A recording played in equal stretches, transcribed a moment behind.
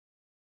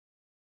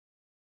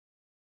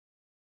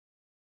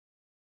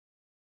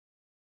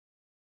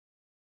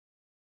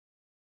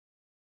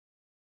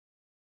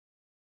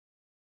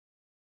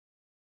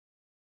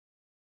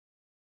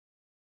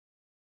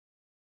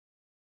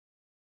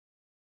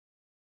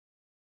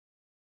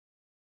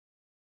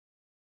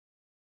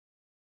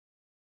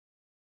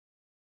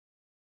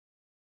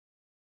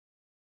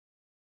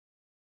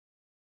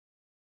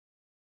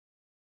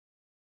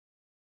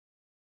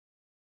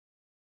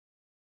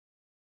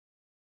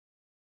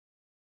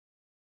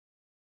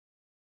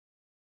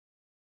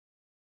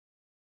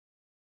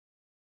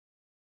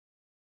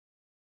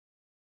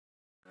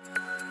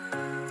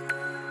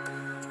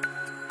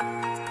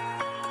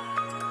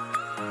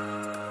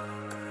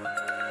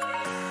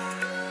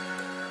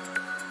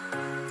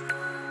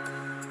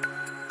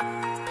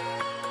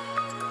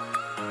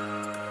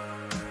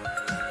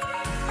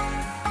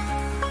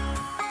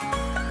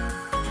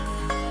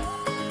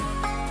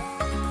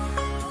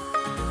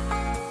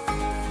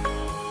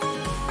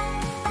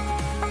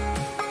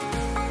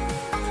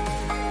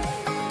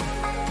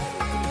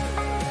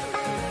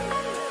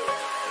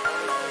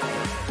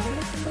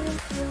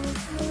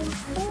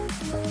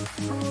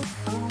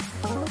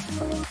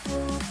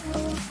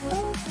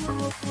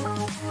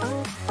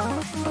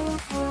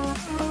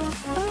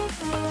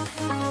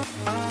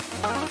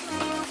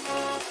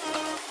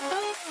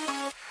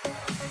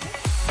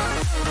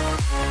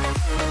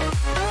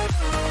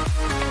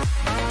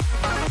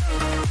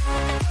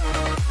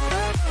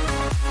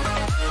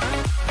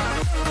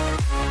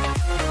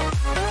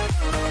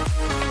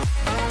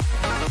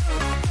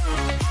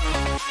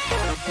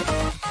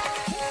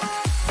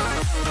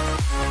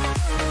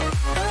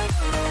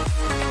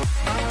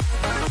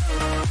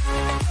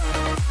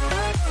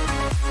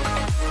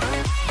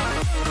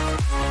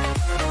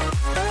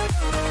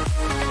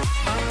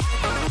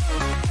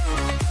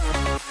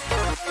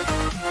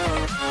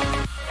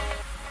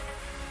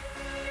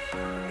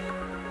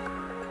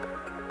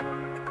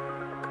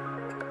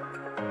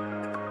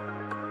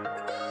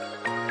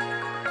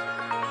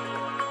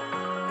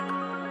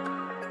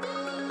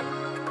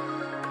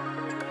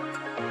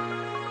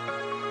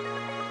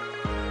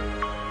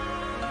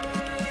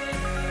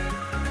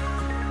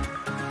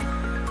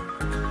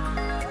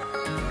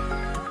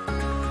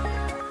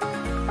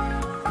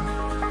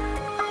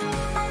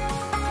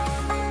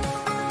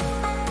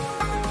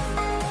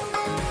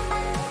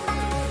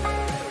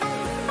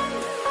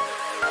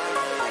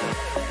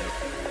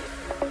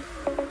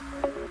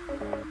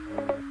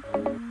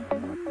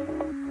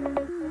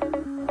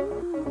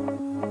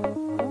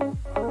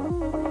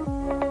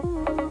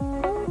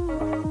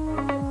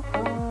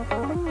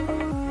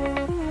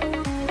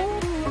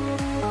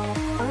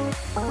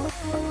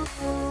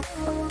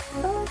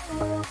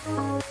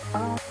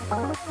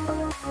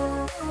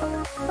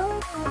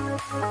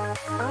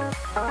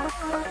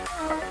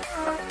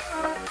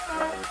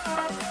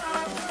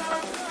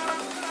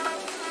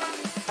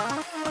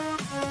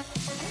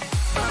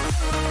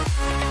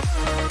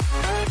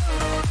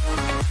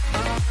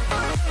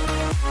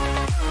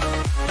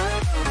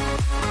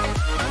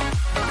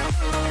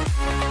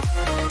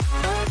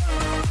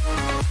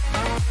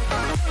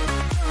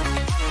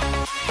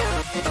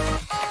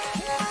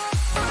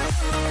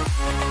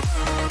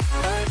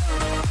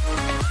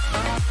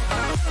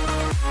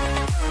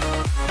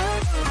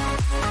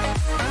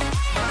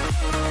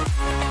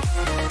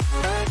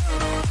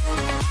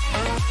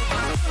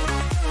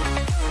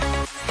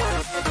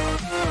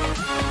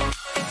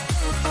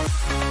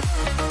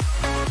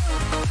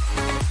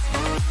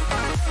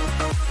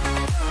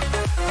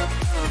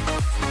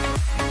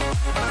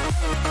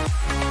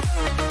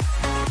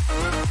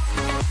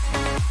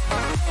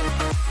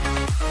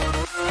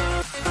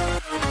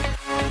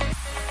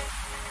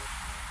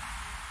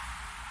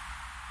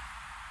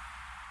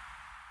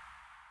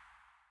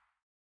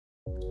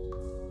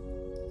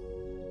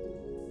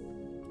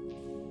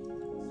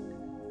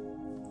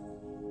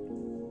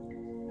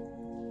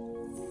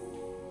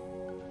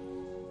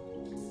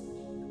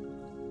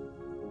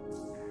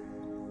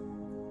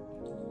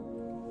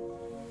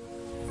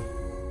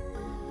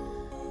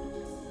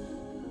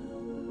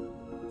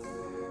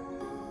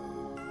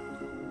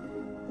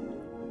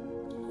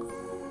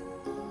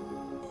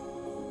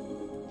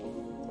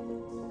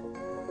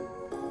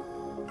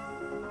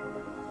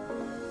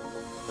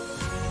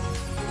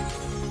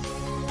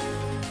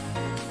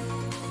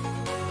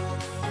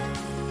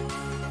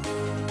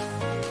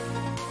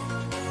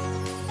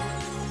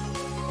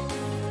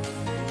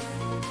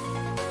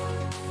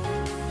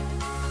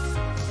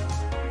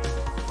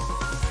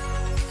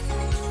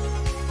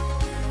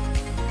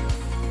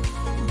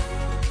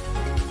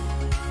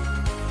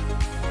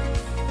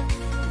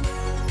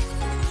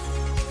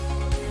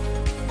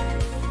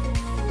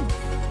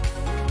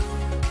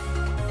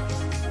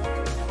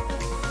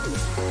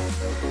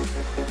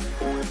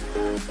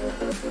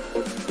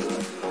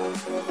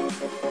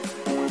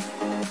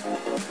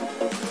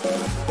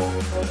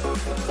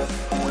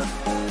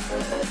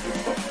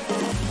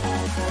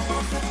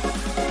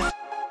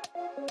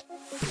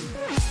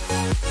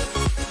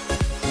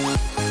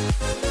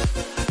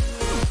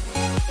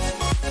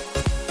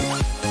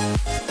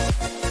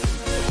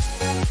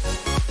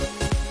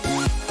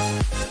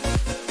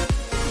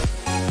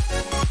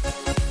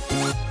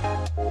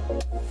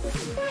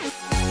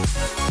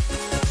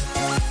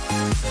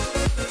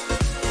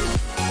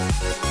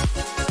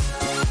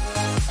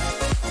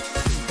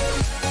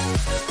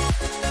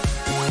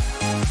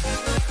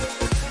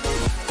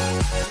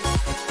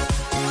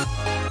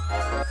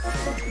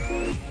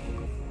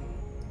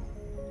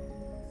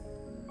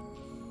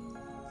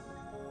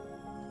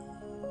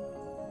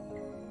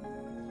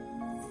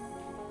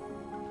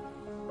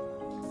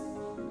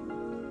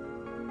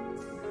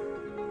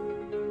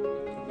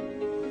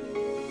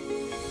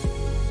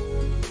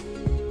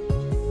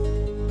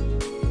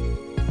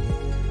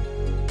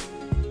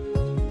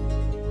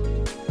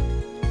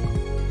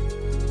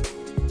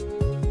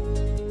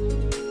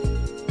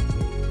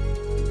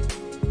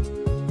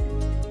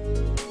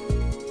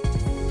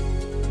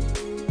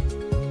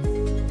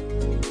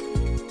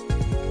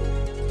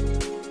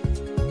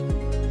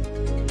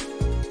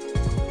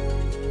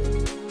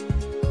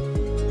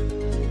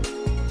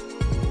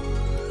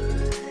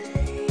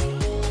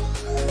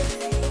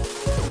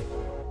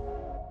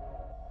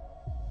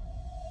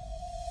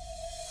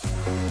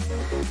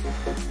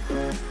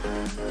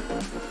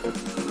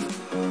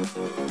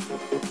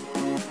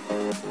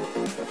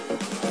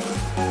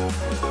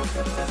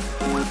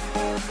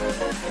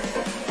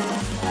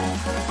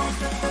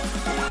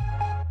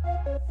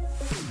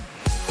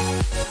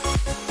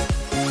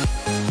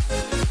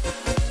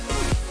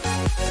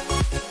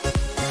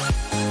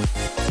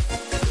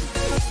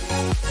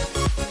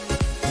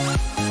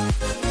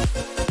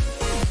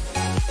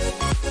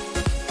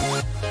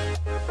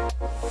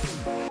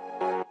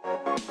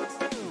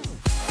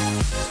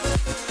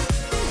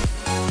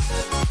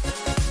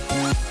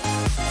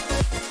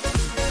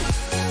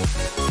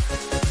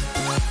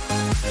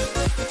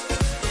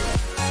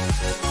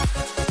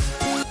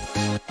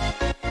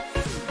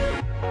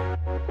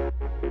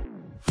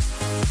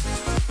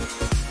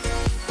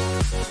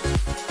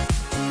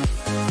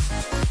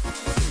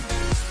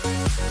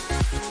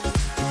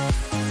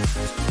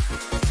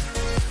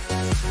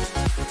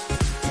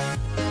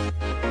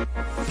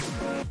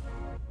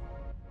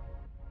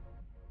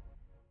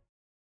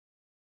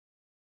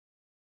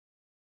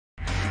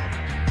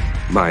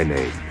My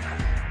name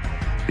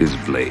is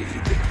Blade.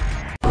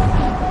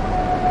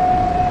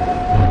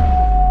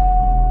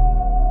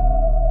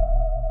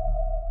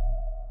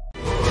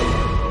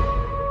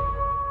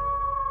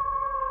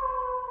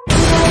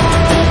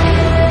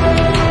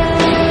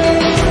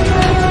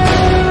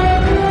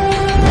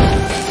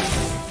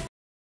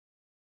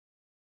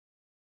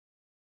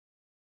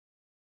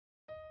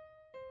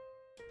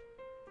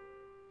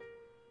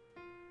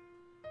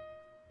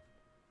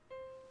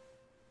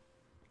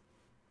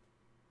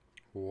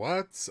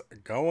 What's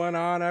going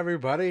on,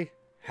 everybody?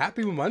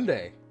 Happy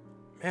Monday.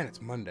 Man, it's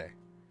Monday.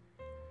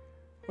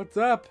 What's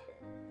up?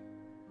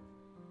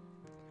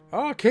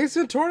 Oh, Casey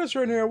and Tortoise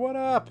are in here. What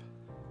up?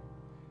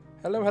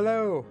 Hello,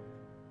 hello.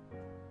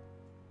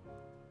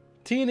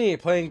 Teeny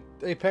playing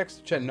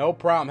Apex. Chat, no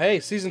problem. Hey,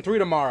 season 3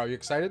 tomorrow. You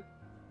excited?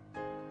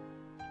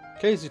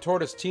 Casey,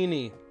 Tortoise,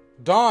 Teeny,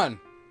 Dawn,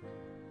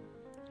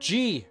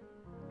 G,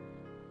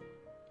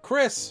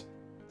 Chris.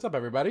 What's up,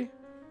 everybody?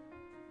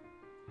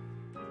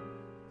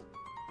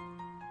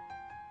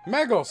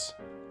 Megals.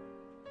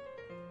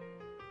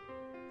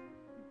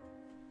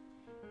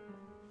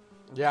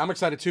 Yeah, I'm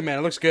excited too, man.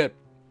 It looks good.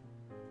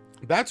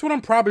 That's what I'm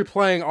probably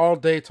playing all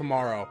day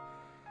tomorrow.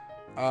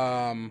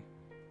 I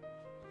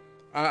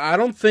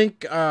don't think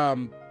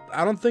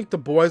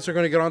the boys are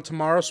gonna get on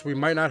tomorrow, so we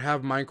might not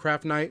have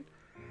Minecraft night.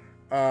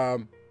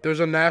 There's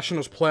a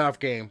Nationals playoff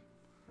game,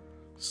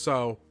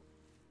 so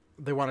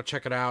they want to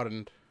check it out,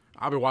 and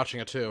I'll be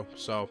watching it too.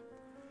 So,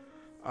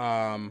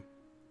 might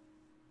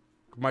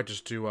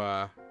just do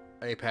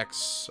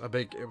Apex, a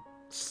big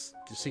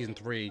season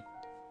 3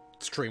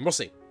 stream. We'll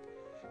see.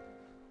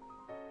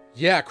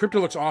 Yeah, crypto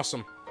looks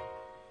awesome.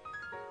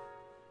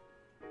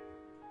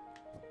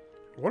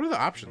 What are the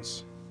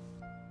options?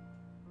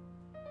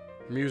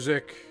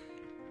 Music.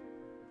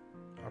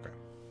 Okay.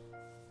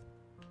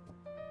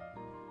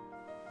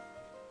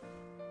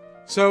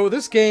 So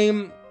this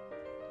game,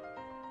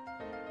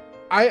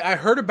 I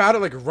heard about it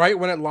like right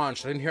when it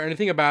launched. I didn't hear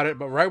anything about it,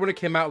 but right when it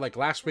came out, like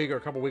last week or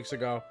a couple weeks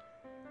ago,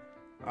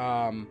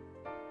 I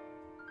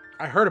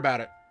heard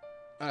about it.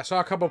 And I saw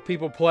a couple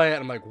people play it.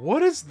 And I'm like,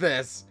 what is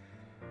this?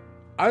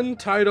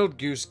 Untitled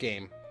Goose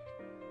game.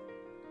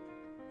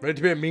 Ready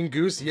to be a mean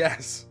goose?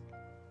 Yes.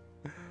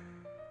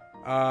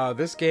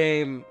 This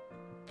game,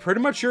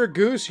 pretty much you're a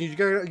goose. You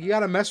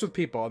gotta mess with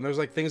people, and there's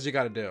like things you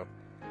gotta do.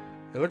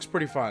 It looks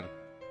pretty fun.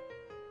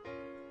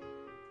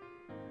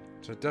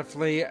 So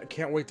definitely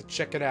can't wait to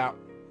check it out.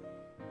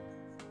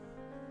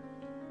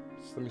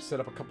 So let me set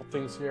up a couple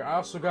things here. I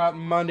also got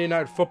Monday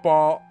Night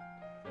Football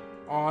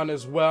on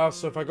as well.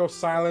 So if I go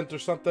silent or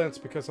something, it's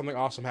because something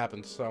awesome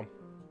happens. So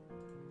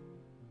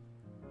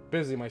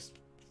busy, my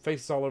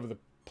face is all over the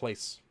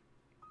place.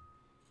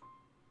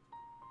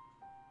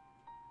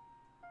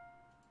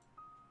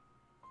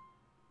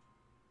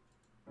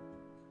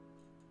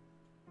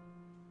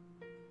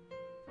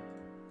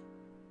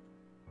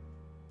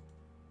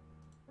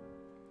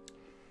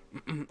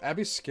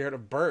 Abby's scared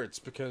of birds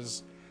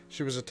because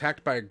she was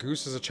attacked by a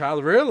goose as a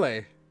child.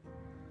 Really?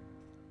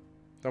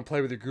 Don't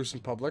play with your goose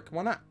in public.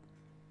 Why not?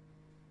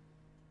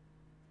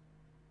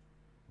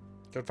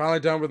 I'm finally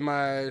done with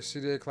my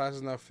CDA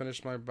classes. Now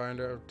finished my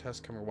binder of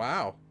test coming.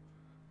 Wow.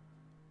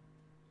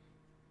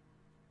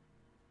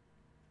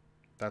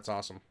 That's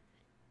awesome.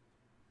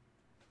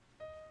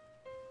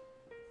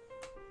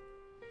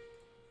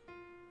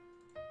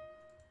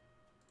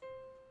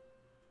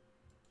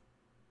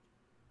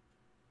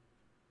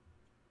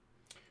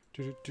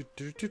 Oh,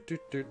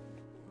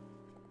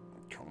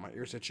 my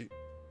ears itchy.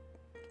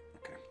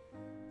 Okay.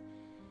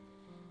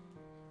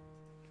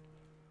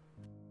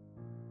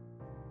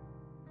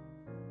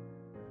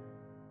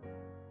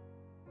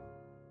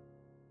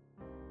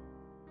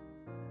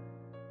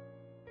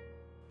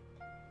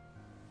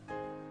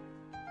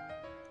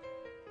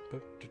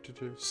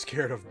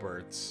 Scared of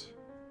birds.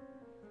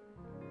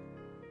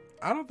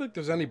 I don't think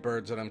there's any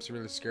birds that I'm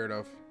really scared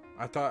of.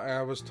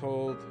 I was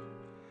told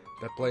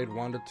that Blade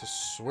wanted to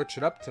switch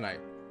it up tonight.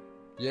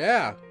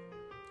 Yeah,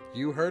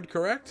 you heard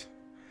correct.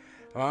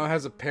 Mom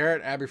has a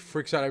parrot. Abby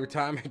freaks out every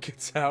time it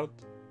gets out.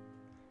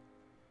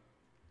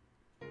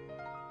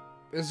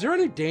 Is there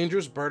any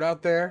dangerous bird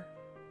out there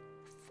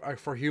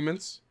for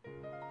humans?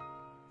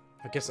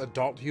 I guess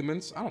adult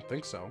humans? I don't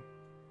think so.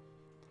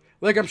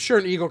 Like, I'm sure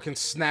an eagle can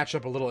snatch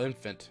up a little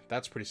infant.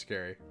 That's pretty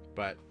scary.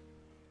 But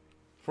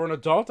for an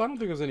adult, I don't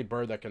think there's any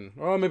bird that can...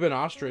 Oh, maybe an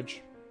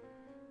ostrich.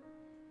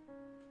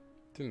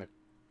 I think that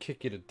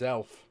kick you to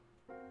Delph.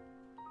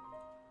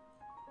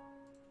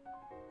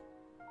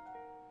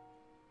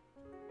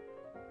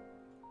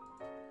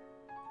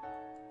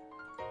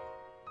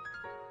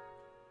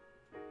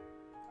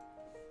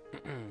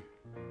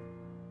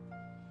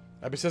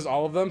 Abby says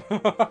all of them.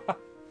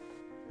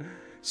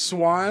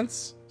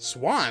 Swans.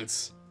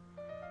 Swans.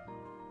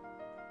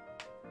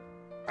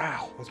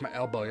 Ow, that's my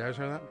elbow. You guys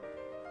hear that?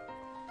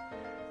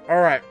 All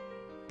right.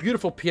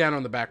 Beautiful piano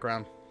in the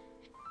background.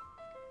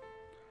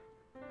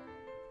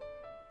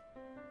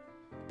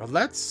 But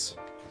let's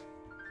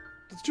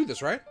do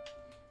this, right?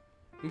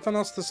 Nothing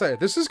else to say.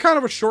 This is kind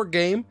of a short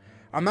game.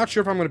 I'm not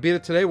sure if I'm going to beat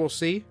it today. We'll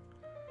see.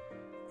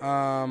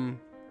 We'll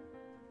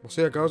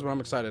see how it goes, but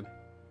I'm excited.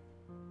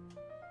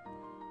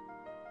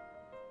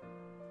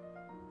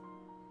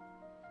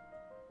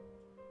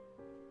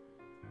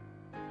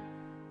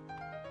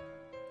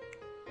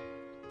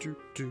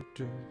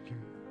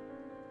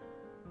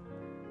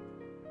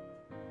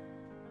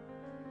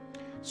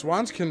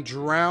 Swans can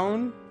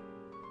drown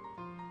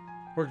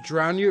or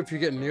drown you if you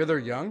get near their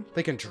young.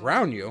 They can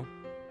drown you? What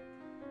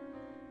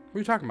are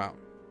you talking about?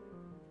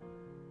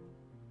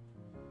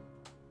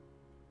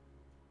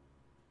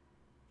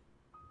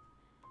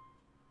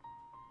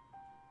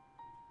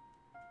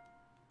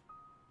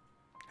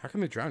 How can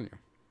they drown you?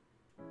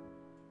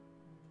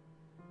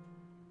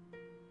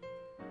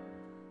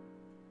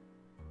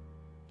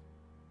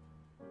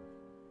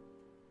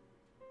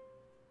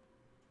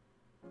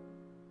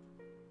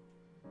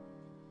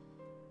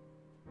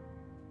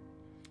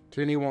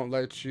 Tinny won't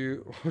let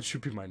you... Won't you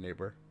be my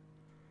neighbor?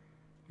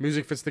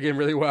 Music fits the game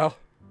really well.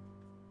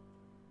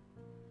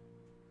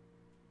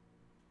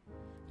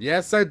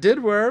 Yes, I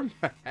did, Worm.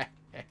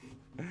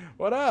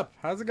 What up?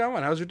 How's it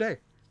going? How's your day?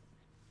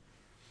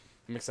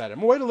 I'm excited. I'm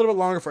gonna wait a little bit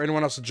longer for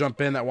anyone else to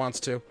jump in that wants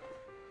to.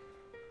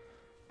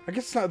 I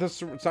guess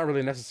it's not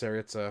really necessary.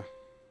 It's a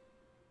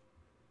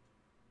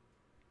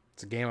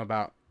game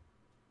about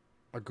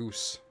a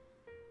goose.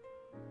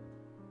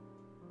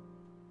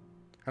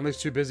 Emilee's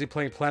too busy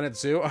playing Planet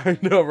Zoo. I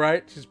know,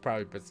 right? She's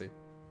probably busy.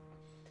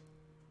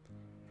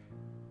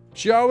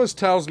 She always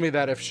tells me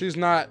that if she's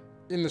not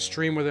in the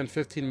stream within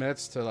 15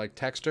 minutes to like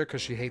text her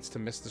because she hates to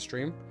miss the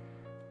stream.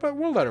 But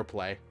we'll let her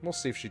play. We'll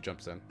see if she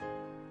jumps in.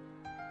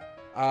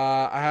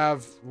 I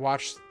have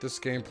watched this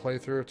game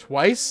playthrough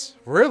twice.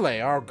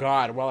 Really? Oh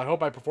god. Well, I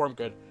hope I perform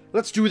good.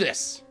 Let's do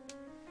this.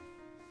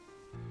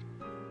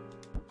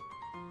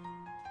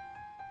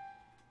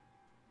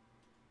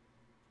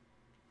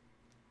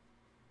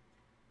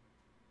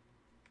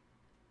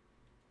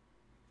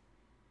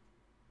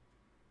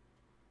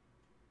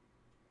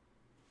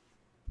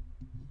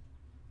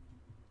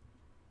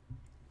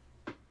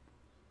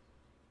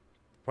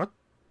 What?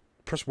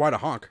 Press Y to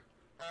honk.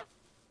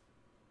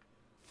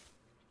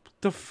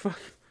 What the fuck?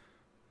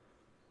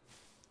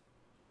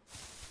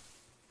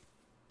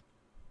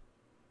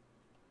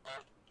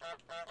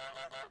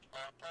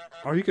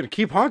 Oh, you gonna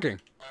keep honking?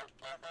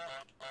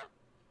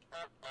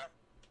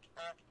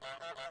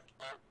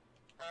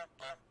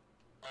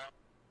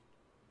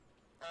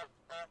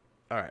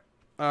 Alright.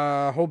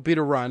 Hold B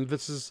to run.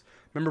 This is...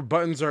 Remember,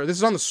 buttons are... This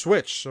is on the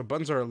Switch, so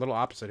buttons are a little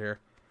opposite here.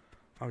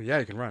 Oh, yeah,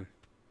 you can run.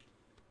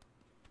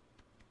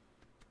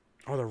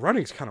 Oh, the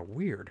running's kind of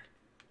weird.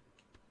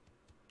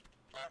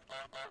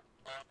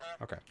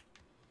 Okay.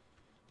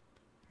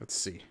 Let's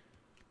see.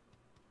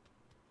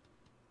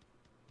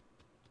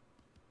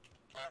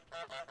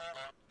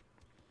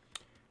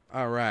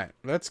 Alright,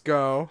 let's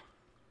go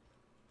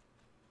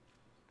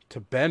to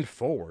bend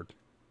forward.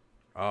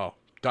 Oh,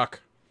 duck.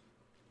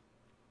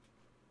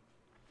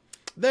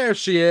 There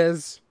she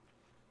is.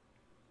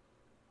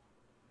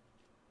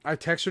 I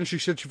texted her and she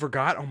said she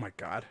forgot. Oh my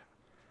god.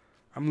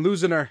 I'm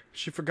losing her.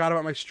 She forgot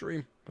about my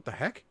stream. What the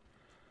heck?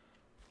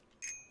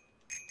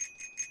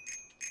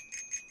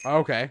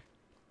 Okay.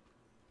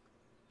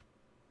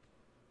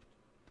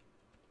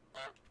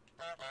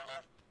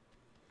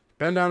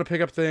 Bend down to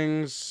pick up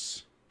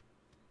things.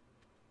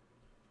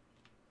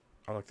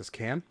 Oh, like this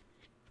can?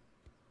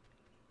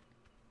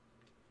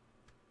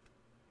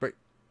 Wait.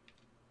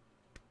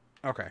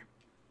 Okay.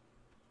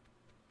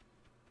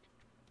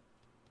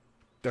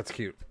 That's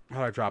cute. How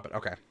do I drop it?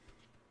 Okay.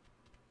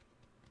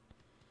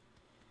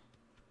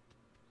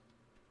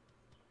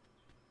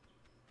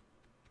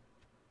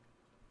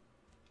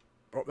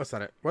 Oh, that's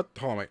not it. What?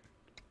 Hold on, wait.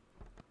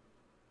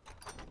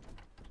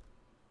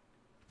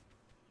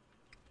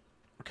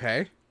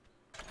 Okay.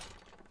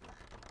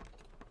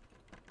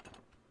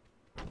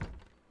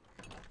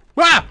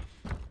 Ah!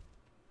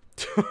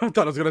 I thought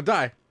I was gonna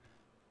die.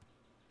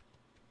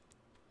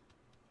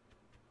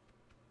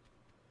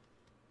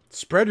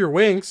 Spread your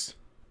wings.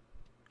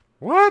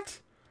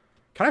 What?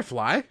 Can I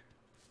fly?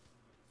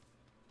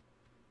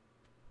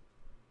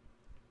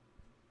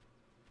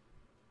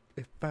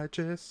 If I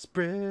just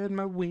spread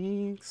my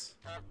wings.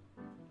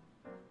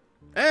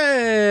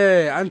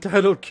 Hey!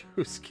 Untitled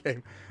Goose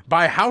game.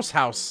 By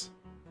House.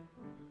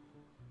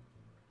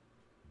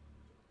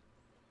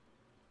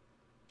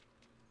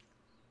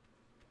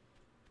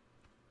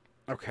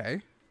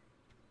 Okay.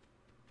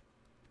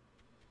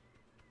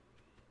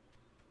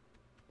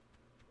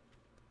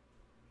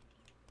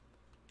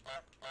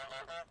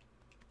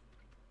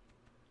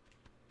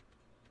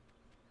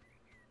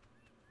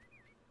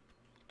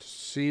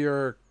 See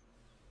your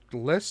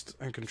list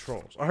and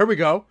controls. Oh, here we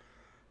go.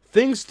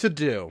 Things to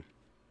do.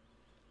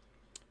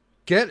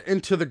 Get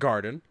into the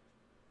garden.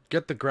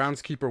 Get the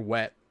groundskeeper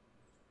wet.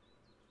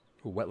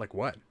 Ooh, wet like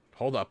what?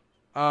 Hold up.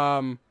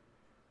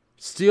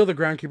 Steal the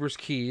groundskeeper's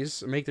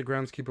keys. Make the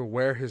groundskeeper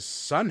wear his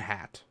sun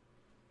hat.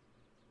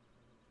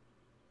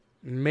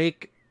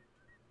 Rake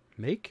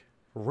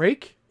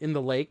in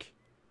the lake.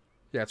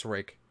 Yeah, it's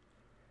rake.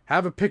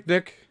 Have a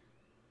picnic.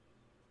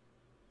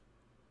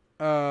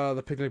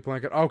 The picnic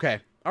blanket.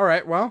 Okay.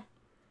 Alright, well.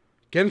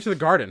 Get into the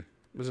garden.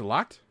 Was it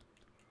locked?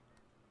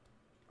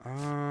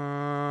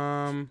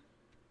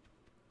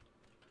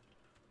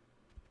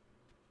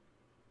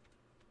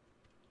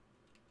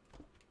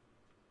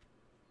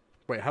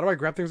 Wait, how do I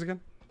grab things again?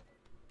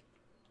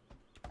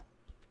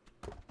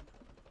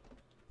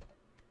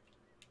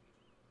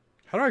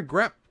 How do I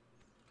grab?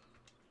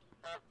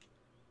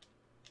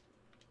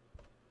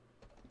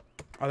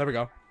 Oh, there we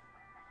go.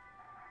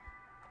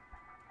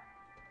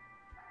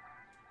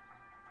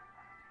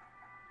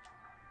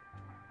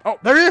 Oh,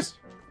 there he is!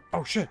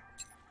 Oh, shit.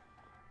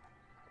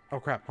 Oh,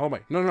 crap. Hold me.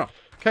 No, no, no.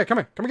 Okay, come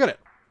here. Come and get it.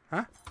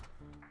 Huh?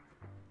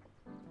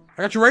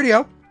 I got your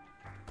radio.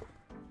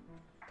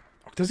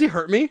 Does he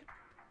hurt me?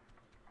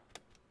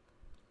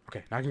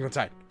 Okay, now I can go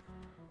inside.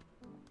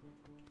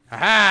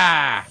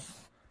 Aha!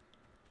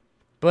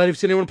 But have you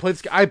seen anyone play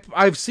this game?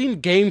 I've seen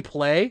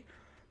gameplay,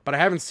 but I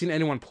haven't seen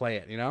anyone play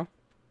it, you know?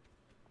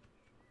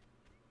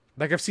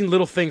 Like, I've seen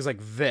little things like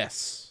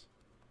this.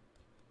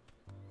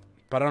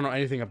 But I don't know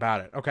anything about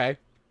it. Okay.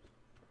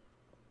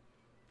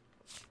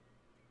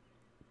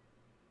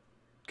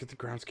 Get the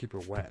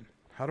groundskeeper wet.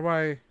 How do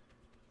I...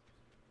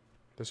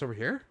 This over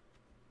here?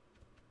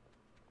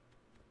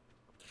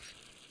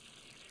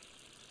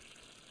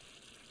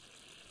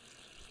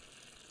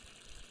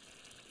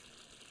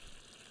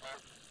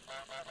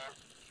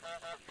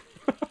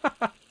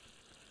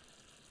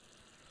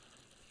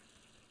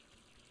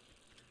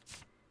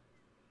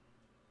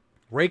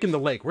 Rake in the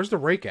lake. Where's the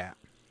rake at?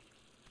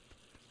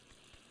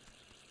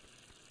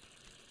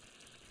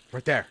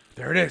 Right there.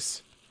 There it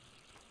is.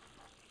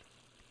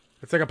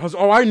 It's like a puzzle.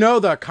 Oh, I know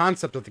the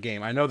concept of the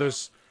game. I know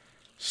there's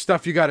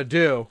stuff you gotta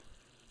do.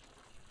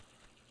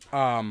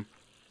 Oh,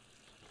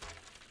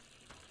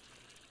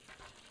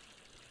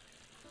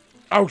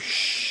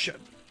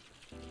 shit.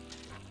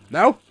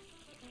 No?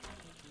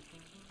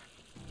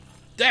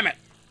 Damn it.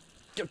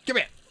 Give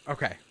me it.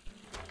 Okay.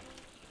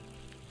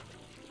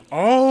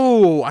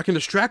 Oh, I can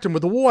distract him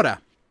with the water.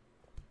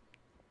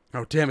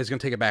 Oh, damn, he's gonna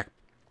take it back.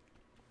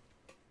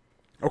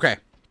 Okay.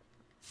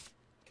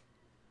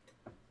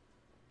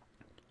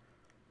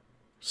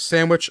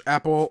 Sandwich,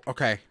 apple,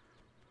 okay.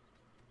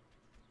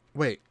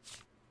 Wait.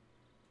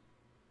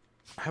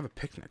 I have a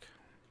picnic.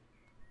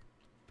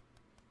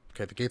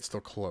 Okay, the gate's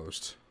still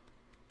closed.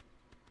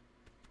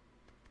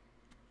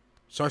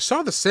 So I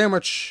saw the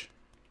sandwich.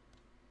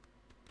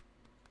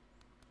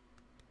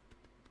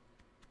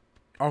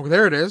 Oh,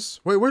 there it is.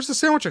 Wait, where's the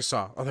sandwich I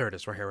saw? Oh, there it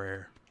is. Right here, right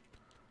here.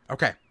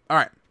 Okay. All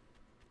right.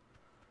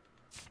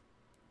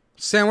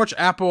 Sandwich,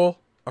 apple.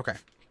 Okay.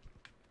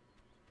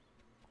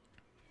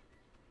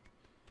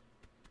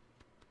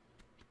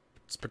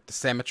 Let's pick the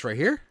sandwich right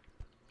here.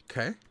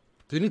 Okay.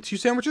 Do you need 2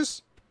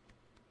 sandwiches?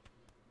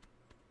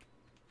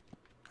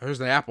 Oh, there's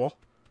the apple.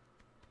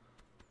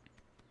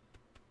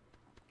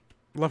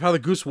 Love how the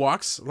goose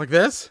walks. Like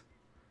this.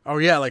 Oh,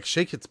 yeah. Like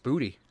shake its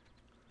booty.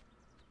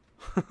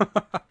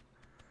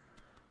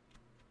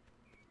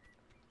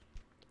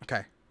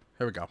 Okay,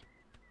 here we go.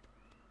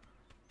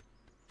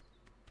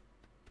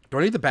 Do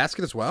I need the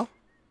basket as well?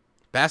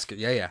 Basket,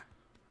 yeah.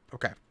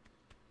 Okay.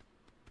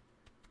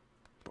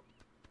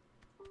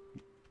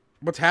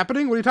 What's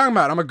happening? What are you talking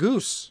about? I'm a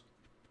goose.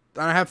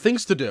 And I have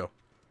things to do.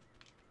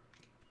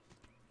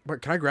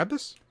 Wait, can I grab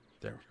this?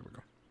 There, here we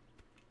go.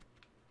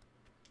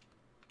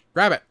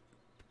 Grab it.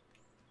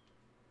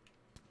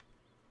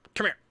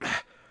 Come here.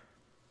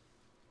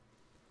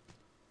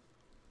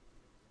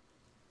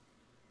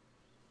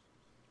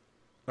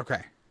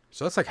 Okay,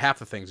 so that's like half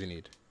the things you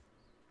need.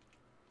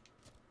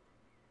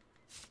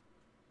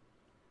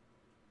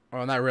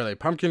 Oh, not really.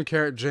 Pumpkin,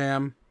 carrot,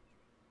 jam.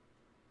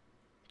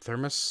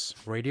 Thermos,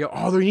 radio.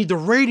 Oh, they need the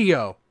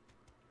radio.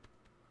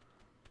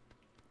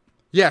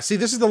 Yeah, see,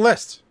 this is the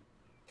list.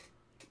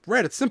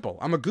 Right, it's simple.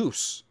 I'm a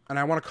goose, and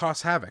I want to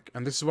cause havoc.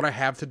 And this is what I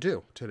have to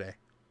do today.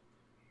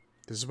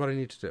 This is what I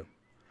need to do.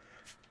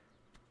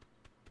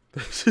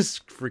 This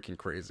is freaking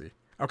crazy.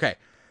 Okay,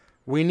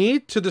 we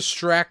need to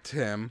distract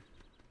him.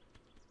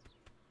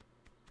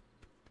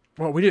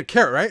 Well, we need a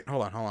carrot, right?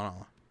 Hold on.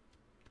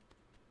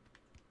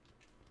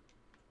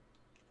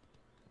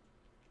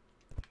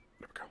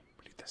 There we go.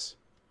 We need this.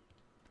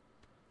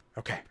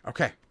 Okay.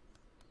 There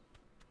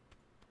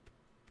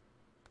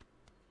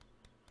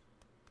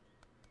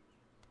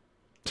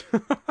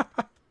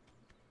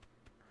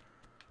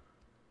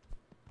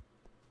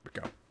we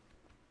go.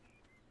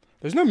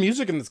 There's no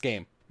music in this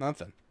game.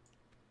 Nothing.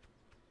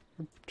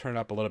 Turn it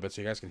up a little bit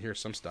so you guys can hear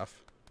some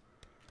stuff.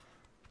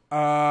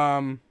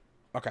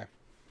 Okay.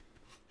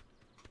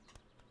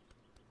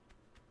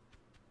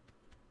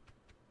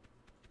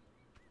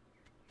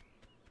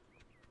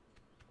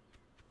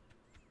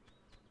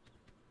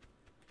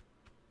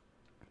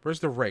 Where's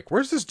the rake?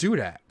 Where's this dude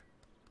at?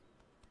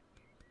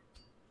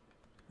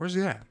 Where's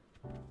he at?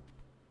 Oh,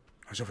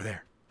 he's over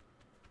there.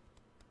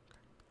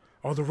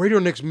 Oh, the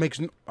radio makes...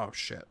 Oh,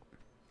 shit.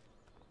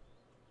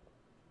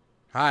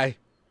 Hi.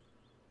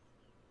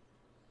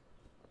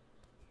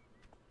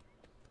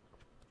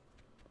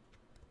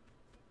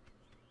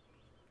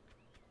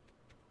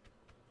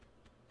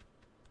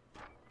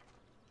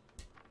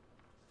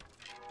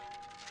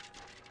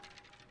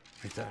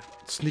 Need to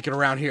sneak it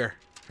around here.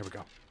 Here we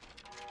go.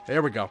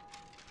 There we go.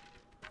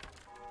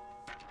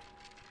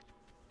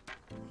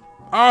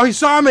 Oh, he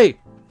saw me!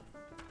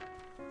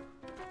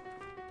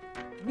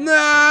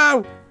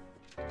 No!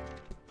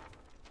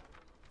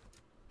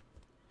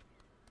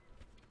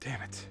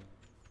 Damn it.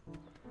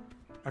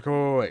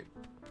 Okay, wait.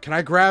 Can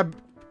I grab...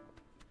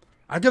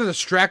 I gotta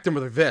distract him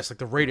with this, like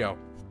the radio.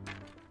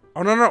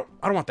 Oh, no.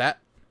 I don't want that.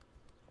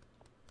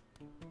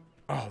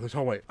 Oh, there's...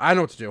 Oh, wait. I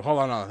know what to do. Hold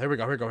on. Here we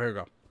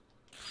go.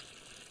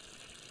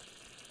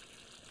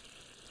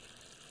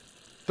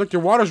 Look,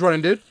 your water's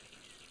running, dude.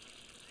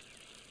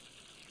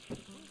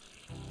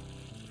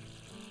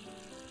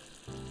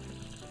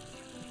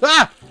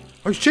 Ah!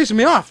 Oh, he's chasing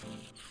me off.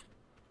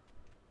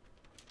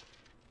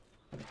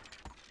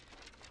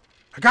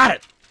 I got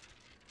it.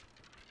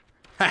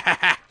 Ha ha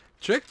ha.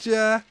 Tricked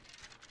ya.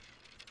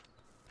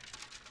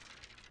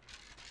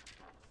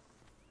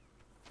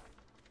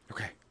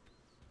 Okay.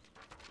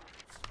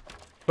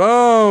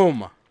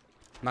 Boom.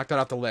 Knocked that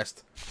off the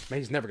list.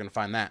 Man, he's never going to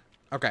find that.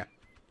 Okay.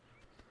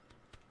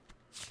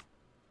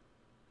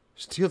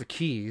 Steal the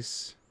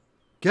keys.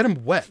 Get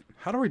him wet.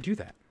 How do I do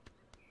that?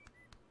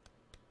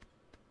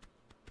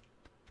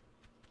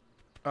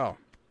 Oh.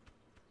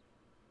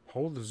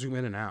 Hold the zoom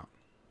in and out.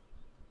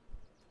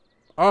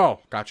 Oh,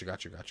 got you.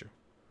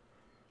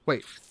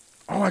 Wait.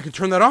 Oh, I can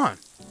turn that on.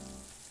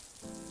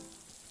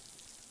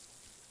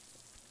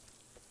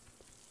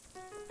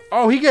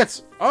 Oh, he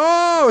gets...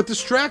 Oh, it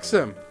distracts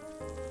him.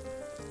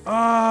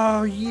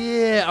 Oh,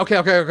 yeah.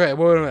 Okay.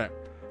 Wait a minute.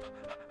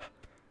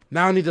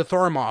 Now I need the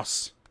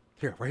Thormoss.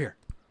 Here, right here.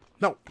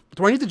 No.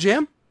 Do I need the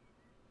jam?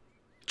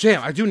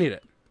 Jam. I do need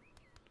it.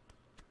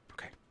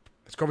 Okay.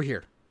 Let's go over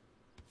here.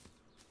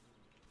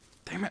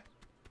 Damn it.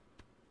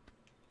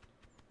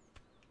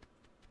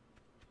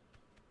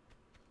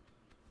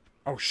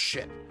 Oh,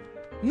 shit.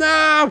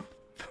 No!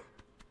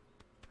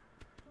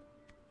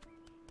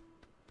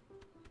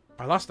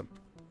 I lost him.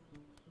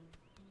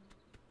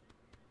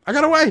 I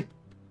got away!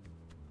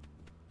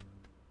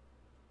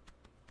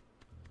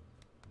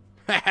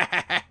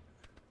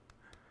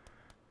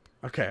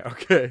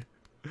 Okay.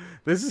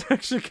 This is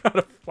actually kind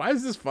of... Why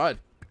is this fun?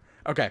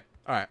 Okay,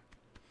 alright.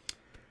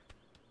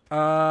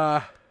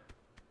 I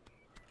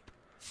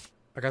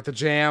got the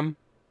jam.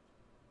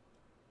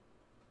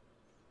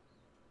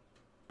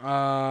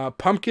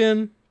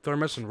 Pumpkin,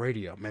 thermos, and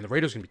radio. Man, the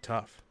radio's gonna be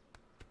tough.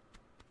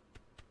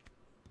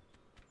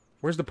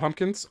 Where's the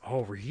pumpkins? Oh,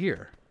 over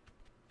here.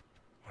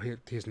 Oh,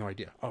 he has no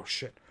idea. Oh,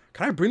 shit.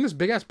 Can I bring this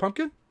big-ass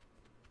pumpkin?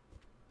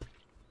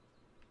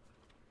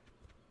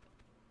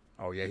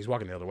 Oh, yeah, he's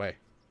walking the other way.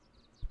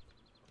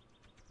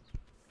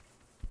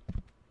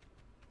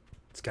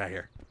 Let's get out of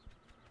here.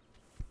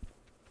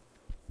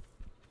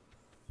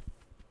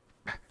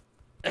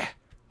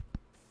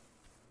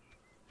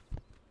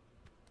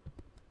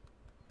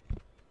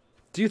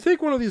 Do you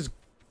think one of these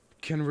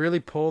can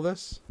really pull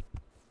this?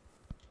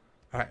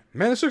 Alright.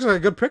 Man, this looks like a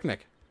good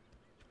picnic.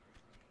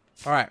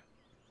 Alright.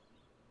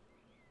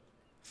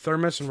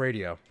 Thermos and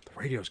radio. The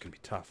radio's gonna be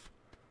tough.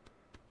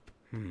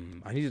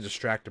 I need to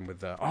distract him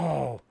with the...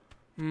 Oh!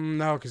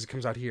 No, because he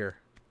comes out here.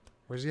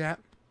 Where's he at?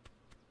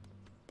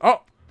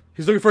 Oh!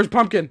 He's looking for his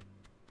pumpkin!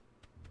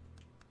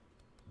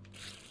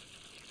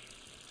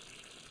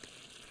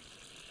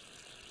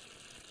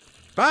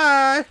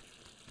 Bye!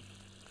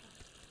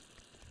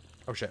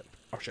 Oh shit.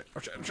 Oh shit.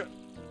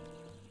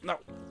 No.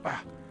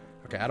 Ah.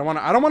 Okay, I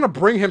don't wanna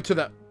bring him to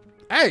the...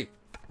 Hey!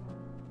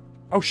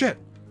 Oh shit.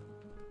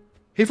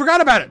 He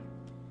forgot about it!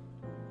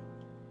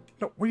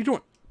 No, what are you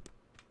doing?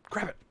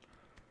 Grab it.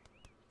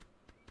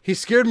 He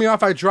scared me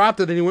off, I dropped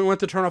it, and he went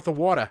to turn off the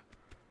water.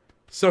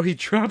 So he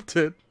dropped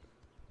it.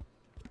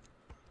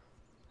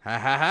 Ha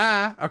ha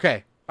ha.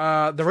 Okay,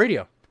 the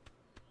radio.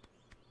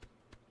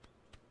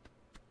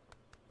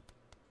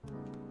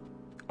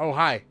 Oh,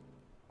 hi.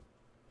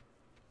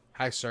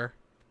 Hi, sir.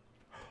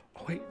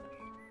 Oh, wait.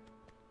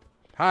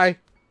 Hi.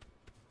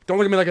 Don't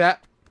look at me like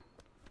that.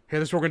 Here,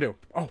 this is what we're gonna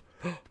do.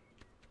 Oh.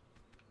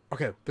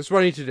 Okay, this is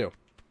what I need to do.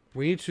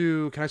 We need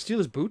to... Can I steal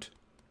his boot?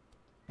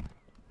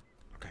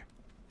 Okay.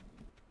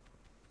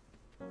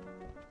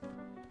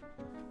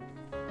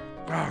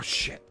 Oh,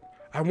 shit.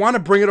 I want to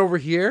bring it over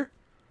here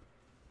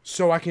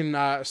so I can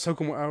soak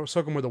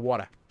him with the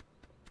water.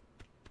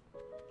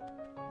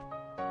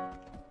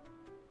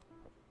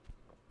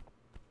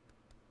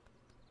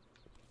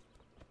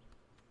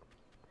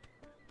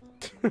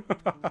 Okay.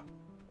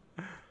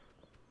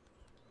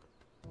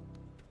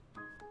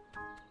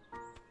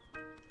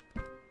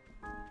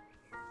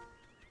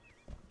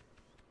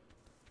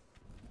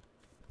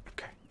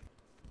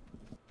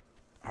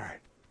 All right.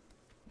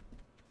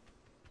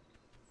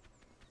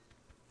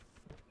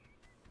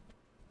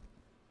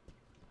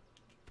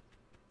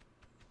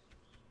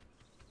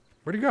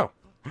 Where'd he go?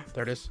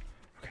 There it is.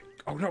 Okay.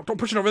 Oh no! Don't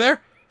push it over there.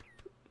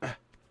 Oh,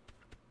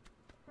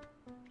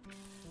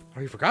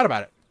 you forgot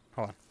about it.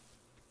 Hold on.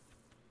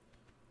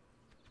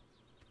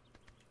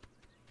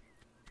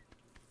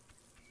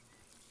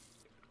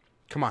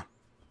 Come on.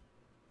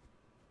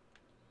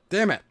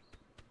 Damn it.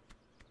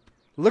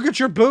 Look at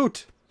your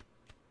boot.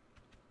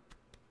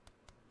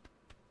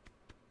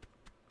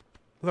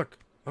 Look.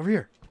 Over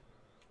here.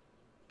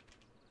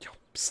 Yo,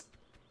 psst.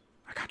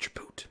 I got your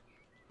boot.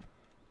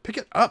 Pick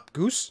it up,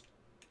 Goose.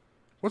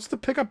 What's the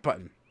pickup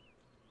button?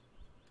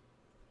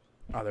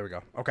 Oh, there we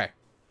go. Okay.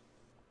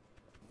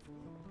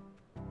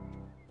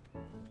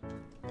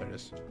 There it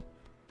is.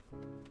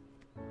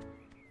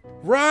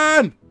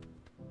 Run!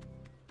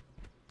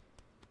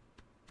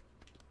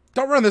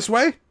 Don't run this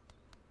way!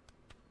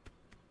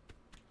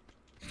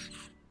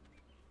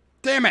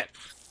 Damn it!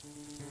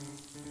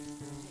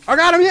 I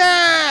got him!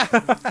 Yeah!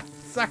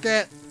 Suck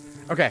it.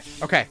 Okay,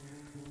 okay.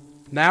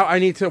 Now I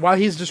need to, while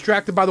he's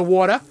distracted by the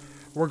water,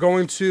 we're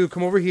going to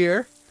come over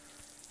here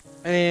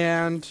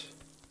and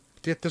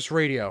get this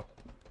radio.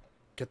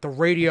 Get the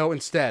radio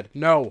instead.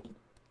 No.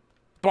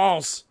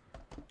 Balls.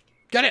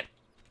 Get it!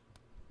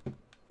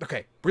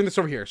 Okay, bring this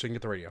over here so you can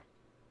get the radio.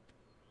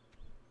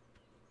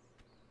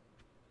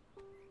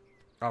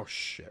 Oh,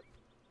 shit.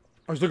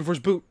 I was looking for his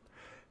boot.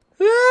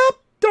 Ah,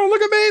 don't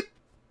look at me!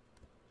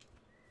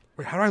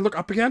 Wait, how do I look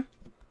up again?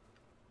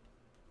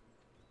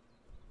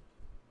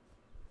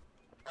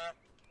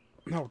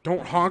 No,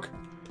 don't honk.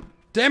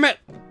 Damn it!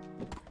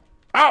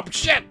 Oh,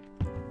 shit!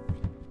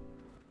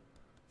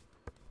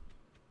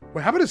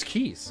 Wait, how about his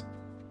keys?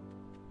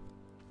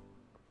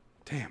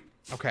 Damn.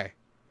 Okay.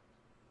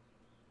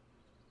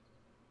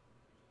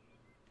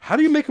 How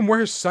do you make him wear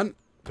his sun...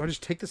 Do I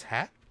just take this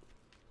hat?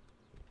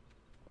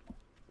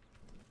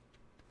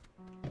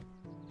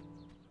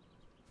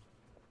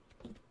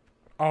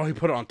 Oh, he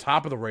put it on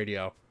top of the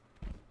radio.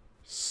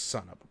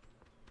 Son of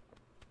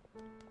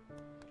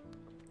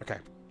a... Okay.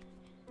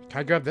 Can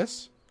I grab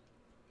this?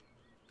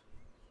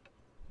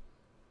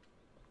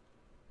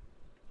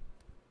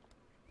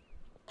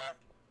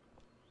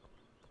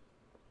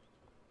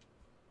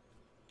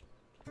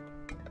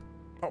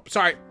 Oh,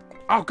 sorry.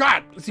 Oh,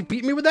 God. Is he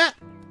beating me with that?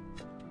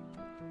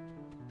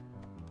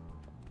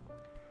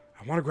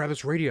 I want to grab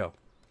this radio.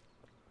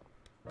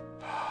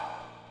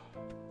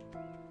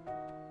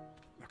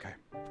 Okay.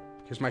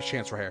 Here's my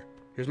chance right here.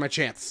 Here's my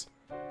chance.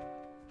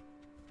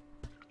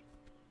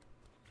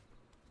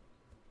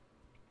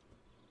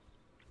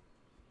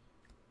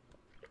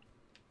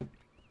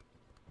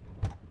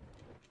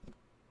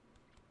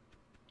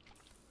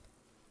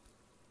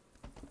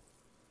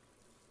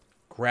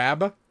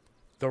 Grab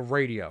the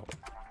radio.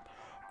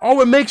 Oh,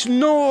 it makes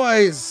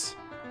noise!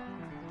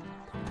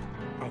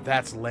 Oh,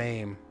 that's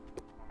lame.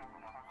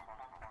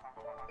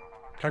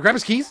 Can I grab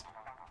his keys?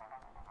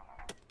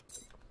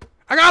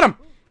 I got him!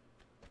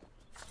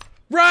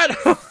 Run!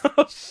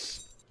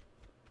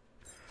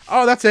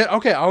 Oh, that's it.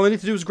 Okay, all I need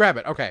to do is grab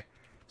it. Okay,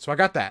 so I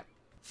got that.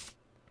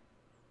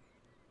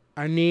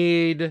 I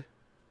need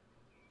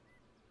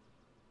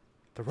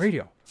the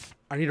radio.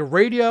 I need a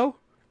radio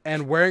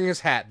and wearing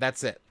his hat.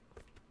 That's it.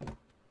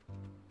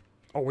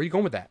 Oh, where are you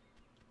going with that?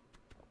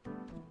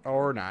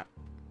 Or not.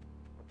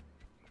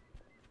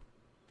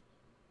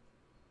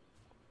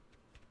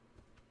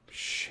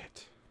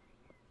 Shit.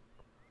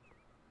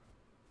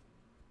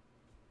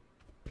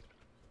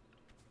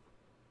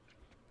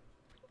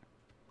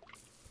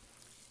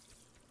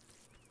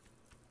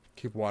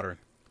 Keep watering.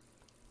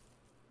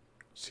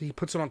 See, he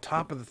puts it on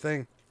top of the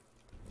thing.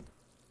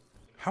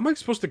 How am I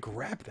supposed to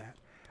grab that?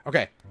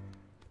 Okay.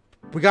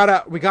 We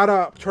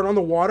gotta turn on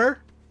the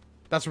water.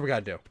 That's what we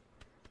gotta do.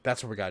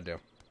 That's what we gotta do.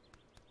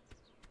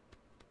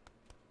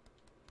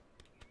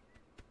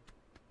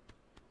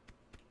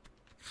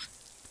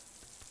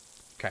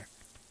 Okay.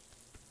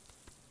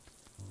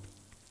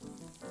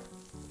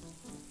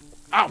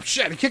 Oh,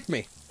 shit, he kicked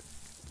me.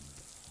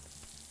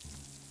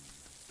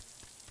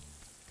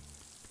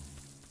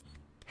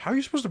 How are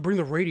you supposed to bring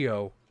the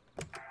radio?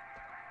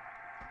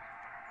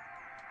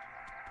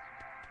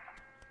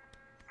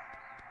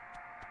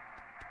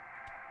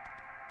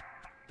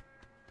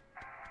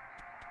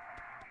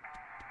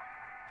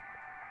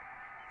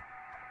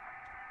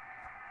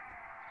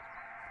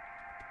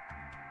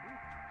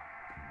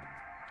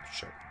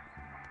 Shit.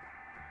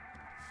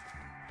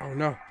 Oh,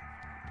 no.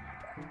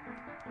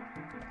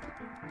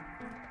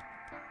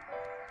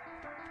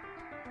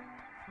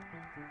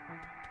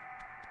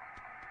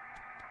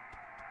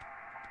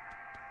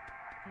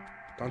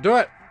 Don't do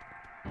it.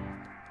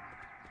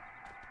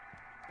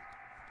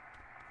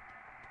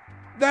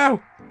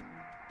 No.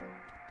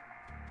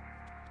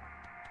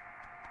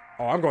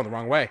 Oh, I'm going the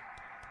wrong way.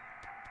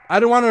 I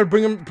don't want to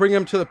bring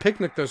him to the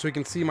picnic though, so he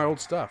can see my old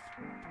stuff.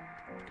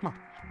 Come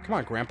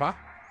on, Grandpa.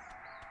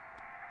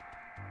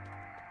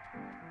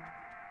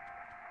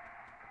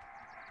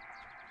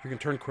 You can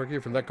turn quickly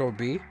if you let go of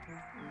B.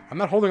 I'm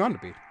not holding on to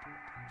B.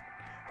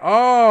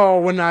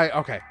 Oh,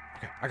 okay,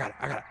 I got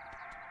it.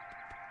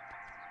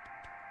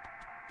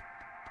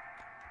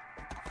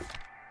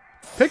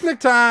 Picnic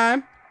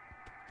time!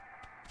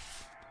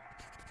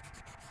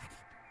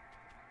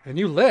 A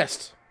new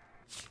list.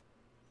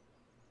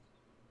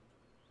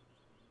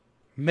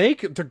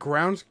 Make the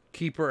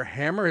groundskeeper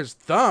hammer his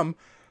thumb?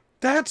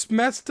 That's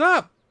messed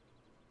up!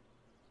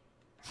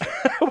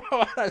 Why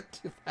would I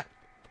do that?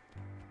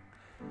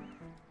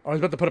 Oh, he's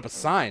about to put up a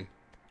sign.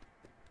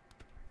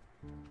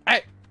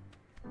 Hey!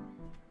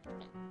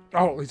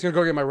 Oh, he's gonna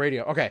go get my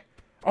radio. Okay.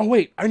 Oh,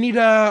 wait. I need,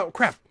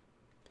 crap.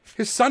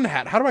 His sun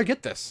hat. How do I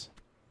get this?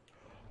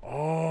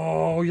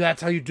 Oh,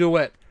 that's how you do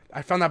it.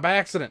 I found that by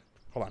accident.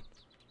 Hold on.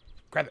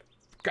 Grab it.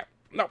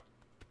 No.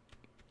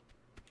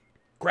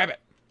 Grab it.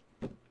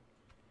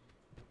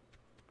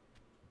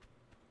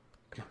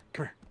 Come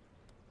here.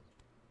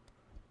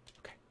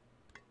 Okay.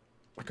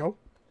 Let go.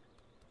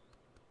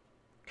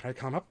 Can I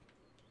climb up?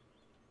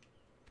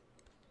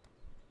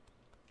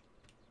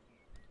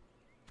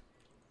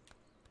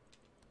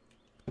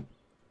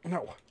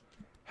 No.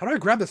 How do I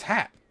grab this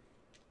hat?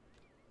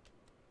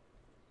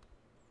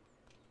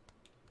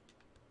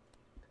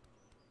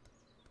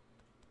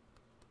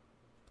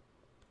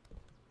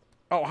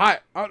 Oh, hi.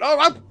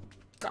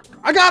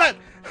 I got it!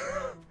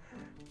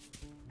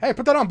 Hey,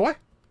 put that on, boy.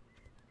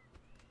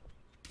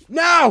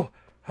 No!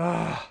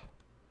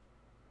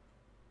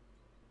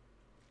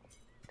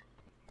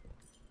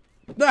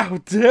 No,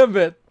 damn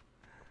it.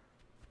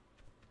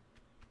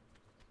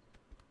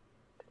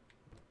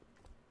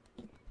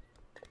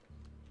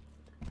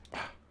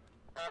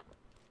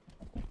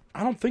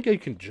 I don't think I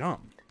can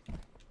jump.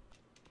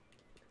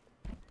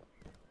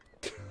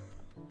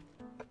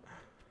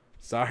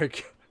 Sorry.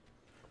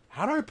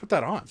 How do I put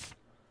that on?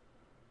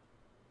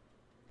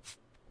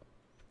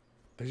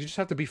 Does you just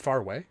have to be far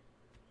away?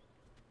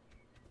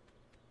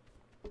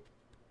 I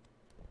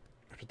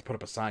have to put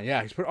up a sign.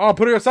 Yeah, he's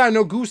putting a sign.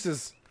 No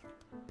gooses.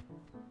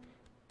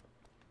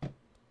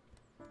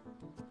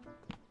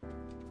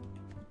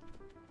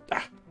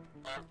 Ah.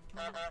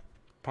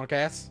 Punk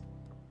ass.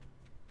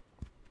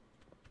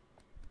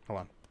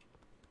 Hold on.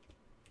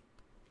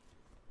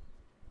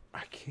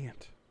 I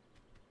can't.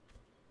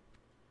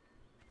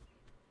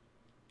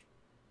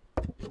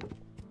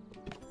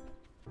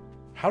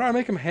 How do I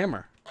make him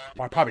hammer?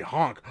 Oh, I probably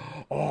honk.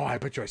 Oh, I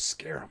bet you I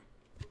scare him.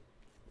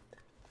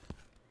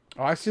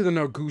 Oh, I see the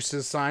no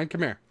gooses sign.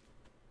 Come here.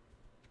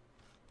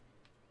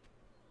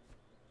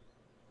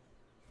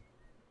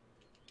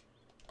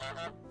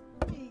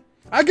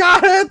 I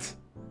got it!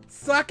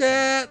 Suck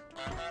it!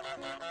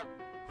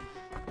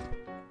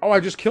 Oh, I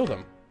just killed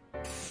him.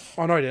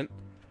 Oh, no, I didn't.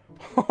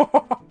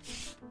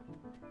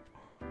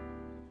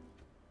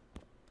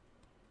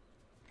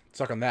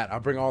 Suck on that. I'll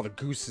bring all the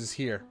gooses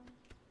here.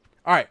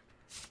 Alright.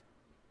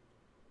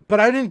 But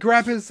I didn't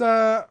grab his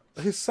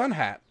sun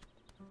hat.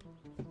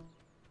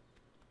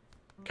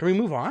 Can we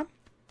move on?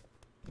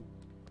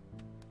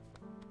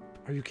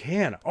 Oh, you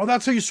can. Oh,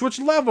 that's how you switch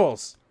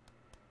levels.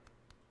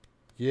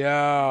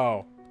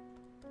 Yo.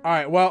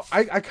 Alright, well,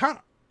 I can't...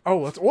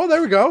 Oh,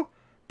 there we go.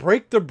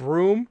 Break the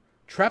broom.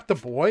 Trap the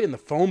boy in the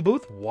phone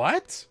booth.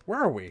 What? Where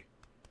are we?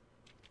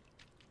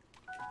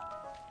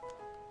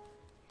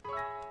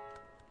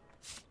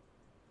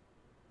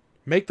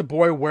 Make the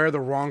boy wear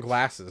the wrong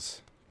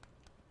glasses.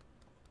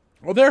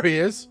 Oh, there he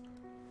is.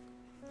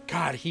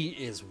 God, he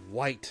is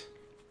white.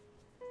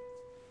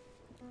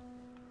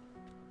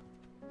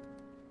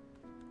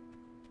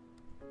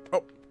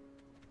 Oh.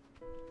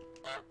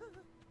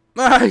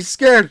 Ah, he's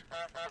scared.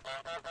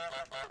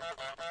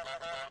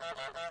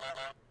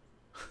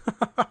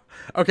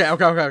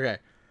 Okay.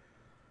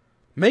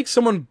 Make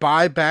someone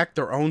buy back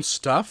their own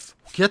stuff?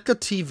 Get the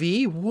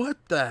TV? What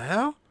the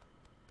hell?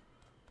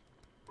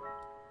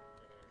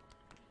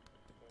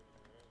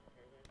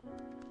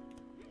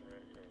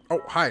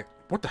 Oh, hi.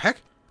 What the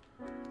heck?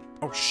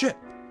 Oh, shit.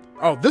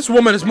 Oh, this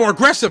woman is more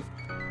aggressive.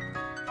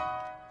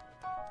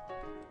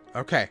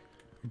 Okay.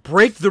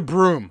 Break the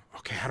broom.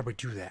 Okay, how do we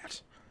do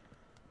that?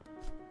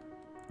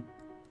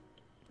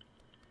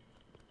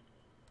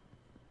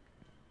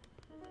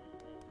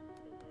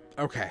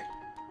 Okay.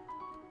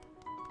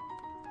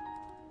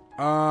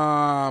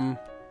 I'm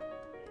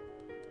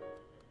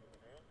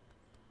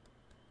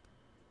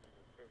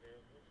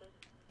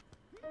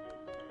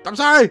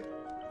sorry!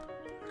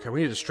 Okay, we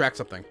need to distract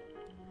something.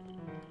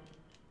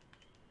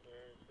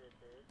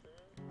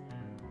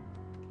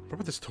 What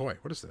about this toy?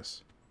 What is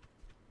this?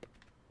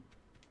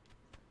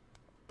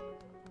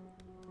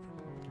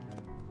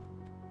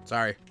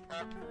 Sorry.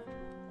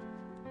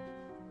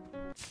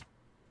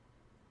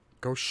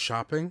 Go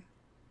shopping?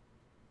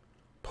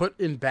 Put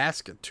in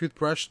basket.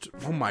 Toothbrush.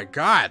 Oh my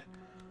god.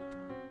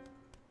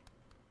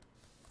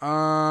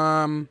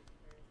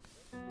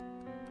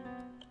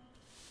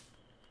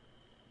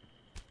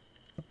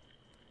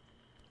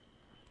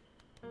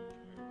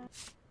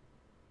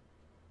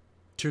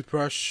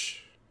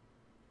 Toothbrush.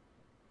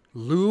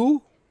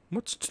 Loo?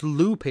 What's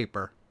loo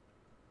paper?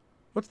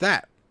 What's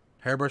that?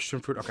 Hairbrush, some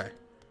fruit. Okay.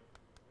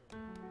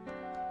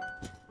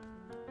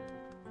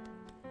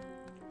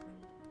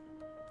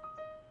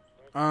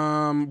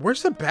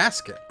 Where's the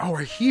basket? Oh,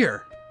 right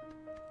here.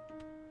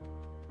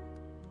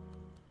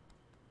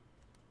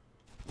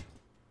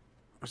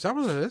 Is that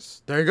what it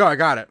is? There you go. I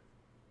got it.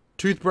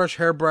 Toothbrush,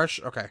 hairbrush.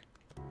 Okay.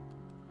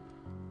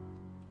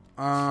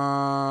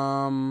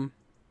 I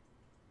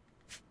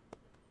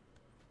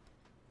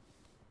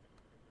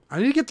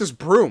need to get this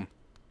broom.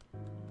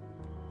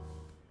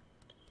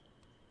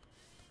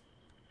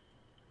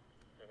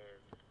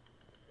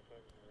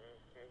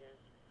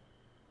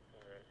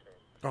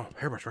 Oh,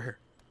 hairbrush right here.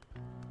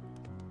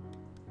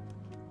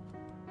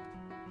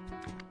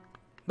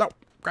 No,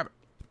 grab it.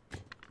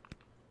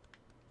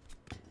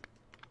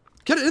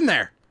 Get it in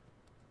there.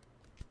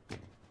 There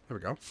we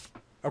go.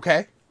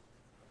 Okay.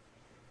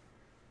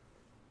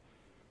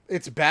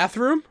 It's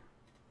bathroom?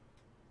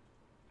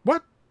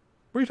 What?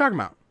 What are you talking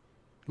about?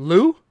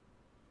 Loo?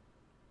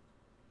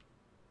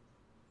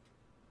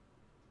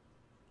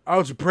 Oh,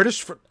 it's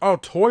British for... Oh,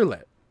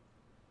 toilet.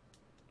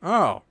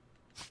 Oh.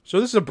 So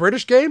this is a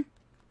British game?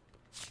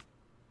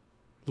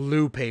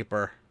 Loo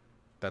paper.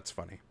 That's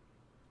funny.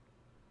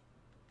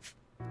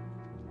 Can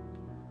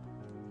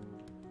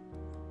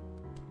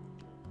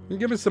you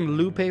give me some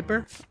loo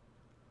paper?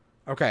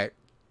 Okay.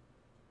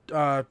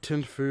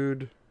 Tinned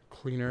food.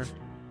 Cleaner.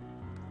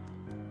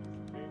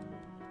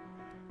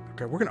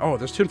 Okay, we're gonna... Oh,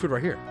 there's tinned food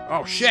right here.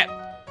 Oh, shit!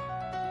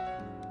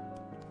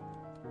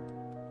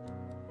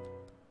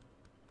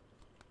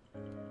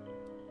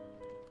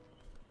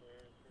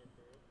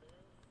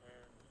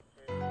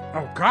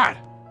 Oh, God!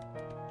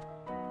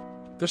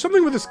 There's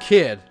something with this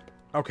kid.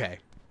 Okay.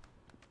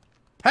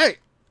 Hey!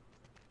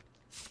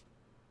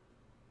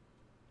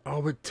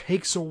 Oh, it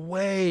takes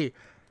away.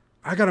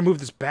 I gotta move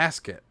this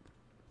basket.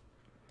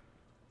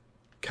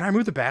 Can I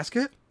move the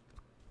basket?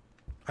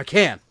 I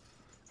can.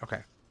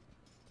 Okay.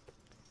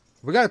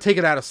 We gotta take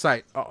it out of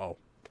sight. Uh-oh.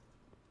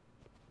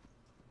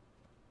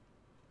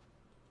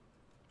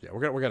 Yeah,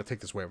 we gotta take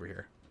this way over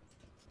here.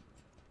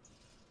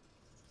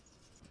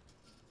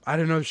 I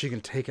didn't know that she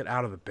can take it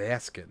out of the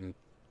basket and...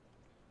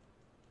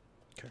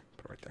 Okay,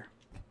 put it right there.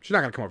 She's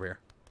not gonna come over here.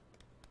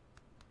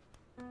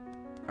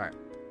 Alright.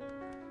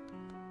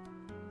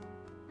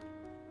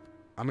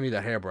 I'm gonna need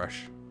that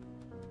hairbrush.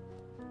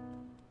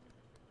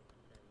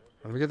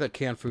 Let me get that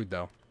canned food,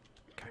 though.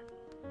 Okay.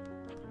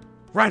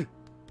 Run!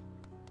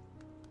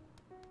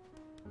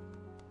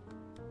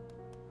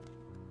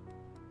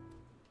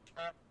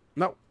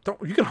 No, don't.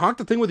 You can honk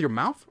the thing with your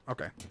mouth?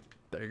 Okay.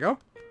 There you go.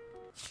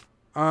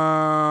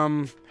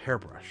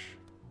 Hairbrush.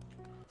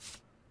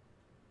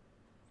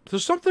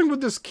 There's something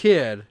with this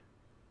kid.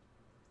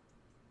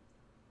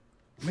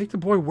 Make the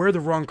boy wear the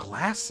wrong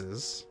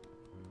glasses.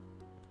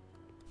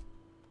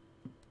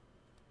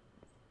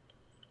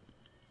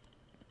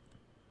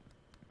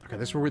 Okay,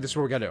 this is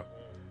what we gotta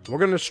do. We're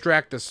gonna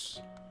distract this.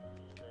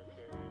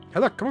 Hey,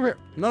 look, come over here.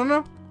 No,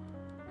 no, no.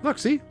 Look,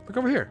 see? Look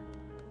over here.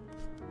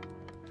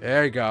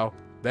 There you go.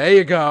 There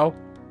you go.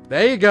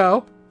 There you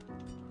go.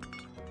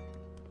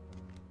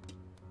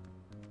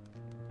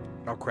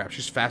 Oh, crap.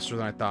 She's faster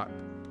than I thought.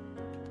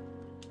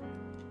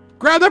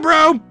 Grab the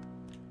broom!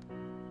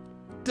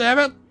 Damn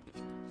it!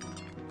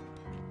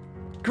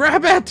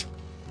 Grab it!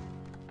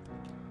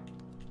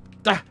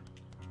 Ah.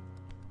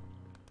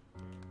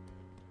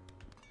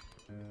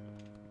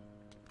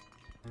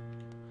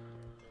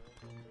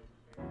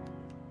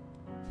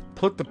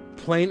 Put the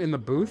plane in the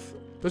booth?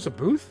 There's a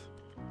booth?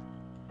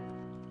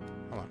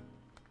 Hold on.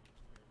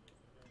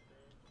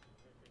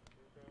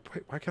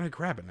 Wait, why can't I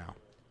grab it now?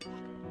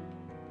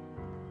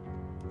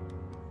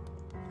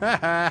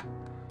 Haha.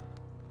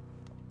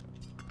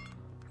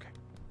 Okay.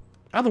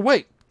 Out of the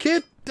way,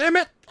 kid! Damn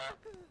it!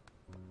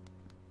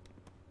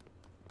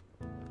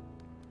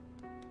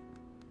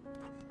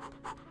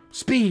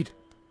 Speed!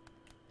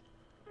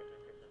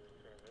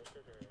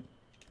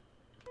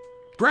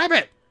 Grab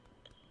it!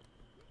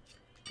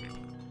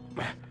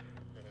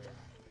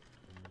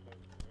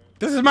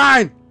 This is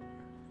mine!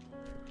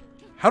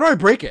 How do I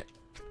break it?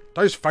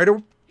 Do I just fight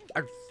her?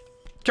 Come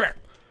here.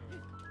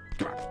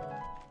 Come on.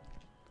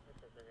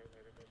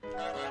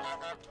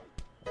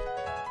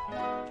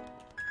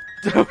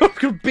 I'm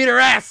gonna beat her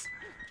ass!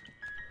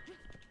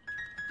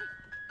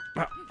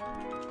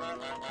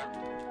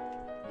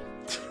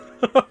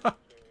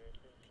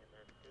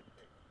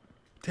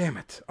 Damn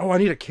it. Oh, I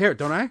need a carrot,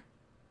 don't I?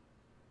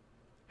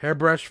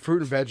 Hairbrush,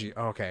 fruit, and veggie.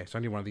 Oh, okay, so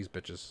I need one of these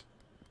bitches.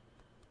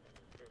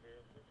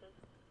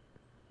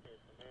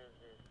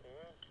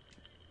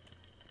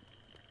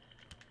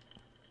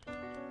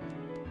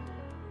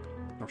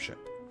 Oh, shit.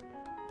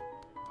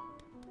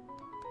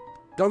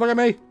 Don't look at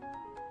me!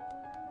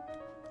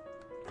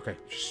 Okay,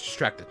 she's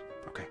distracted.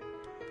 Okay.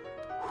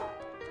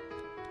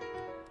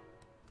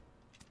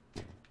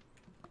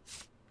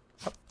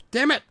 Oh,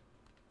 damn it!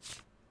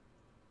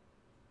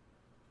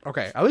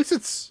 Okay, at least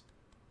it's...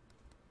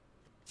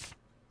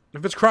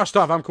 If it's crossed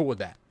off, I'm cool with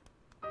that.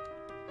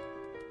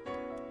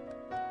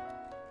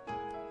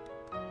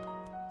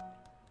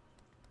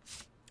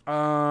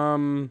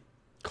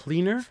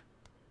 Cleaner?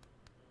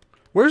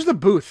 Where's the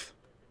booth?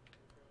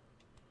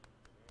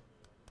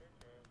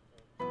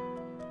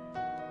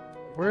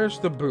 Where's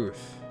the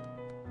booth?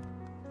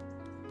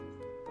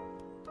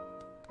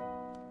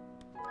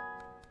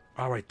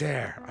 Oh, right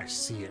there. I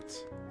see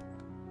it.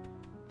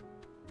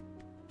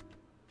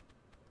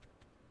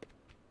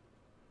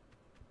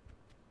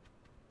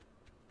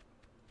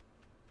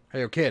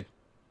 Hey, yo, kid.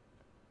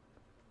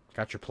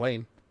 Got your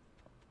plane.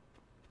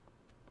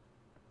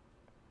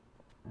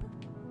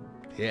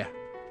 Yeah.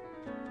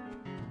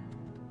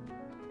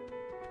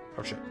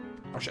 Oh, shit.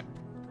 Oh, shit.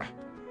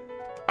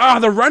 Ah,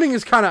 the running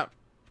is kind of...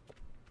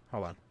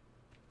 Hold on.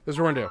 This is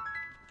what we're gonna do.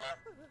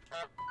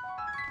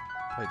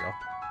 There you go.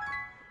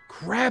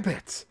 Grab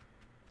it!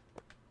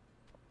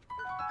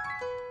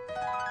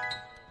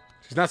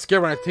 She's not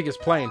scared when I take his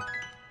plane.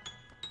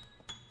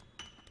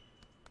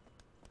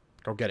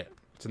 Go get it.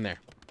 It's in there.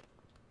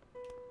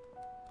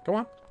 Go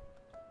on.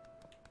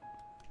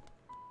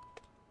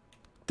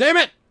 Damn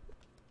it!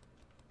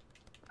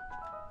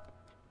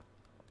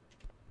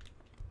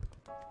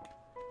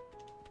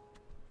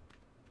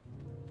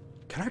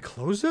 Can I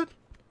close it?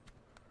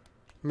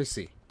 Let me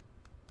see.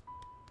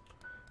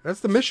 That's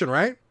the mission,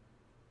 right?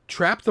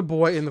 Trap the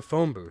boy in the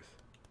phone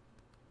booth.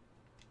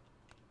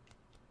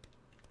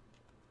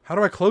 How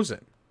do I close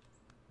it?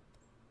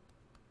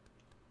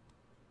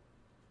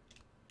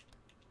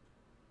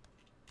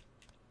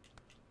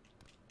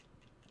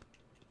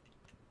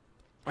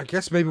 I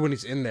guess maybe when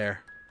he's in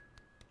there.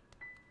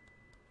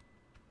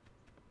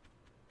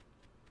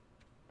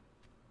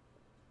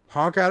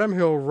 Honk at him,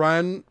 he'll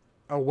run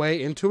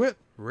away into it?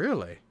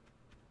 Really?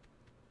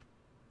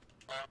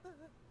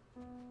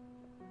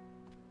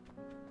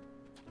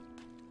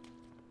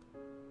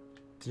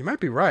 You might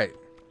be right.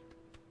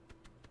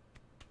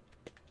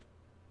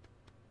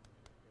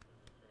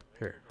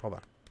 Here, hold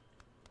on.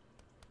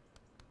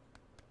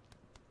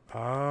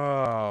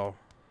 Oh.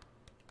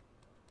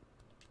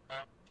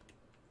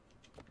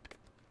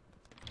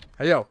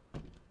 Hey, yo.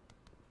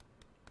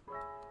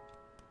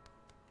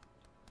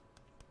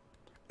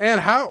 And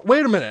how...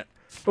 Wait a minute.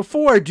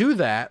 Before I do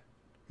that,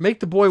 make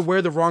the boy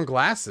wear the wrong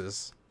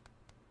glasses.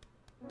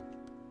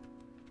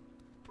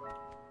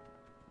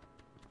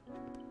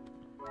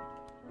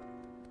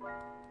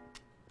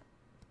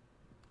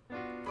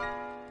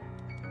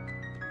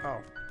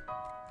 Oh.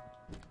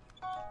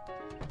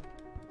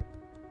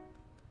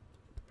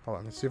 Hold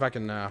on. Let's see if I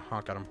can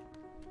honk at him.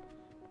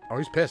 Oh,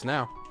 he's pissed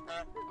now.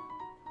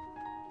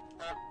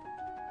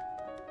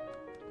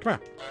 Come on.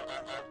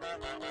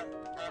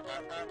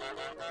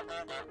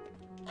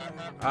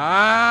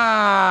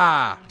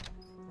 Ah!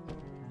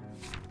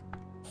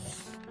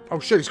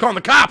 Oh shit, he's calling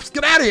the cops!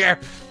 Get out of here!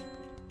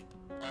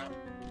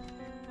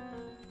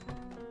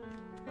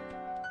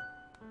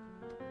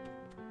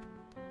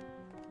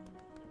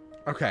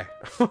 Okay.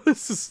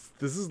 This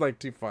is like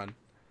too fun.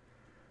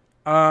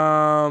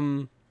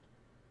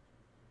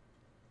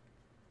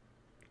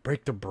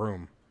 Break the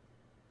broom.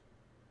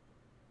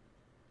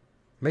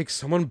 Make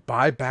someone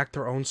buy back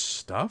their own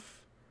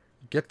stuff?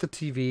 Get the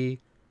TV.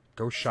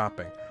 Go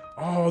shopping.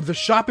 Oh, the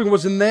shopping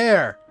was in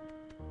there.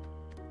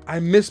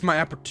 I missed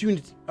my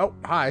opportunity. Oh,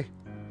 hi.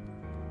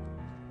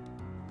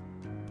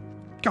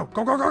 Go,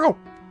 go, go, go, go.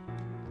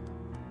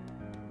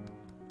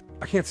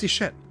 I can't see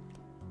shit.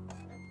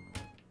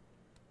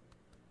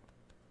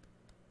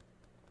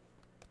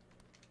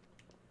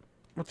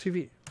 What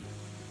TV?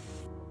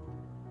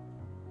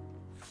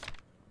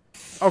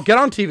 Oh, get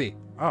on TV.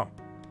 Oh.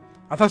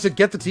 I thought I said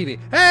get the TV.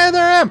 Hey,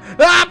 there I am!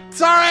 Ah!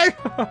 Sorry!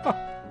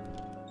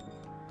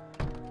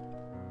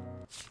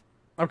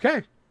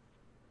 Okay.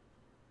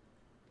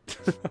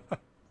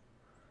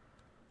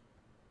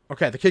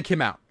 Okay, the kid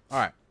came out.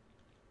 Alright.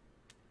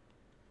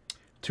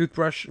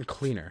 Toothbrush and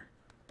cleaner.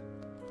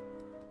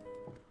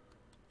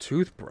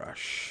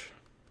 Toothbrush.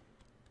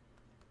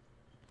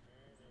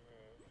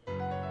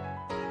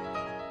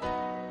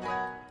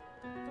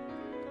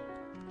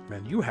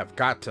 Man, you have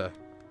got to...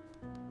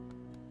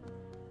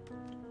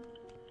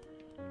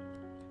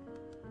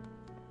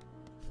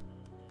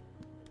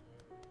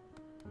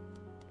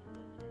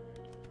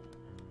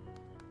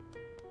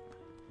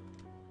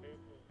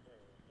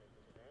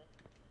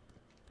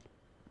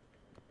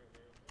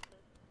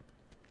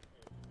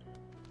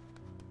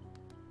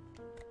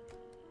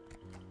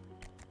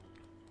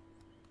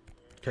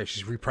 Okay,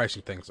 she's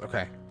repricing things.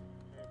 Okay.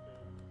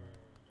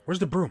 Where's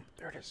the broom?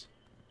 There it is.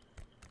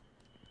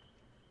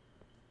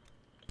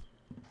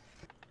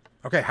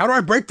 Okay, how do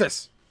I break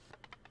this?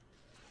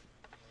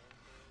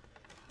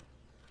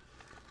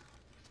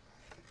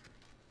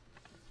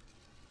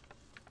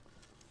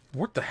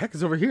 What the heck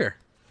is over here?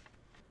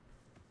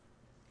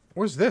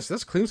 What's this?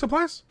 That's cleaning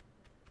supplies?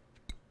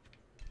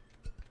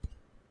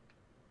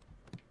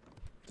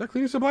 Is that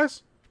cleaning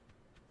supplies?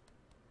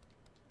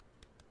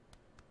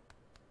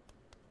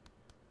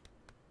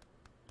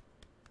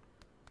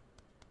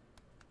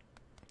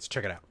 Let's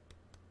check it out.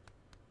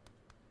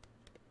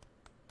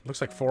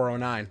 Looks like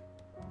 409.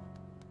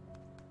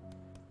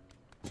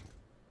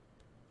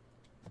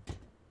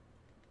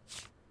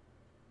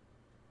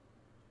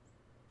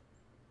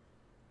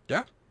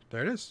 Yeah,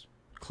 there it is.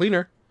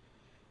 Cleaner.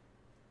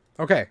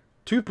 Okay,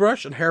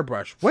 toothbrush and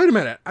hairbrush. Wait a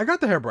minute, I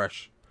got the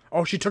hairbrush.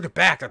 Oh, she took it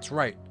back, that's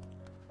right.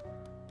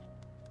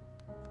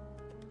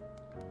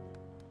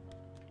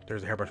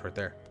 There's the hairbrush right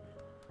there.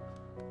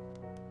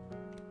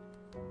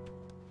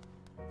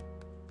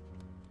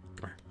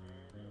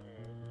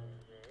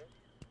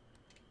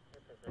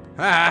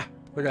 Ah,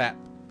 look at that.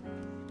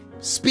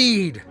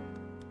 Speed.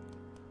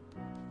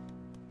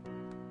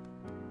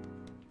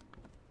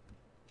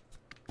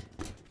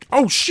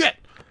 Oh shit!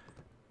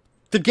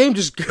 The game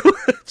just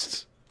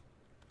glitched.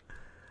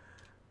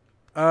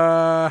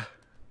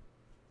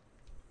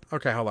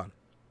 Okay, hold on.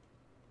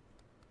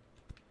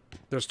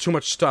 There's too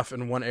much stuff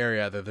in one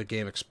area that the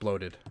game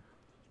exploded.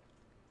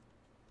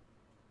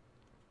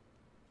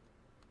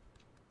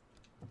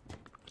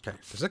 Okay,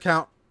 does it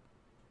count?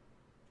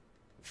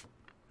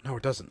 No,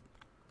 it doesn't.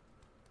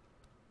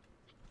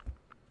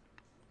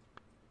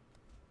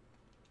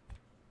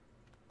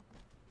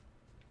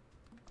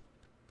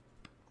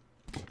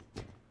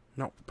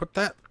 No, put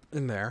that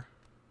in there.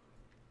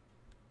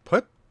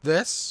 Put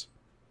this.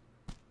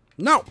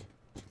 No!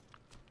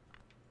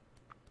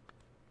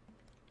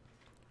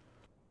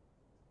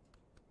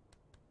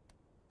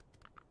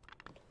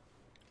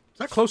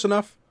 that close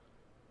enough?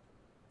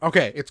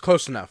 Okay, it's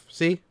close enough.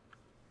 See?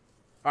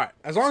 Alright,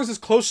 as long as it's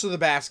close to the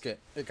basket,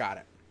 it got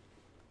it.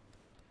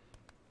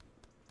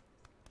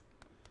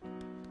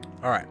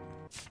 Alright.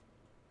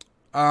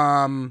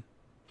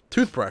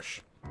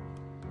 Toothbrush.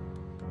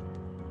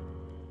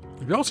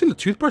 Have y'all seen the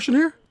toothbrush in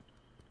here?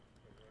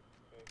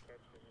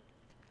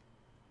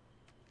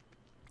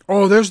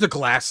 Oh, there's the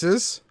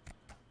glasses.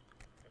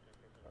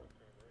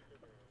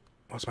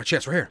 Oh, it's my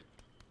chance right here.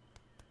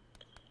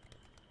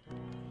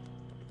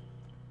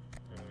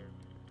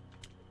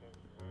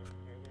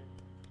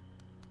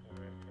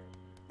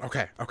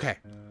 Okay, okay.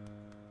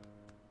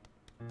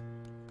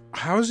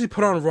 How does he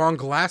put on wrong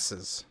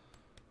glasses?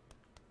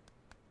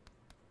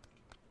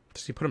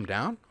 Does he put them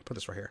down? I'll put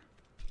this right here.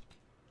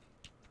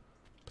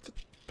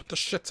 Put the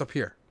shits up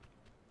here.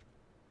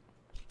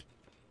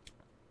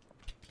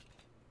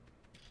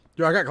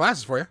 Yo, I got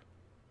glasses for you.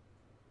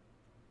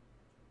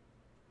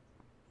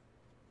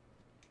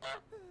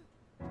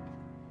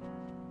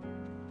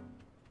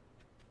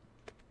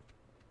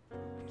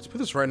 Let's put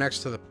this right next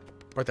to the...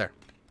 Right there.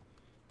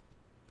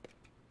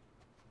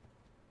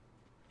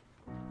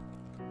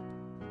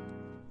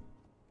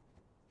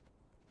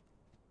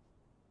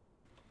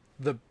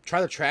 Try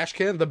the trash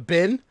can? The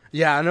bin?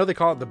 Yeah, I know they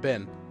call it the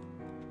bin.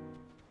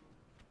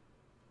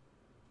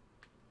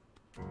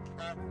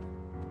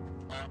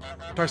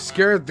 Do I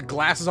scare the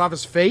glasses off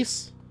his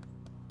face?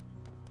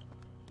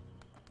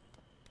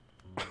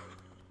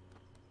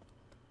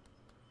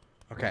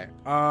 Okay,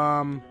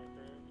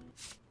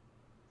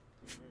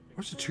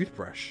 where's the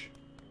toothbrush?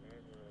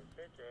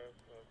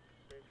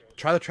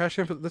 Try the trash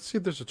can. Let's see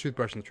if there's a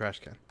toothbrush in the trash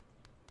can.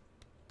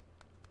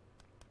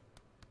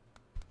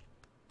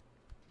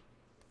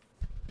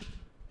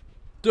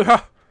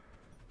 Duh.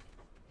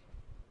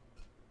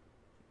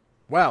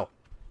 Well,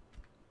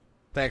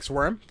 thanks,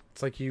 worm.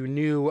 It's like you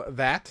knew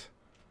that.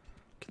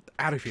 Get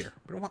out of here.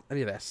 We don't want any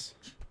of this.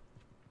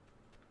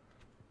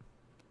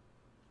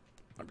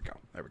 There we go.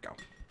 There we go.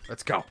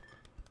 Let's go.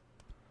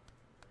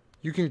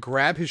 You can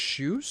grab his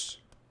shoes?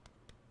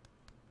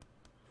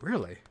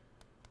 Really?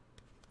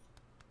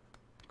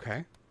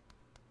 Okay.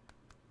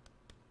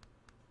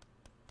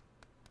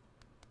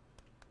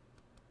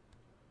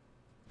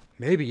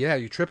 Maybe, yeah.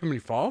 You trip him and he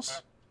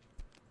falls?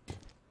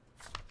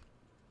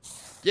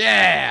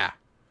 Yeah!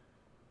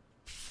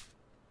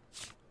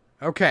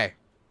 Okay.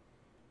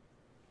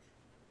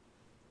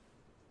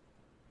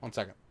 1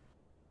 second.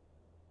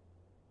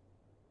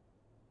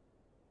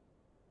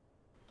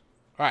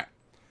 Alright.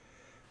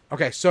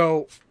 Okay,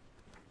 so...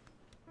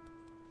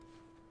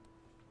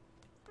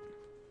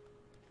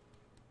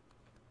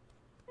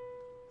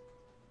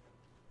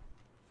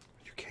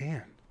 You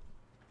can.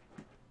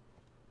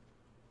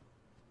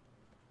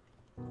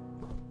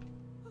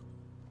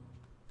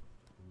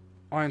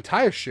 Oh, I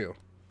untie a shoe.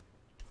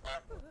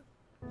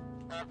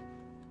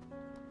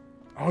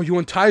 Oh, you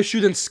untie a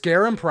shoe, then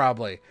scare him,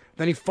 probably.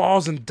 Then he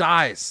falls and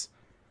dies.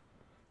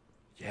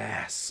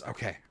 Yes.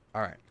 Okay.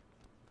 All right.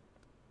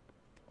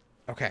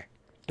 Okay.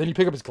 Then you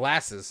pick up his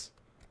glasses.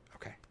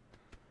 Okay.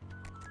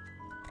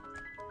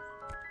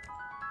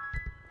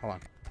 Hold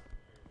on.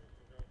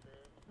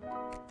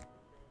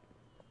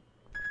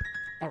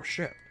 Oh,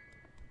 shit.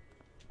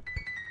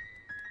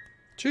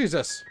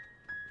 Jesus.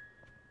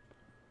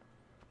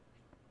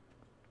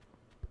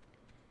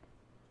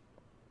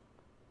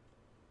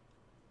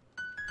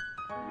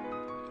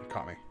 He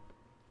caught me.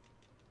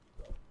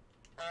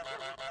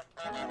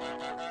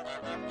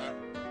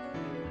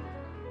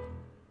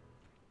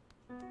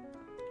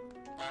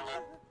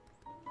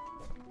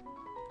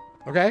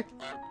 Okay.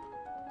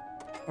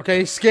 Okay,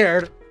 he's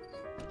scared.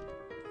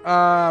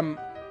 And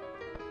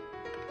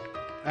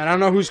I don't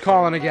know who's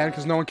calling again,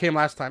 because no one came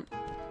last time.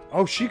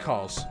 Oh, she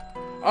calls.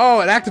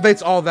 Oh, it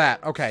activates all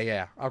that. Okay,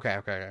 yeah. Okay,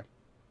 okay, okay.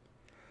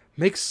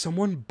 Make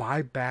someone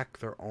buy back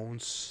their own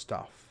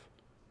stuff.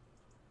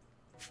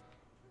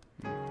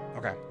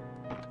 Okay.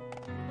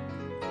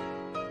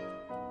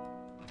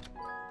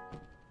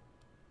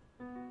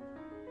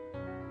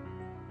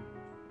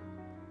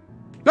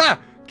 Ah!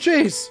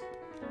 Jeez!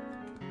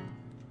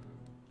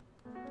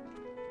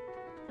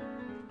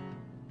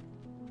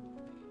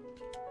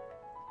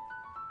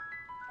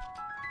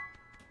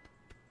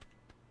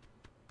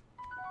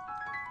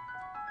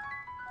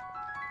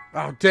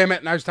 Oh, damn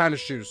it. Now he's tying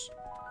his shoes.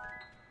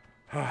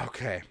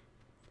 Okay.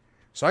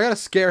 So I gotta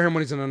scare him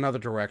when he's in another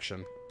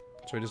direction.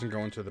 So he doesn't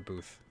go into the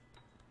booth.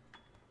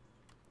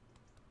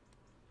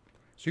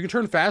 So you can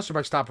turn faster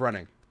by stop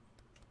running.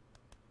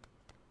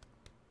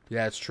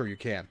 Yeah, it's true. You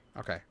can.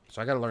 Okay.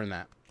 So I gotta learn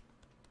that.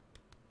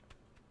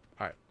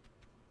 Alright.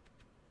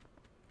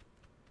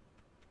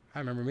 Hi,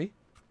 remember me?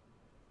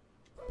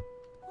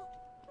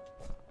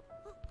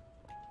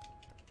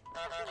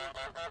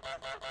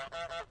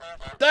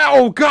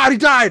 Oh, God, he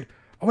died!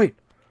 Oh, wait.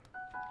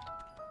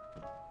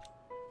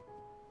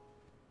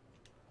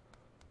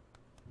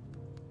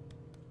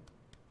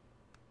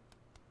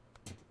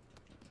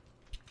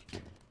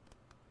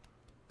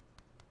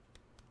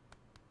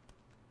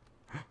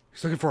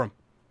 He's looking for him.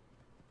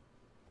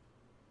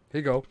 Here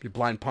you go, you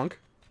blind punk.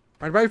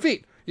 Right by your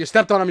feet. You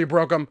stepped on him, you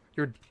broke him.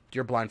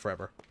 You're blind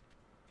forever.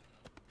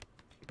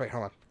 Wait,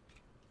 hold on.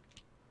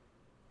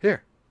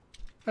 Here.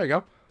 There you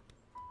go.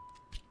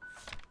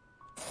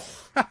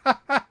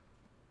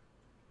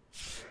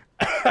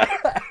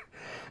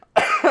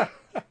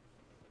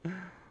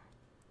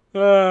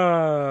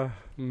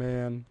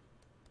 Man.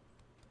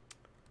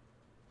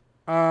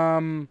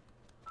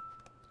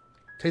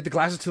 Take the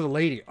glasses to the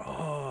lady.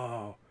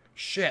 Oh,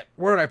 shit.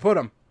 Where did I put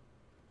them?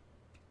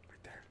 Right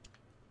there.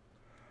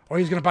 Oh,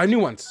 he's gonna buy new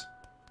ones.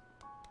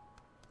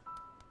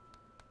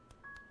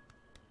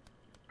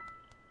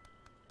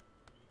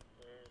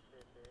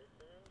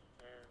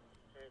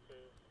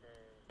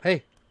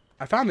 Hey,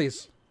 I found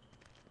these.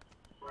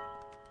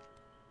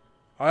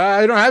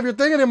 I don't have your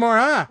thing anymore,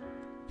 huh?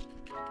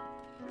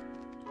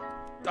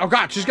 Oh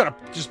god, she's gonna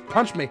just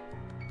punch me.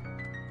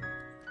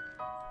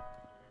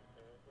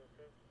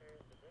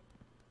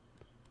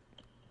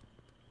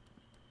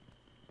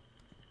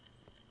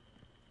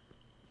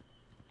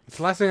 It's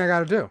the last thing I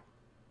gotta do.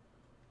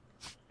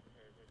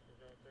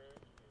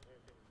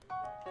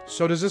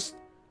 So does this...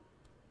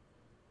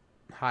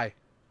 Hi.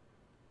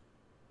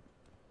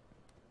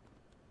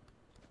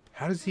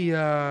 How does he,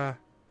 Why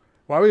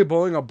are we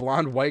bullying a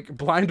blind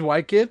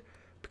white kid?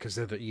 Because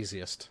they're the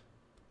easiest.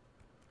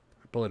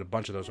 I bullied a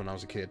bunch of those when I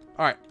was a kid.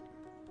 Alright.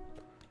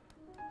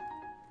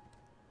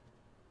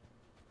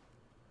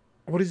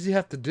 What does he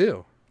have to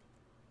do?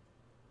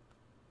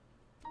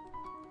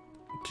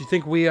 Do you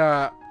think we,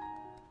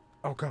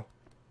 Oh, go.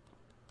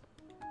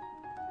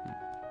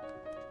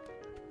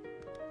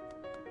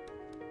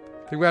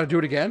 Think we gotta do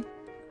it again?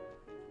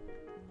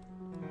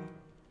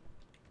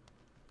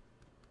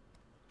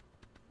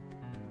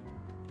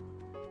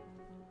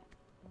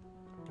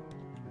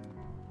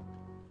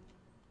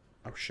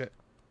 Oh, shit.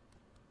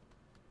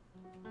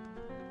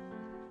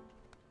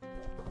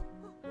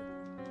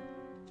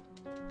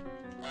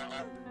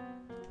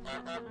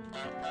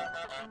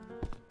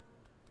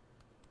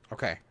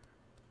 Okay.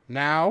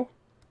 Now...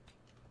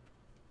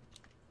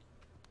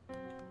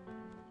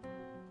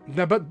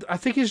 No, but I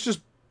think he's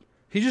just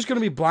gonna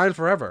be blind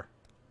forever.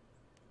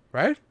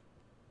 Right?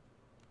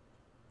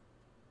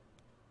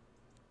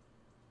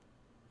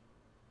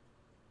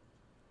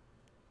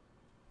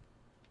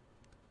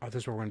 Oh,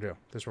 this is what we're gonna do.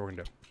 This is what we're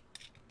gonna do.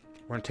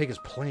 We're gonna take his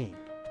plane.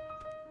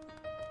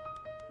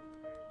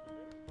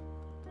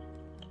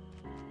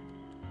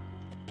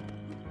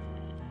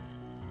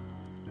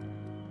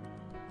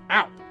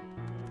 Ow!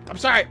 I'm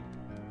sorry!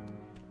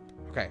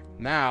 Okay,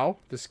 now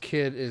this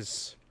kid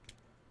is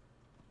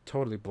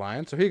totally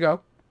blind. So here you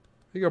go.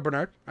 Here you go,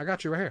 Bernard. I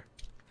got you right here.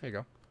 There you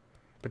go.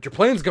 But your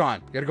plane's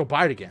gone. You gotta go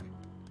buy it again.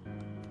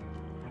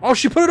 Oh,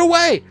 she put it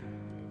away!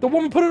 The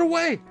woman put it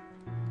away!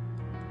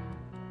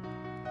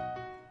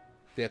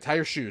 Yeah, tie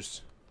your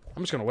shoes.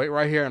 I'm just gonna wait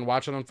right here and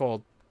watch it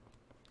unfold.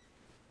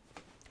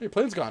 Hey, your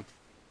plane's gone.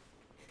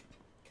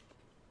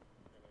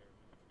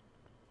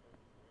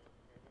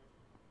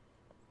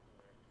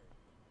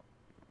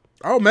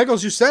 Oh,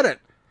 Megals, you said it.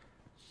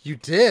 You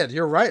did.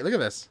 You're right. Look at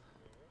this.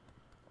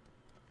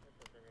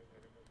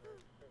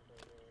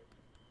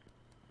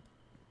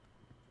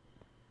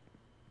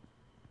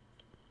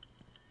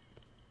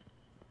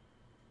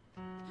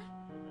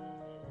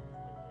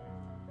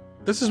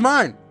 This is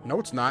mine. No,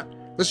 it's not.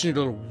 Listen, you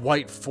little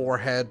white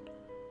forehead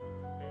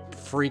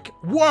freak.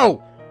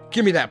 Whoa!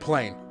 Give me that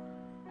plane.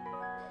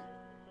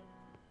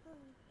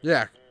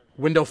 Yeah.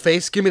 Window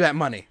face, give me that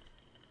money.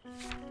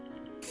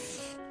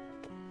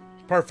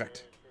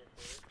 Perfect.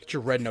 Get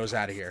your red nose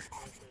out of here.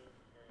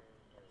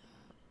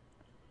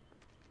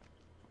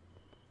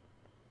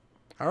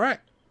 Alright.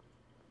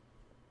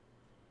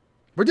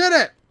 We did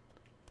it!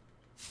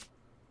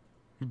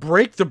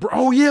 Break the broom.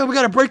 Oh yeah, we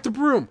gotta break the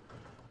broom.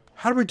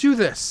 How do we do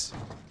this?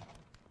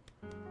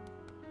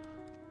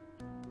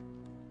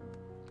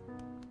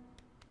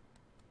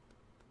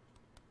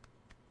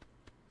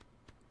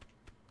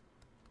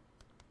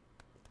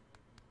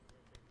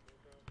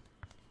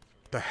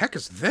 The heck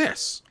is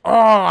this? Oh,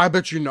 I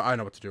bet you know. I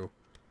know what to do.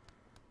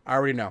 I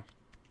already know.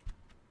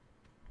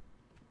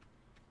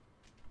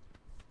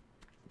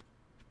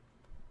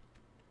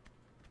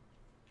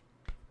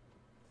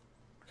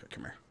 Okay,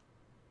 come here.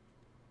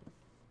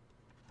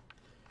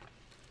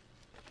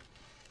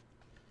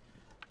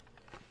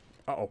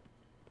 Uh-oh.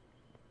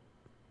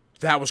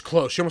 That was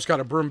close. She almost got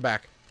her broom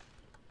back.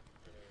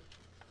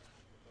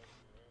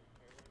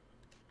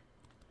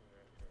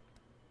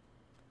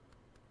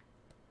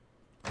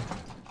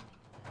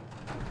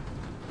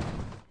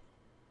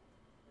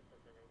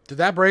 Did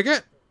that break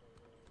it?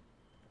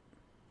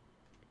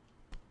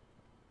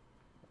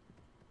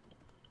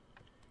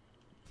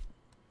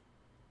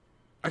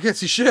 I can't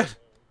see shit.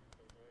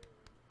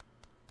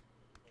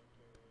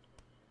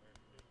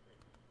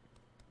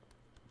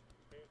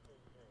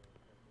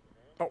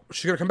 Oh,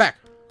 she's gonna come back.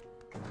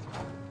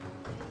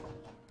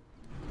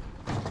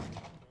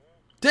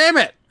 Damn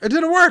it! It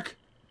didn't work!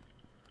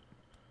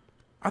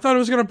 I thought it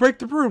was gonna break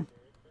the broom.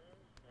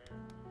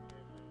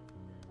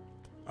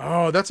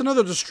 Oh, that's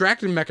another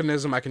distracting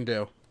mechanism I can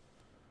do.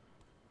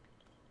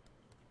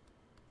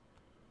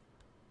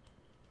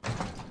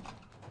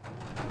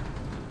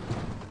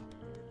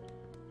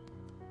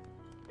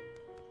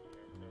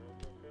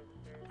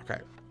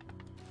 Okay.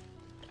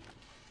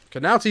 Okay,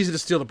 now it's easy to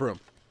steal the broom.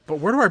 But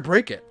where do I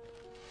break it?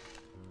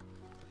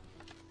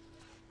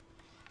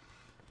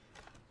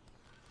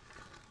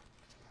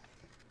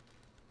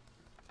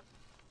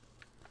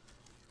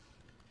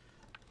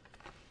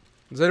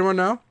 Does anyone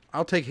know?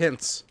 I'll take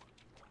hints.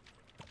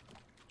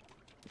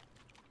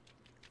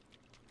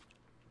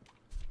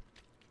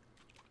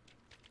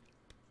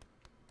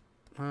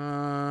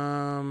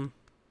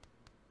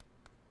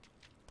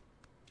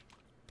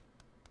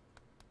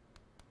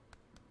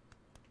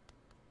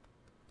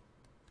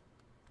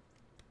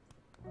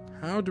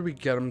 How do we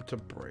get him to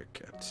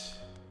break it?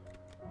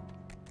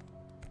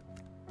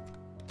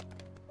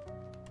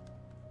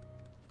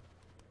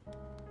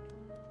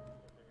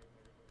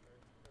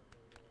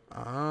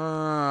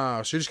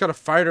 Ah, so you just gotta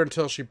fight her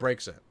until she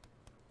breaks it.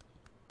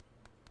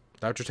 Is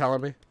that what you're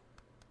telling me?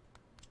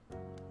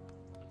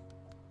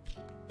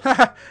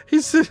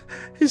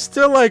 he's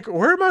still like,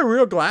 where are my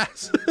real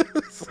glasses?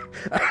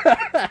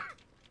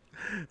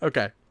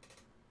 Okay.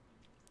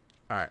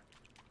 Alright.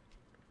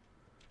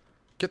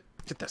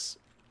 Get this.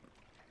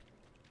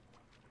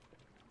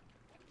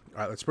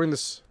 Alright, let's bring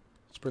this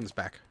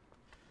back.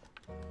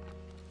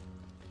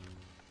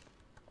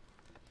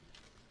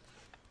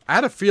 I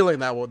had a feeling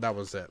that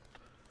was it.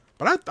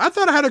 But I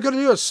thought I had a good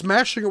idea of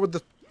smashing it with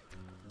the...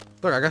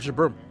 Look, I got your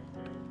broom.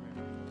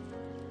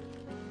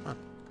 Huh.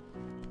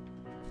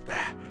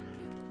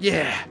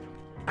 Yeah!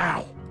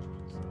 Ow!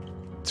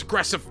 It's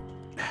aggressive.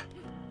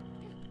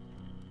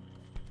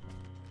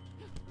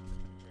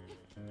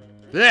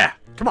 Yeah!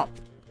 Come on!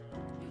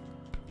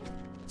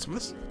 Some of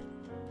this.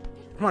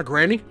 Come on,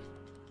 Granny.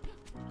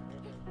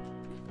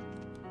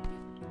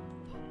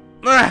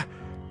 Ah!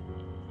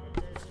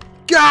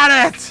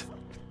 Got it!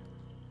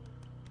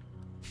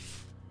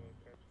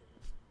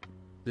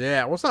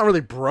 Yeah, well, it's not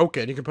really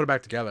broken. You can put it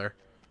back together.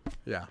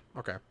 Yeah,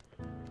 okay.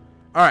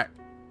 Alright.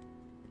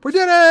 We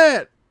did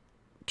it!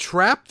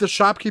 Trap the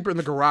shopkeeper in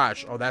the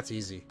garage. Oh, that's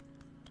easy.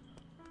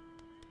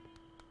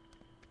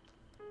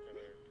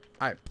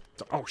 Alright.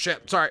 Oh,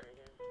 shit. Sorry.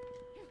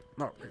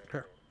 No,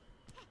 here.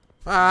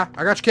 Ah,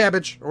 I got your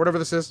cabbage. Or whatever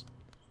this is.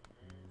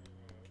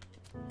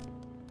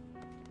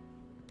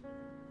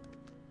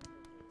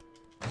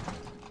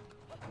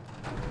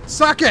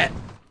 Suck it!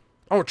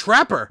 Oh,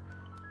 trapper.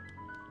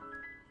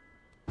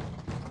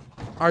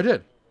 Oh, I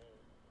did.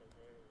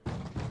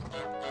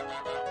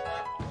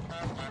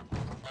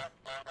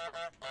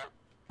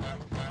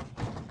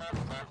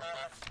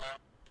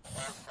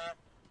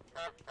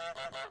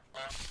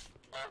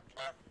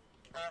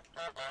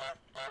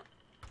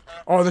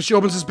 Oh, then she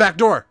opens his back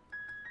door.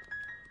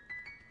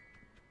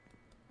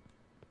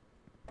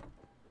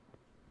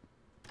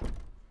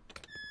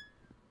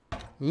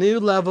 New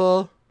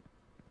level.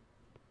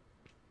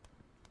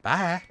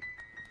 Bye.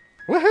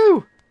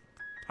 Woohoo!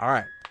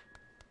 Alright.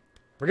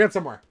 We're getting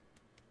somewhere.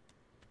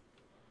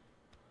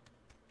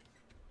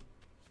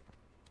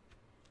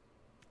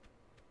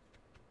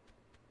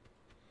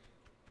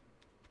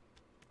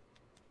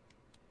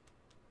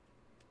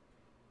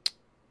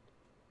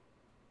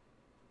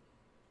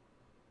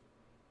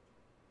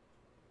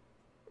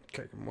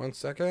 Okay, 1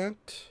 second.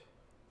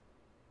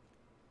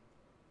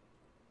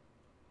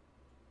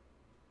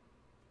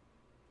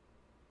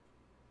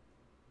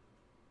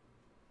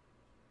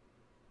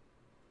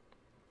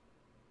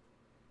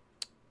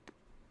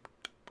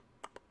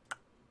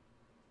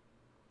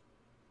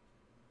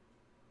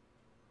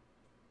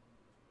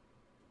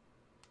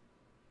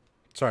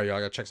 Sorry, y'all.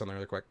 I gotta check something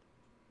really quick.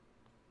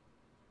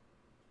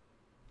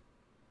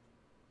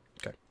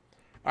 Okay.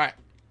 Alright.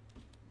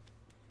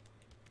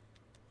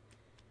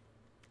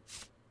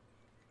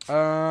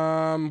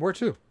 Where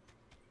to?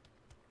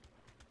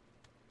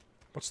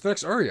 What's the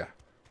next area?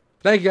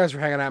 Thank you guys for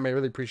hanging out, man. I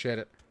really appreciate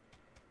it.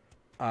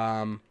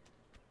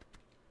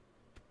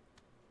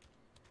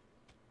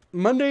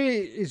 Monday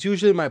is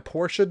usually my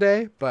Porsche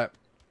day, but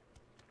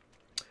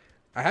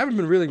I haven't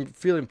been really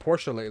feeling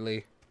Porsche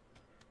lately.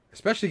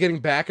 Especially getting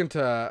back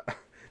into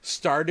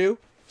Stardew.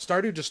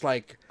 Stardew just,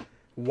 like,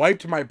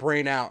 wiped my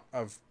brain out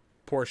of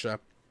Porsche.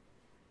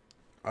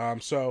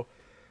 So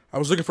I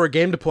was looking for a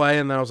game to play,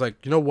 and then I was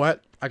like, you know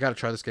what? I gotta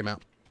try this game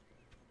out.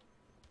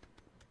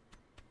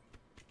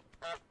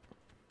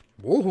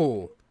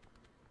 Whoa.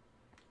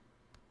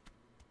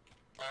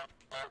 What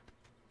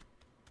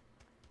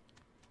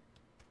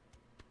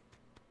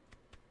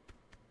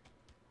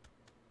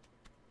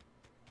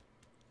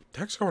the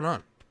heck's going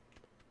on?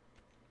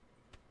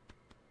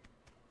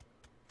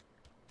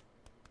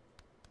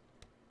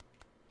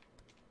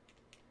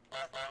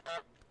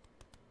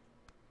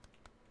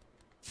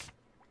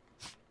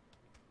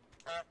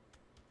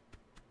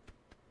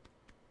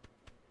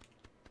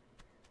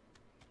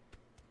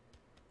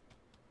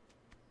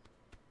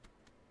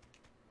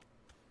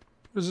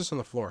 What is this on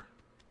the floor?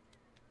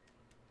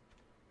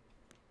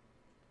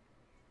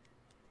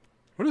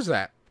 What is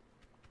that?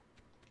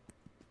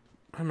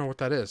 I don't know what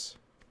that is.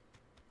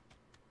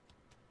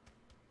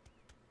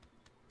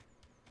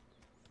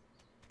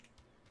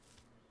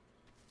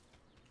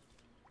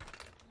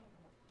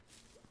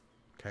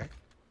 Okay.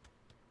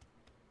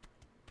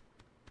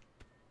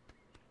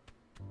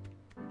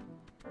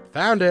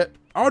 Found it.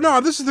 Oh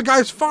no, this is the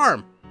guy's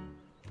farm.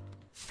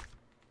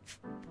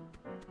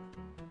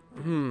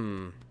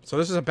 So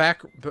this is a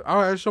back... Oh,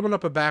 I just opened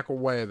up a back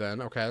way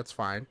then. Okay, that's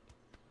fine.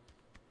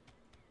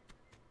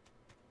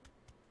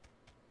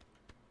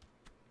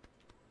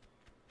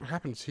 What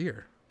happens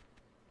here?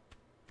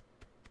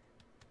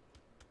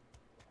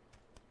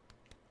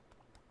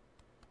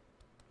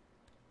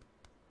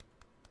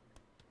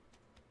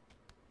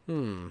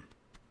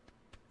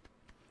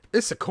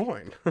 It's a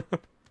coin.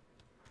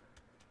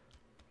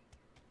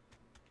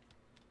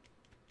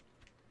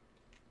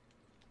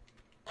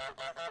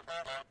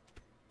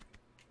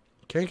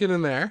 Can't get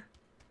in there.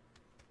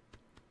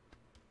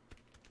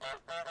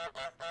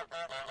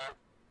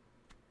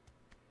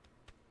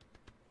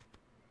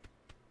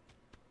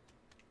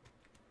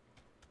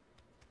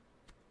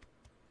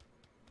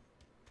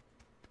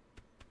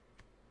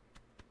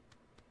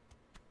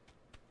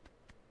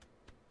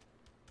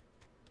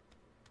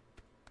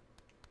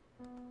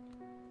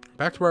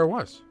 Back to where I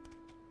was.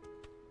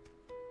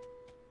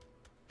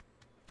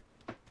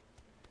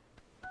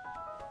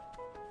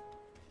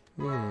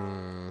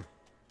 There's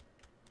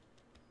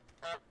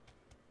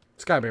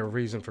gotta be a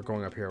reason for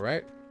going up here,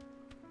 right?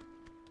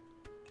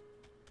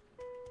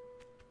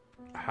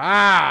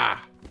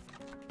 Ha!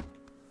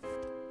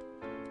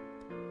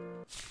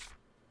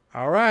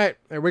 Alright,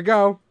 there we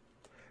go.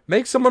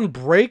 Make someone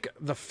break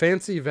the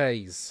fancy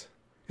vase.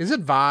 Is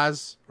it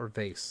vase or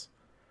vase?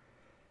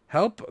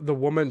 Help the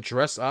woman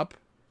dress up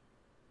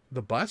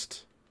the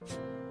bust?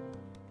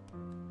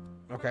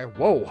 Okay,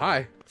 whoa,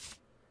 hi.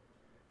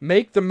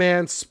 Make the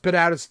man spit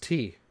out his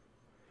tea.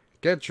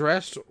 Get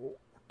dressed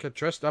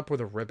up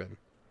with a ribbon.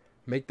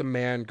 Make the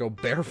man go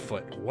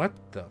barefoot. What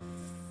the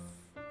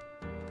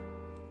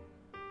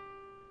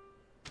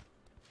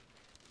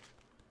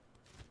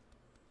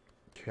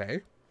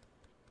Okay.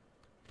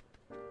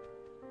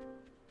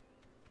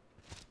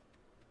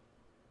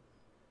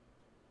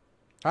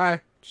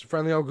 Hi, just a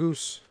friendly old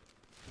goose.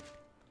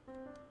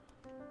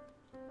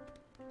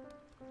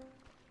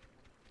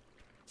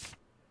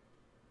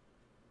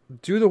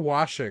 Do the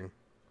washing.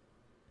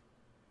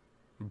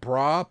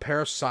 Bra,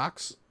 pair of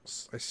socks,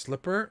 a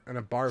slipper, and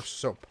a bar of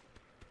soap.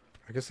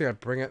 I guess they gotta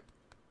bring it.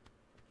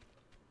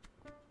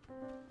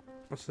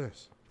 What's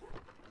this?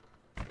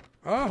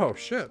 Oh,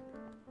 shit.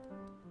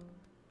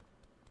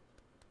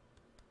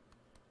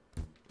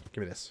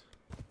 Give me this.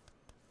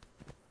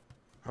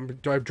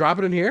 Do I drop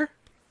it in here?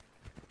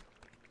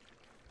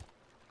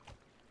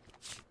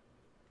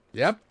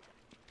 Yep.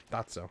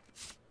 Thought so.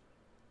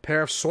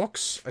 Pair of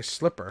socks, a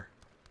slipper.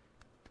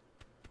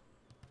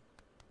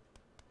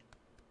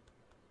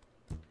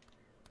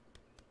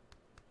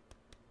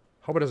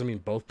 Hope it doesn't mean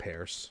both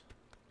pairs.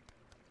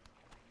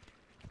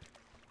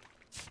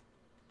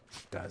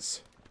 It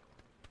does.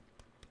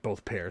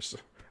 Both pairs.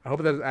 I hope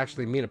it doesn't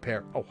actually mean a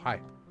pair. Oh, hi.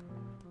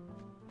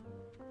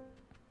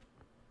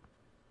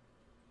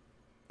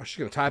 Oh, she's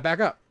gonna tie it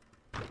back up.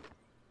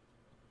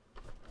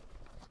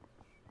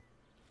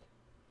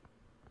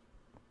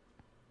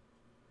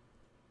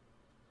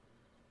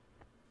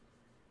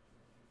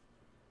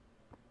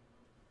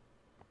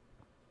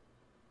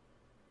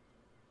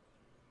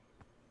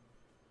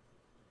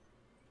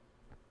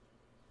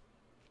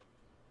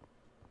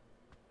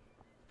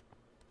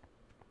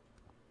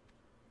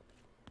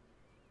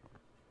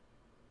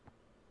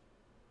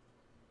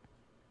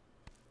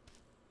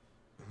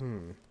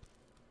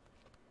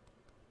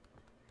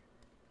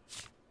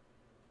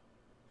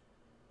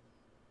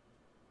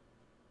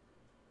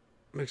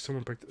 Make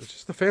someone break. It's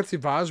just the fancy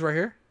vase right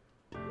here.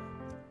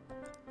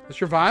 That's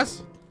your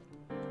vase?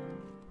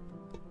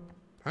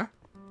 Huh?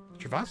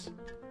 That's your vase?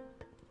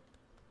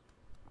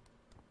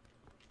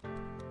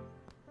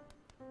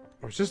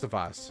 Or it's just a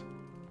vase?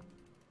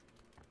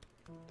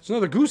 There's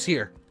another goose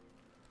here.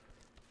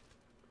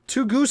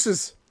 2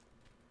 gooses.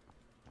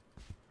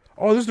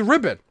 Oh, there's the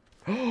ribbon.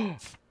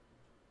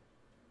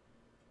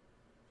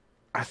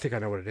 I think I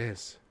know what it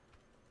is.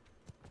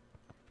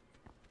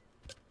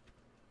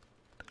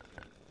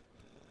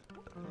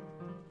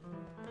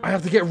 I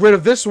have to get rid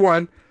of this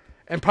one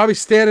and probably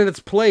stand in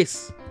its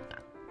place.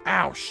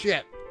 Ow,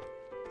 shit.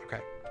 Okay.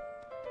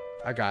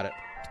 I got it.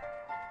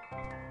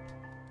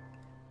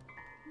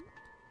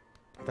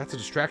 That's a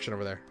distraction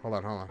over there. Hold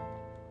on, hold on.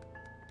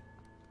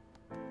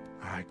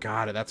 I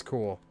got it. That's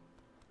cool.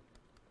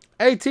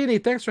 Hey, Teeny,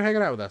 thanks for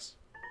hanging out with us.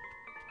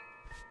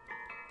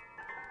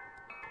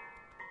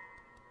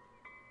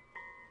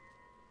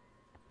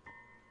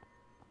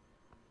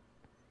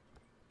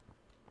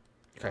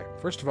 Okay,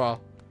 first of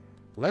all,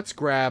 let's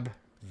grab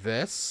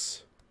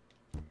this.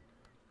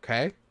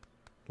 Okay.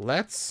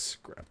 Let's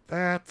grab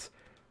that.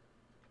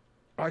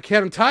 Oh, I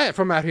can't untie it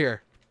from out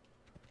here.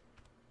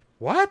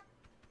 What?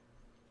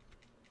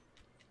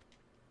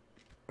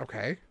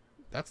 Okay.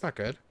 That's not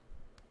good.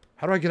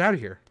 How do I get out of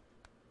here?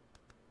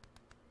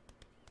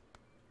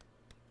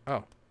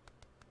 Oh.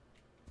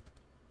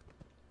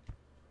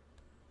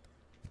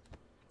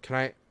 Can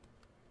I...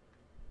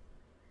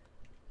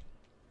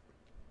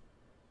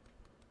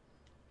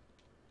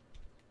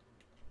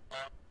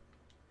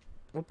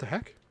 What the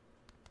heck?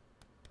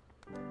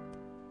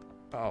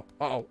 Uh-oh.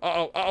 Uh-oh.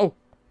 Uh-oh. Uh-oh.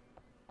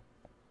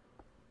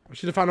 I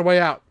should have found a way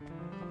out.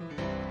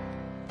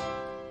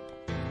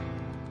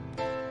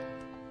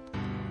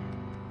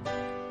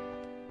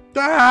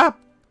 Ah!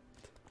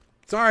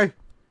 Sorry.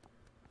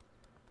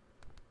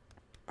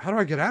 How do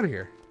I get out of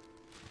here?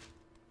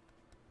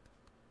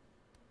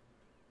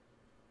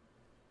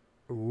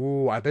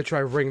 Ooh, I bet you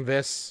I ring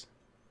this.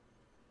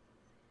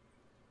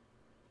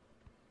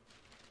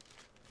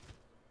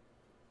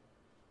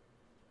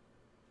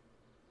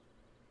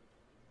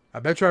 I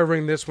bet you I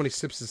ring this when he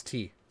sips his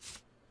tea.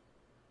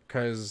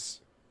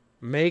 Because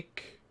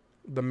make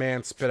the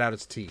man spit out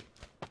his tea.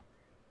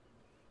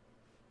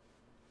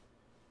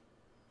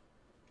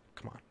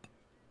 Come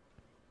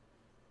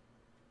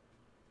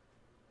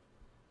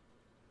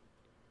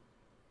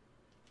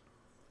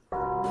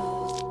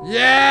on.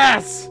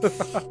 Yes!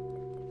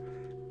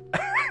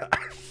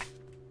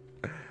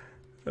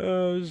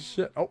 Oh,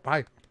 shit. Oh,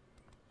 hi.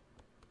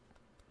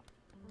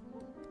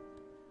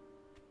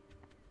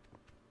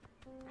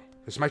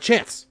 This is my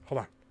chance.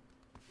 Hold on.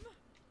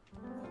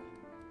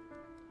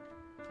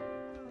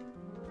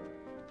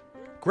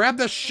 Grab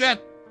the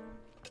shit!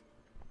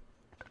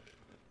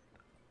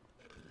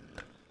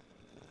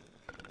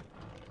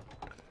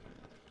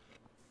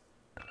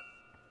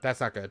 That's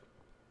not good.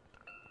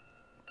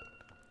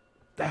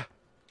 Ah.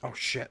 Oh,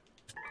 shit.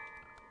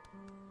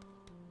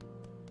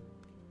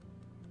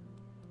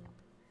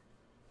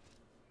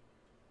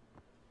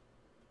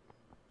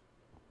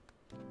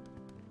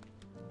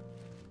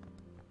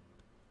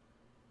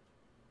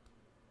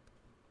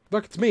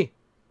 Look, it's me.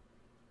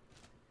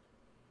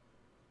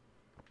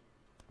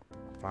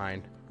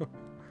 Fine.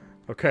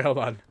 Okay, hold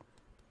on.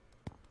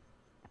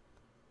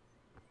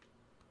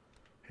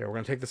 Here, we're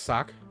gonna take the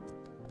sock.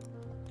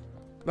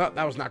 No,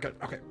 that was not good.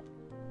 Okay.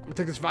 I'm gonna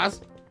take this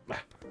vase.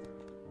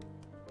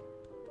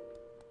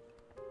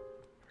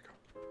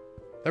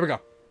 There we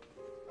go.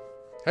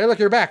 Hey, look,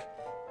 you're back.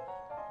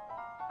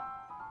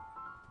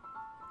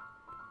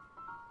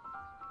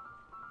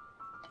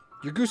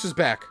 Your goose is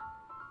back.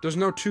 There's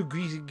no two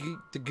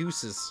the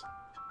gooses.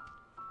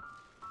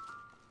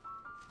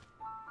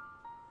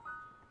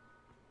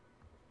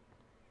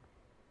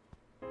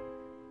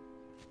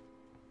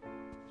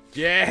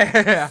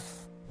 Yeah!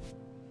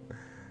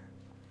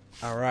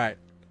 Alright.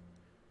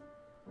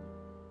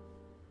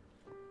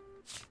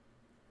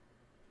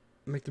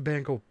 Make the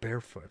band go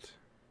barefoot.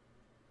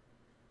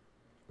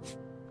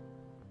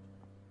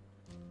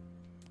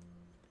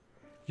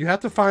 You have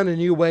to find a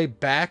new way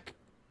back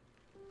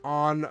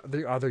on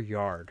the other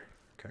yard.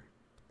 Okay.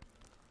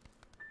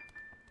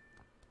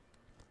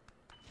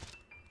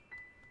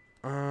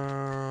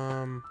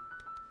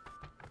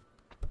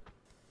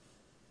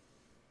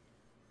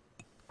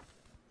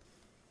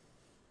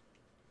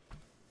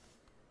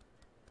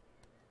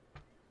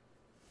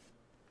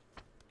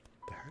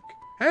 The heck?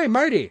 Hey,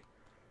 Mighty!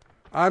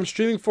 I'm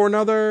streaming for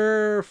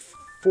another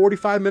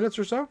 45 minutes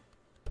or so.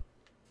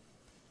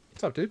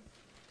 What's up, dude?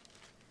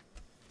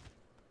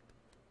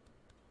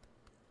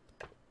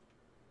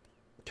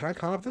 Can I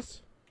climb up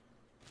this?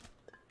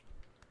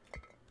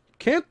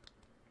 Can't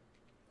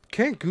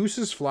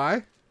gooses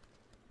fly?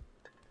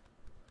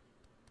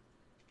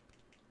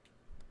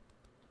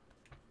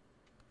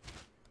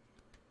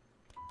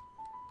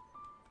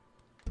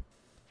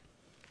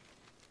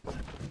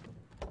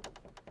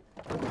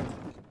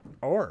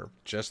 Or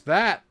just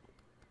that.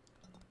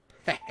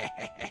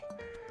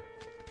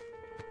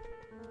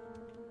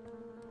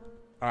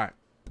 Alright.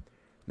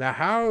 Now,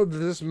 how does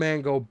this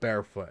man go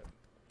barefoot?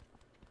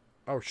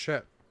 Oh,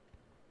 shit.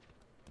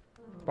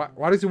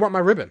 Why does he want my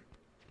ribbon?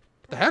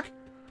 What the heck?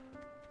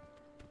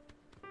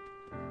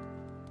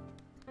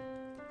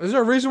 Is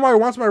there a reason why he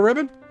wants my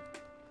ribbon?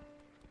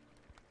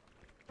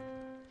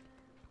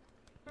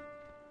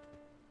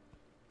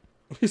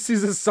 He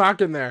sees his sock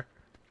in there.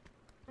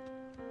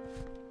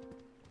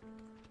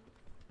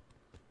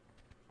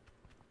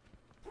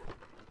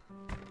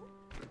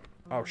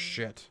 Oh,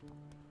 shit.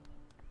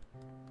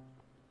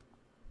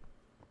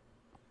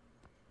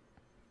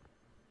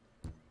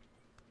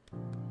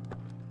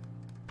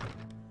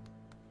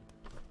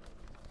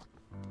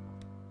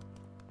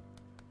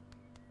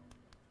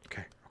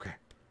 Okay, okay.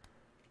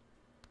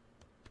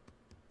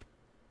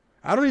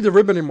 I don't need the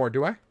ribbon anymore,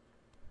 do I?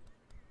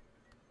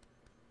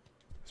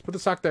 Let's put the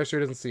sock there so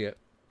he doesn't see it.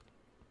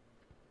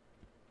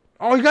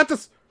 Oh, he got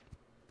this!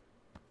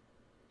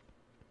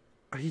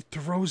 He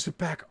throws it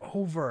back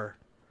over.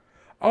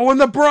 Oh,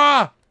 and the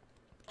bra!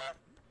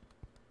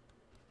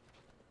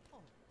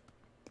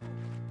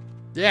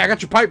 Yeah, I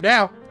got your pipe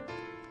now.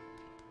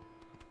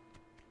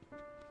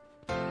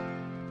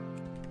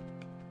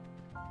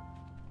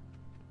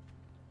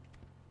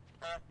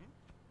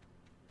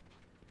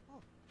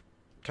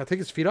 Can I take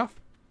his feet off?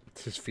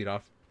 It's his feet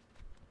off.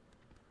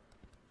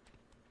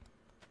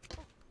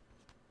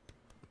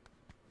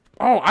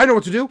 Oh, I know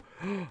what to do.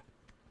 You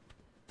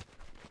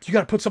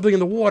gotta put something in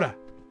the water.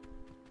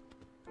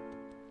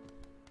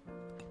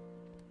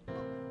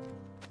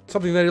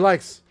 Something that he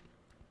likes.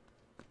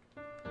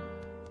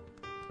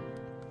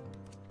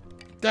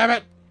 Damn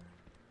it!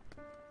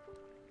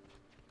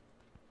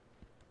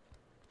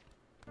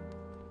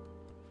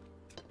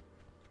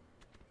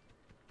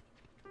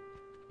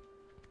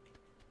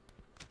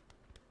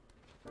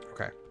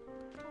 Okay.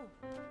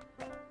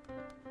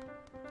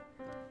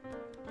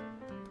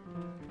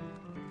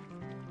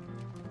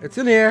 It's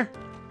in here.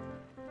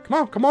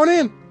 Come on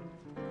in.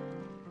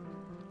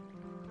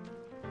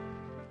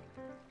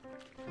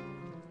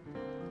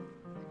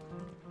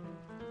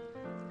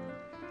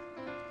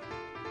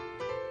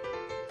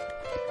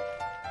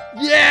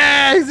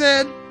 Yeah, he's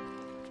in.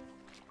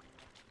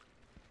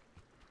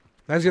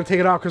 Now he's gonna take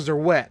it off because they're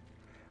wet.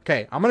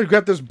 Okay, I'm gonna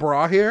grab this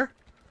bra here.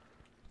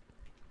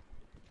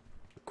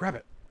 Grab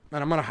it.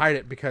 And I'm gonna hide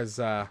it because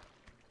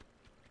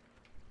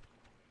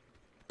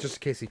just in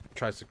case he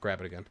tries to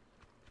grab it again.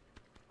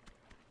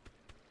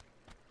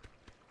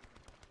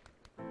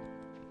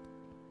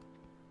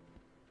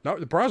 No,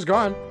 the bra's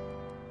gone.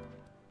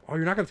 Oh,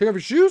 you're not gonna take off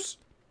your shoes?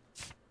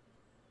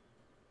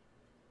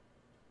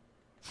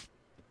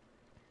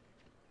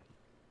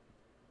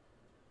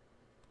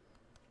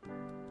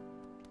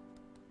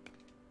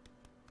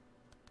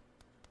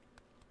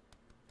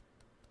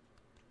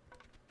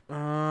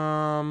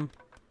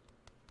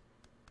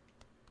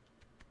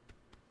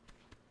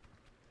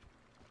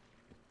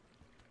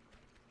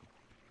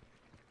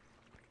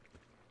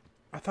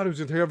 I thought he was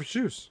gonna take off his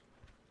shoes.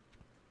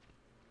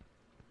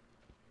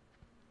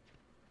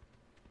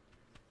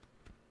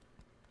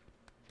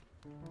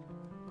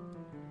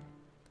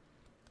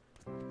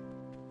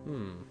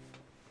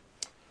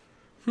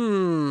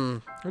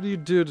 What do you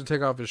do to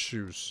take off his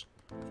shoes?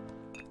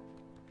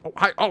 Oh,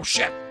 hi. Oh,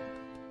 shit.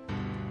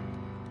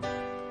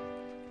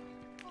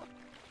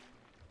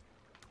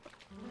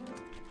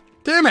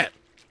 Damn it.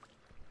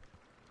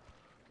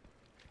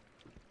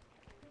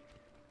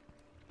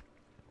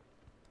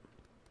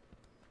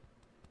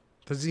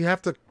 Does he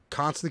have to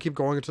constantly keep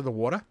going into the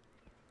water?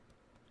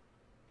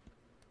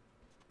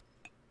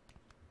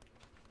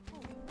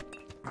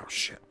 Oh,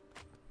 shit.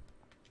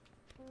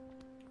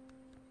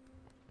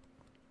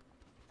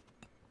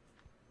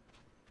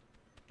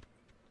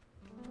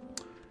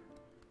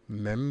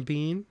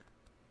 Membean?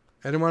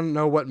 Anyone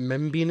know what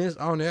membean is?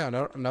 Oh, yeah.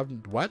 No,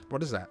 what?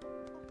 What is that?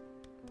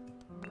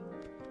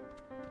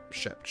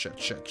 Shit.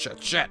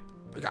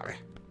 You got me.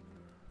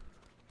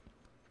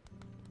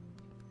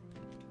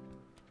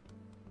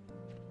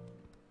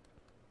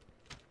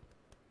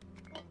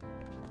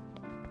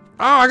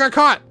 Oh, I got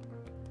caught.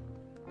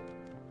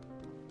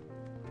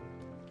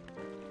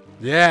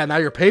 Yeah, now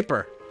you're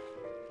paper.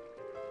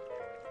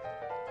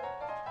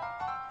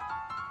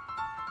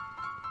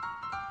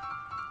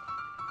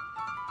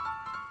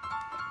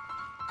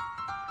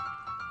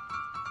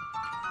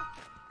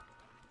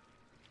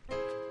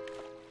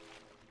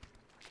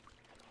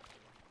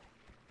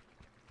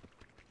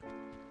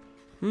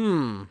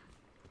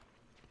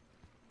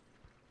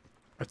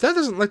 If that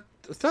doesn't like,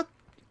 if that...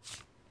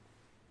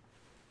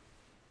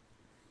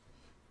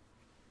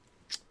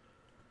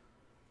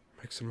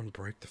 Make someone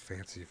break the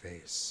fancy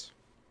vase.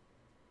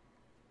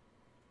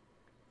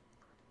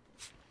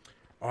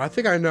 Oh, I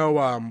think I know,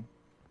 I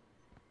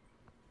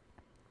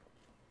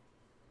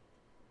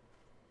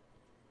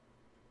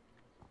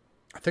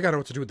think I know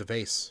what to do with the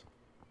vase.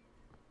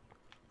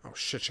 Oh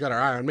shit, she got her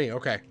eye on me,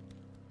 okay.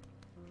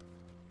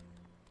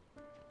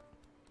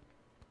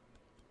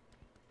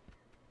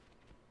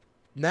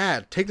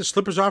 Nah, take the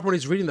slippers off when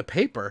he's reading the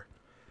paper.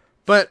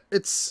 But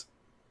it's...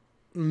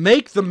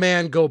 Make the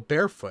man go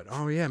barefoot.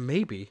 Oh, yeah,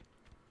 maybe.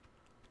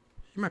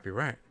 You might be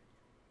right.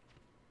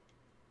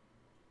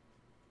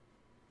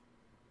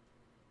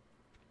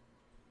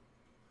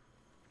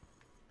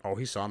 Oh,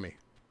 he saw me.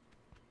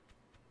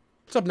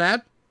 What's up,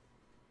 Nad?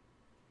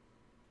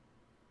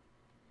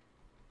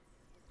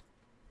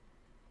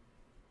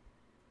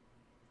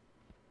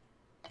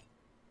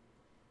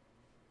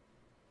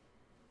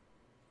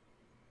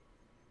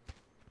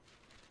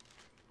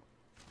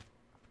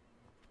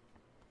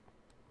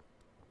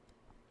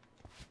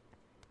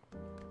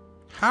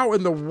 How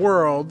in the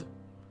world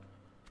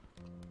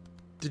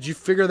did you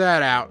figure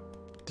that out?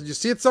 Did you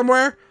see it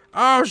somewhere?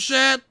 Oh,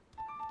 shit!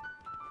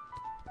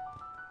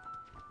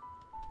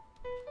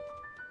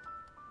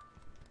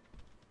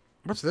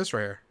 What's this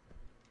right here?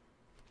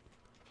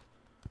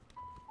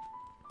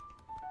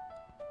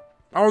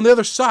 Oh, and the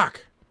other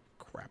sock.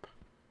 Crap.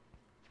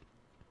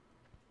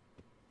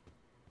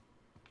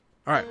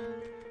 Alright.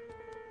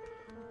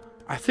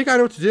 I think I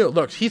know what to do.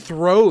 Look, he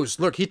throws.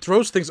 Look, he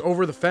throws things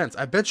over the fence.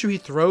 I bet you he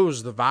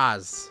throws the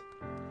vase.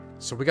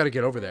 So we got to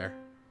get over there.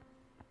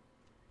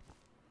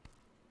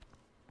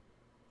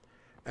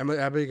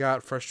 Abby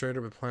got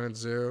frustrated with Planet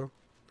Zoo.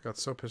 Got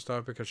so pissed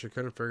off because she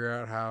couldn't figure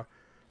out how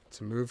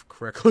to move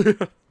correctly.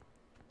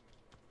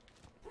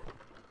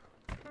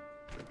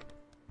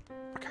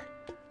 Okay.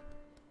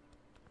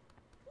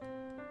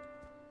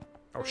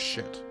 Oh,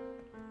 shit.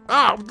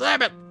 Oh,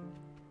 damn it!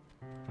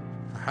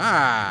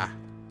 Aha!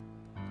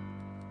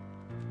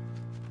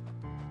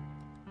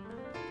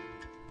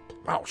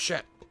 Oh,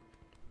 shit.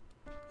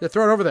 Yeah,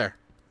 throw it over there.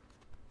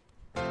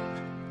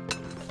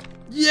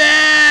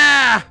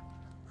 Yeah!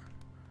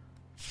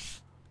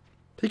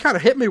 He kind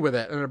of hit me with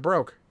it, and it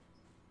broke.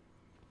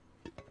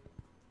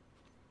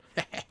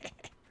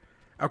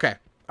 Okay.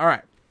 All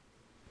right.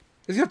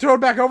 He's going to throw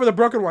it back over the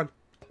broken one.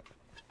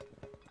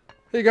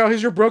 Here you go.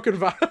 Here's your broken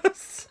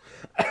vase.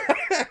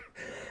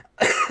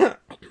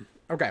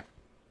 Okay.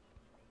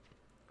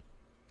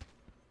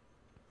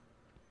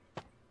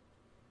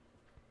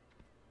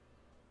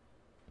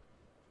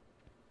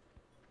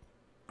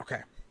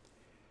 Okay.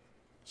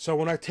 So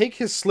when I take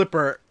his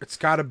slipper, it's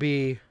got to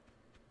be...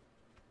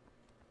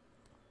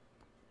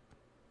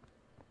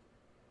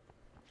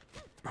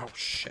 Oh,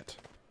 shit.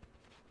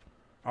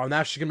 Oh,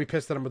 now she's going to be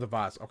pissed at him with the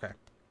vase. Okay.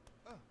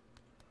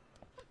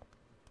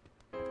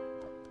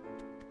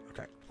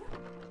 Okay.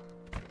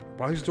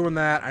 While he's doing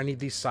that, I need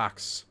these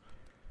socks.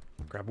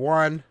 Grab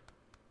one.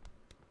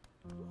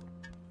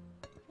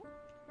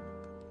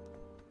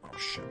 Oh,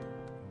 shit.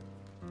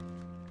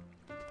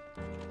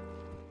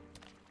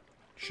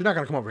 She's not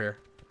going to come over here.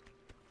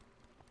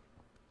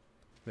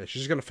 Yeah,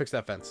 she's just going to fix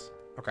that fence.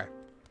 Okay.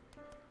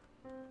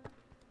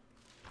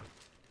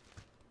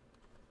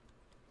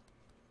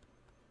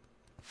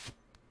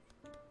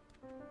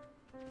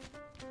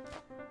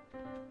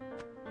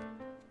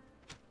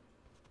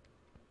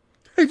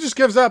 He just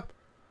gives up.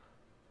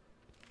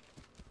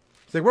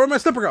 He's like, where'd my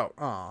slipper go?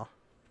 Aw.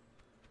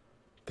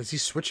 Does he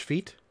switch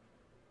feet?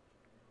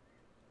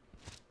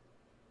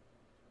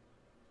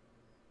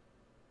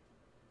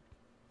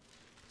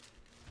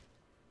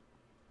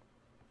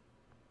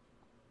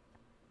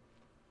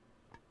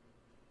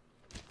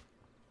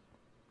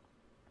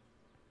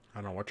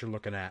 I don't know what you're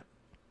looking at.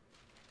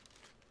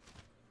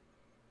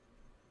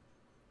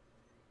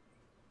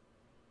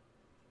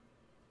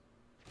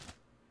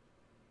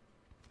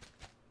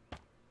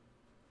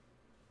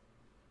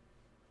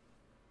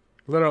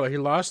 Literally, he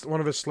lost one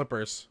of his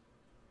slippers.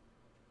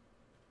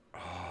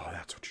 Oh,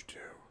 that's what you do.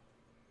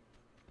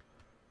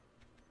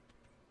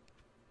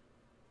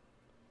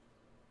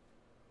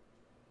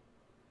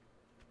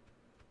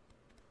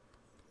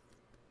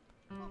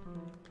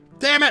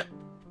 Damn it!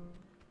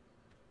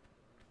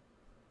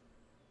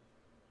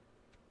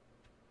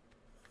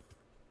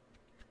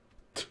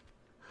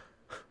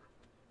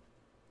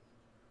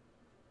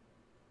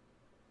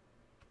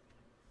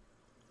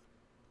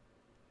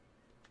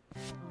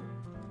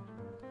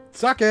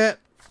 Suck it.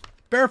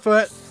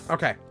 Barefoot.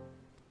 Okay.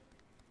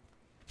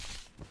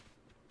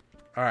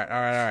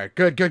 Alright.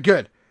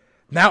 Good.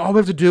 Now all we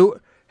have to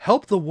do,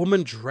 help the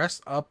woman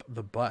dress up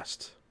the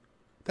bust.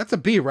 That's a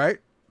B, right?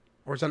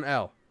 Or is that an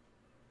L?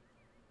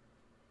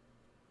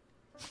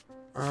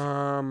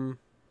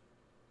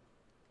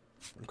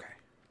 Okay.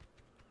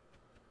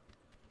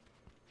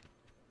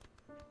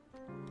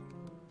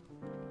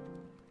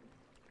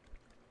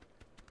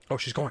 Oh,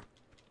 she's going.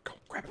 Go,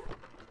 grab it.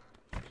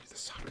 I need the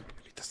sock.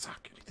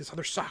 This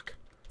other sock.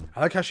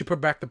 I like how she put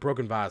back the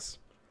broken vase.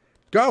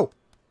 Go!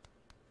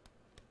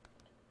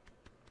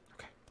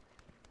 Okay.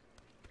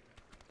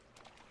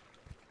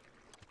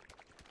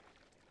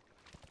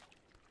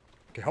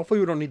 Okay, hopefully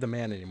we don't need the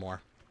man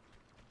anymore.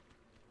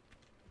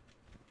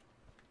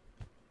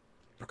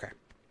 Okay.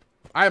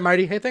 Alright,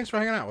 Mighty. Hey, thanks for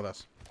hanging out with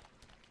us.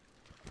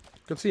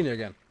 Good seeing you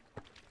again.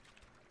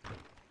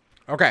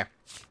 Okay.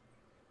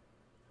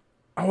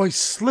 Oh, a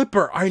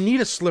slipper. I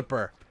need a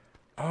slipper.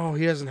 Oh,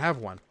 he doesn't have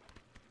one.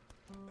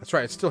 That's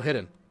right, it's still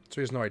hidden, so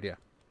he has no idea.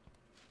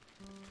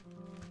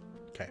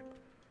 Okay.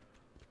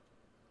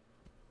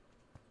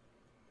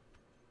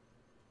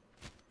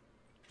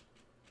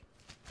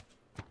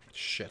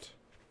 Shit.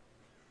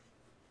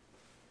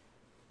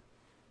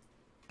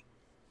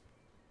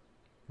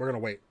 We're gonna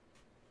wait.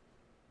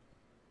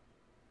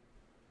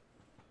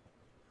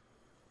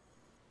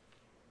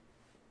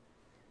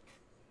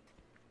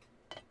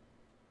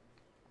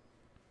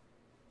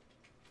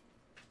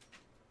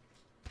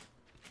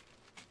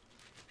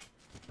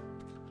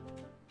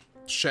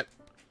 Shit.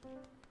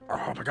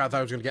 Oh my god, I thought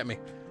it was gonna get me.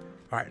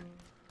 Alright.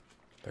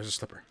 There's a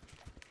slipper.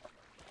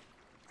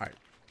 Alright.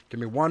 Give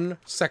me 1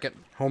 second,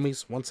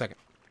 homies. 1 second.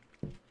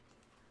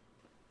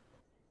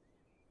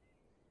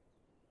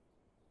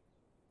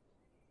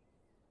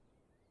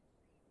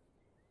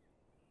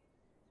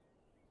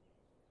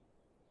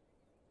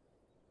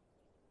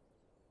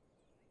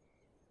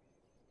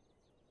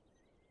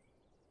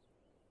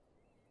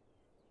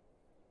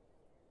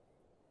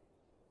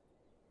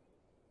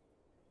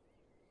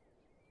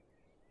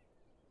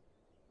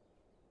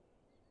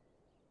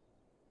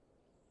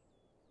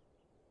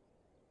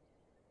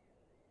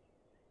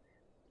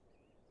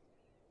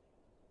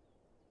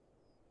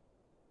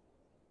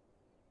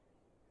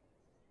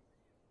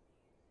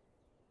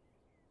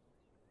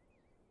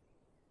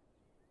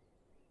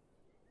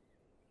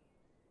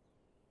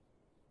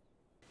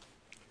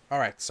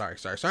 Alright, sorry.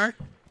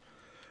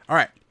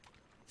 Alright.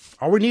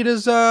 All we need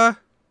is, a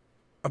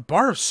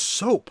bar of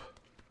soap.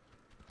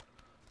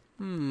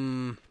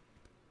 Does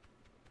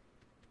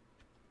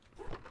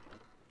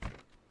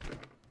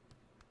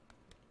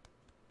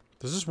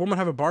this woman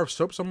have a bar of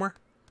soap somewhere?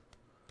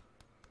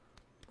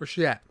 Where's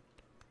she at?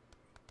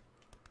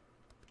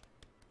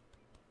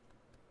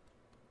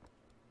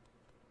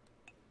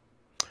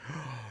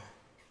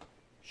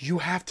 You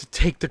have to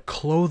take the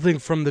clothing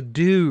from the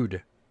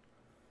dude.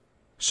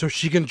 So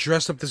she can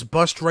dress up this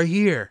bust right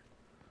here.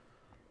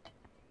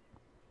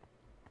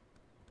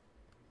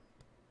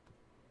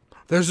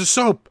 There's the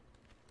soap.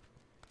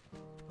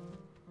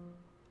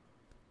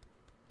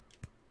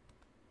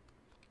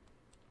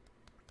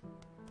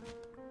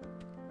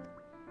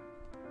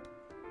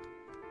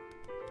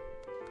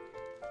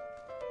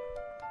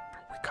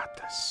 We got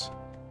this.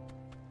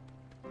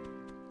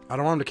 I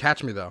don't want him to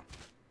catch me, though.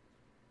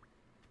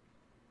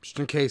 Just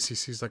in case he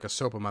sees, like, a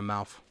soap in my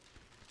mouth.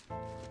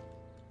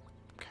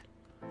 Okay.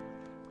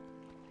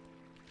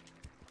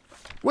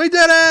 We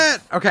did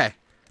it! Okay.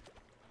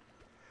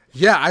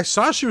 Yeah, I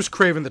saw she was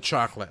craving the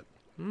chocolate.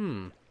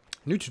 New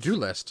to-do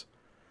list.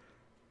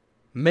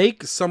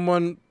 Make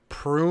someone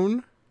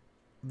prune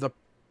the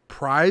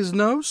prize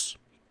nose?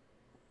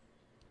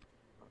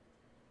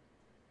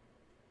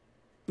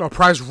 No,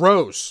 prize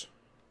rose.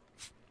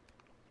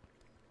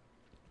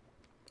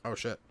 Oh,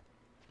 shit.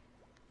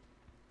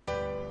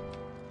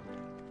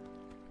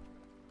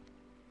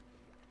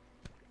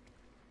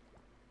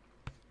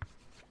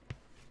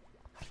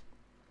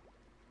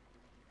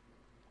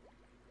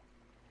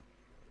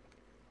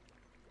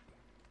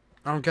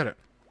 I don't get it.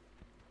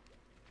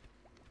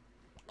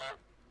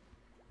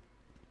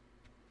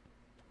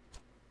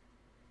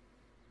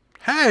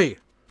 Hey!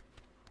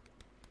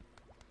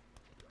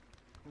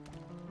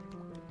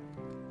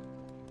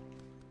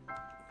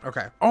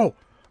 Okay. Oh!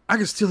 I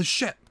can steal his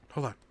shit.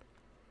 Hold on.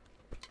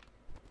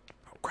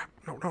 Oh, crap.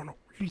 No, no, no.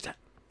 You need that.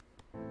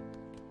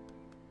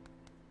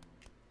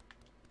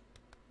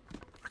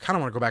 I kind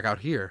of want to go back out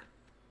here.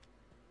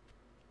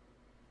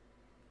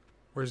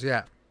 Where's he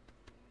at?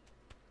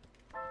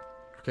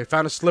 Okay,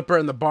 found a slipper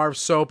in the bar of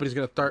soap, and he's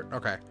going to start...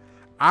 Okay.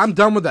 I'm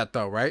done with that,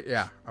 though, right?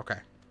 Yeah, okay.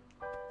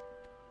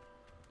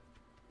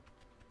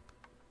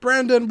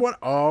 Brandon, what?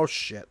 Oh,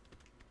 shit.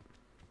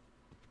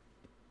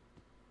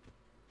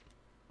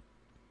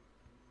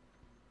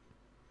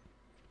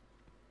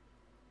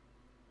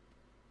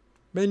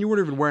 Man, you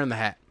weren't even wearing the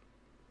hat.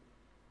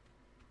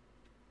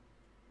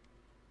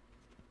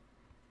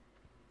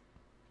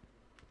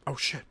 Oh,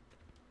 shit.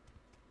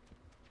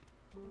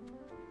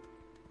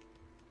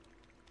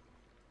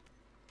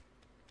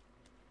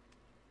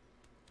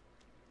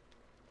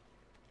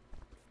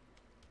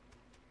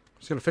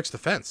 He's gonna fix the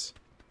fence.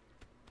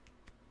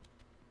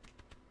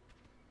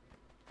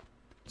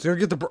 He's gonna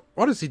get the...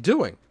 What is he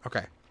doing?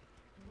 Okay.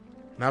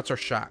 Now it's our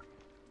shot.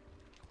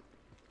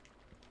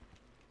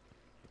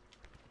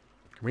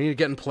 We need to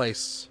get in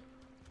place.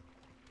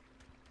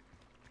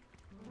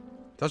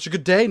 Such a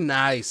good day?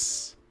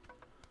 Nice.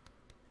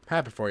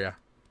 Happy for you.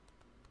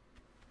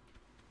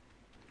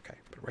 Okay,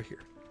 put it right here.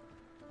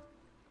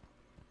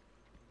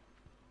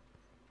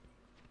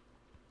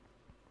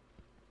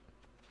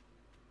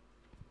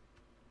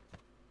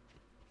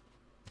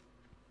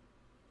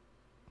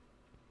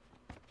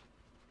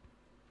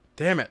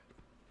 Damn it.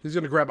 He's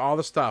gonna grab all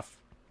the stuff.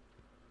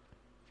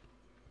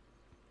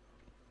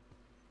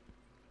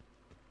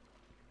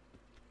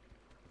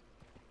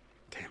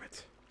 Damn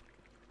it.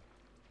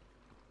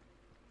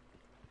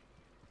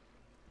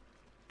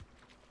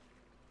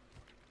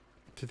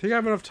 Do you think I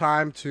have enough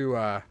time to,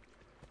 I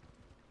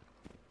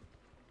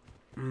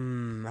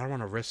don't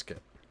want to risk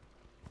it.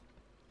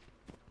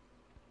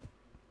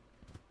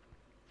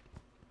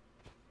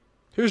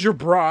 Here's your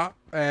bra,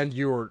 and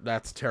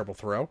that's a terrible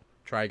throw.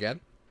 Try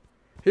again.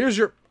 Here's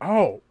your...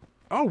 Oh.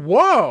 Oh,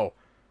 whoa.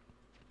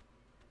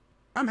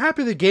 I'm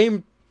happy the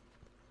game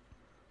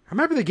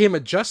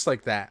adjusts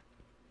like that.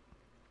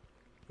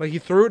 Like, he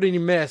threw it and he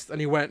missed,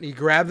 and he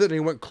grabbed it and he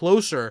went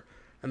closer,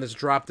 and just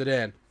dropped it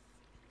in.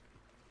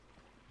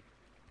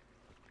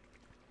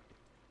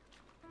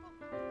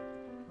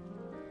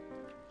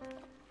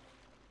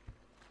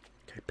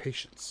 Okay,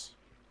 patience.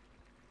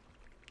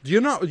 Do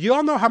you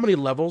all know how many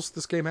levels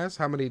this game has?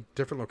 How many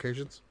different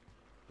locations?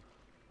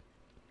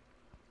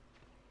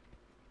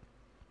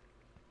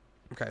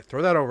 Okay,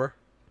 throw that over.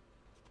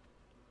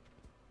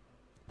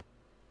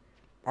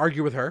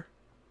 Argue with her.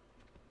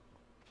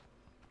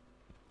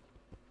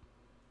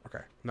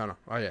 Okay, no.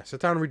 Oh yeah, sit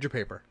down and read your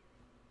paper.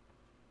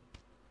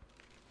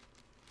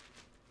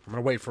 I'm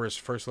gonna wait for his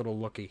first little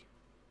lookie.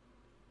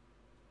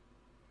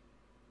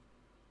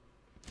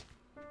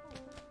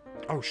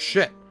 Oh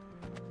shit.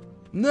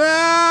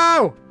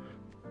 No!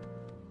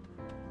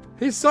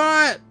 He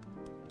saw it!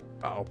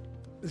 Uh-oh.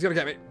 He's gonna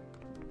get me.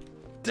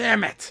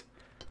 Damn it!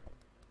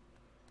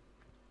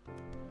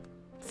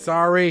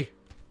 Sorry.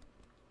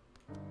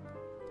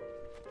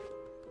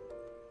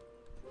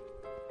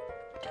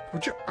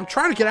 I'm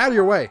trying to get out of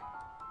your way.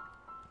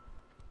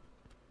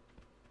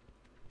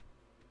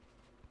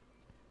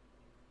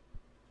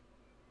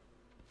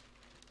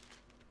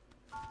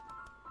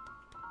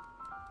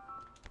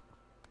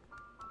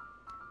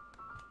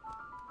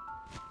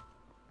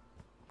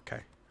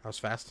 Okay, that was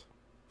fast.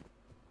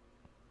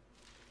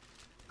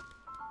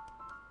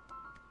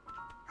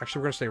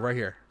 Actually, we're gonna stay right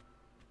here.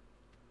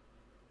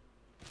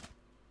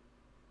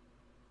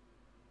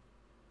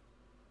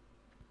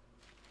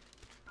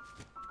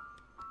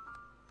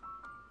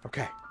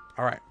 Okay,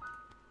 all right.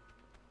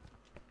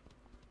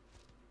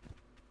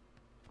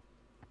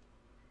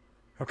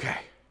 Okay.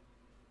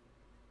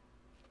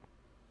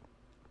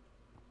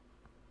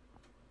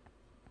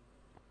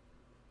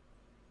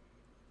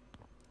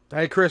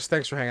 Hey, Chris,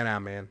 thanks for hanging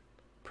out, man.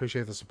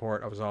 Appreciate the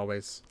support, as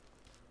always.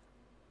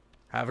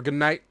 Have a good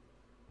night.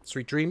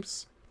 Sweet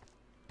dreams.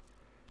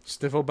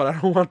 Sniffle, but I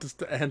don't want this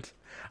to end.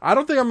 I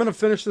don't think I'm going to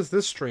finish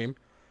this stream.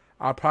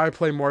 I'll probably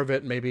play more of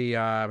it maybe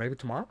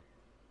tomorrow.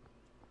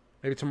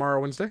 Maybe tomorrow,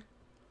 Wednesday.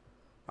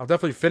 I'll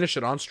definitely finish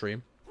it on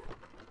stream.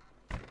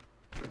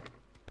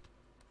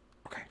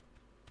 Okay.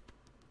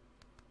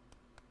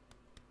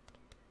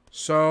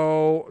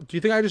 So, do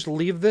you think I just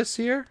leave this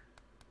here?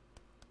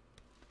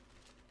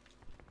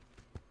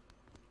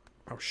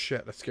 Oh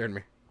shit, that scared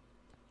me.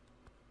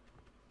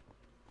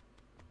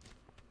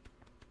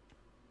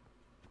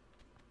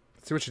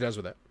 Let's see what she does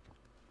with it.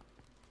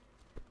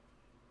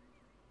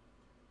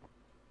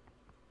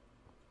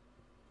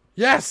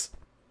 Yes!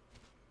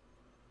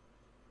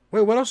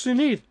 Wait, what else do you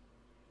need?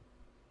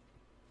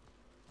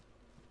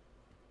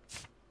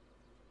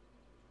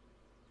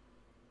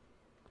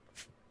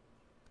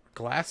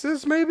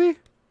 Glasses, maybe?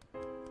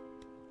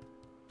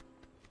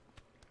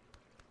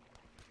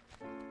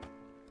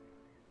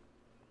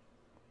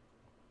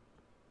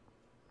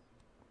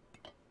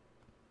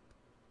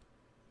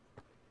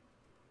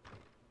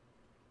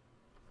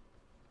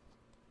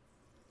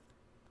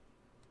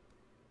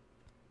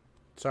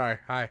 Sorry,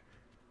 hi.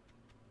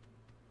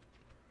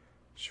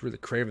 She's really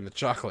craving the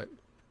chocolate.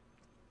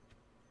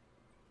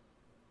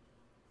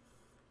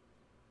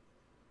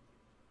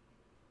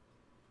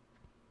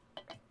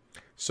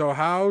 So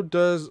how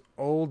does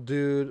old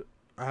dude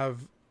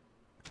have...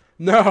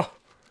 No!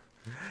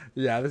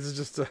 Yeah, this is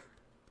just a...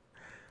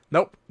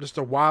 Nope, just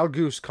a wild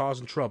goose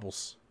causing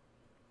troubles.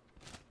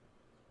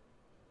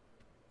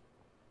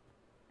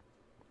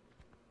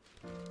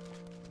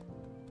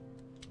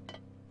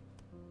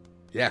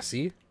 Yeah,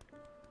 see?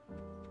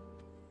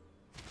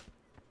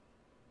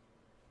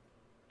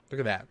 Look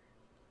at that.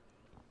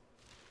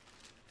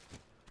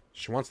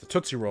 She wants the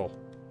Tootsie Roll.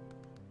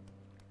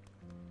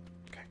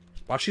 Okay.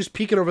 While she's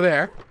peeking over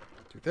there,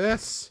 do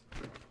this.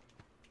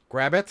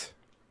 Grab it.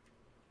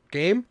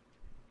 Game.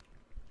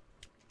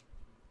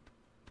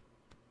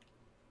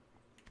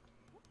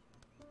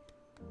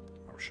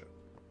 Oh, shit.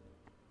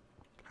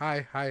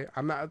 Hi.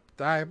 I'm not...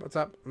 Hi, what's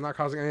up? I'm not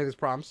causing any of these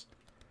problems.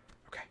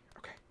 Okay.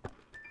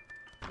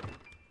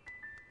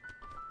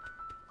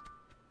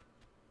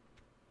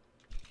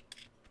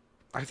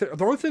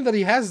 The only thing that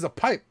he has is a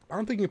pipe. I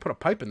don't think you can put a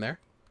pipe in there.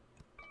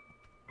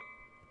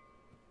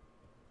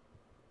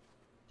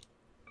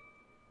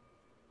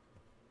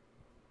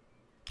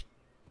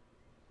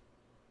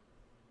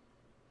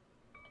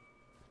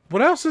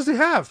 What else does he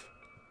have?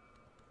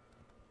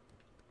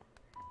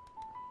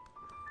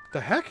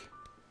 The heck?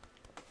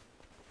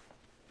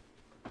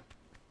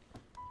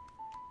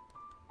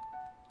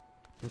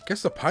 I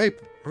guess the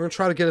pipe. We're gonna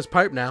try to get his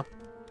pipe now.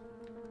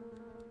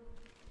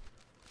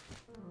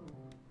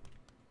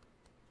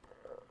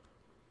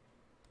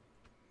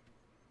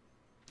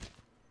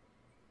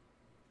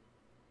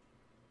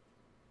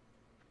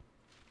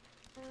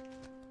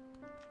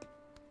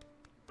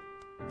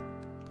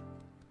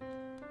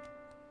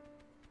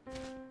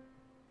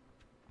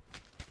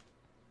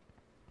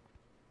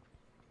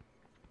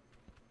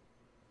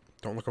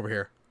 Don't look over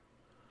here.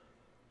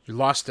 You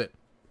lost it.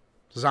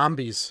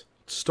 Zombies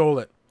stole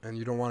it, and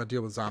you don't want to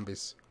deal with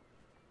zombies.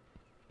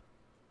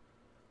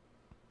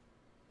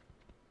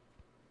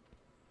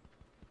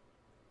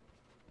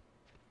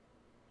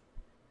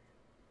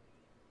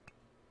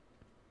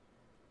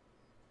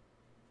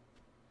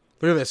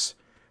 Look at this.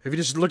 If you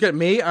just look at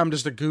me, I'm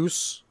just a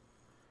goose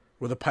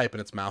with a pipe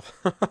in its mouth.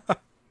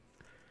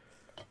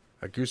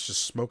 A goose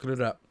just smoking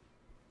it up.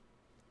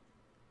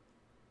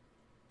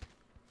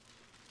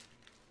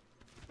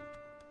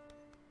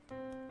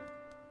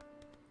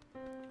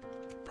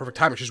 Perfect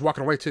timing. She's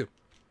walking away, too.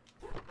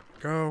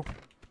 Go.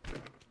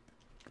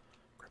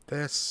 Grab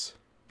this.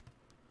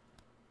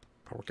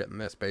 Oh, we're getting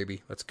this,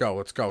 baby. Let's go.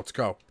 Let's go. Let's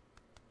go.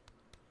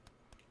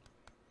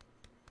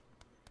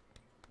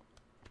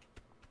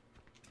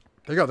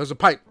 There you go. There's a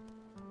pipe.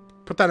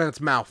 Put that in its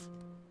mouth.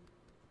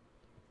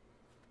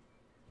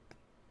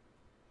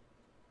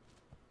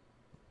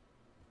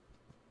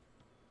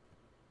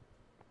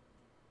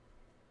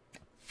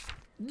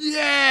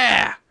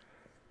 Yeah!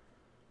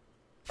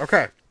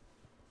 Okay.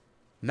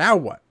 Now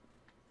what?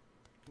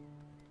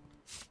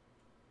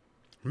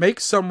 Make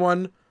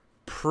someone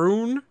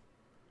prune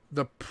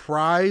the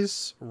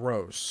prize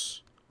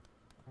rose.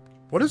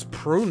 What does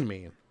prune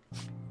mean?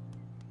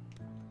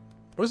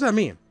 What does that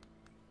mean?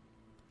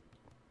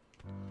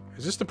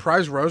 Is this the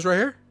prize rose right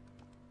here?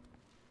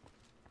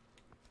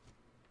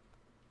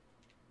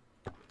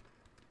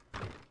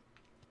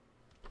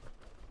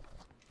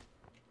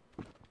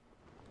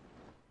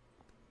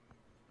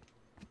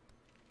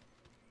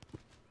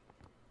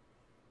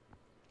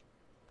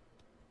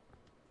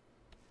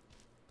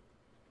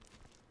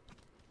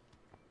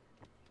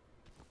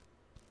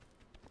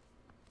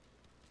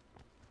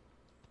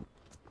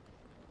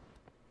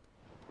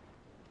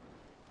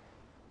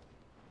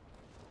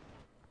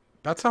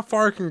 That's how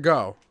far it can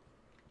go.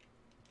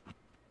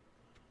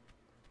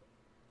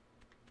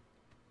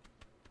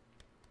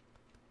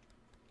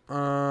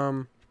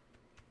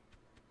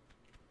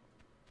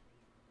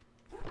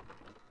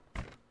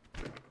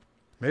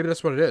 Maybe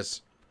that's what it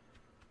is.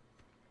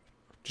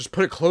 Just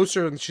put it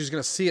closer and she's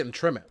going to see it and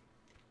trim it.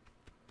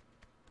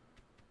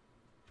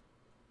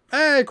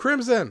 Hey,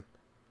 Crimson!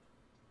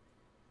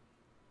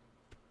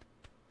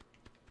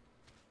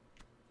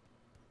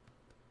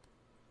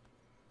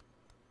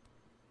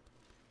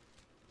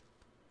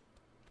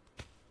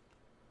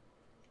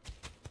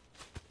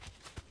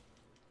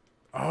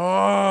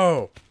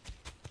 Oh!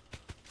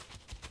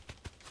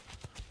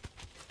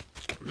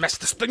 Mess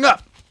this thing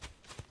up!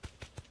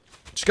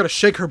 She's got to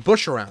shake her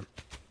bush around.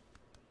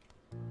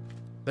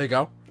 There you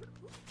go.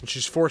 And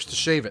she's forced to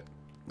shave it.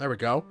 There we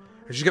go.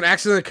 And she's going to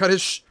accidentally cut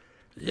his...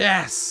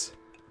 Yes!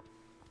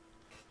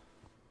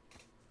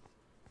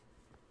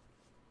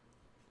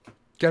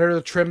 Get her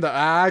to trim the...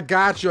 I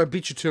got you. I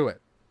beat you to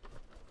it.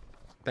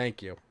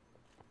 Thank you.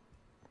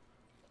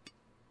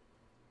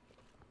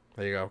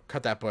 There you go.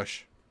 Cut that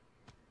bush.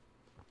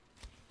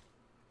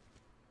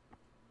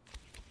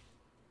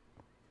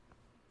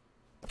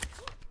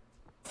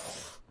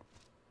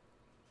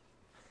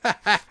 Ha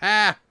ha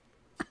ha!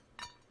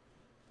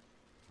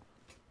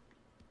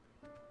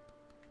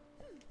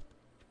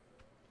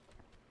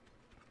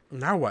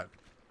 Now what?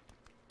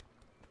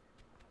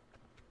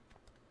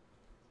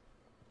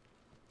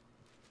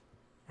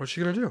 What's she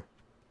gonna do?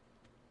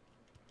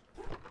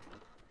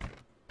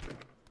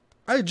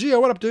 Hey, Gio,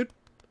 what up, dude?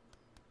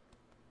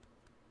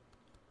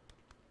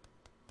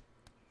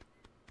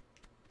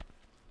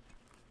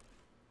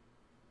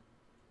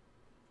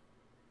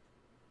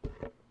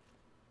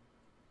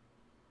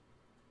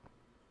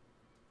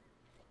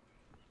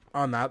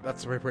 On that,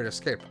 that's the right way to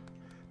escape.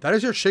 That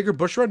is your shaker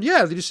bush run?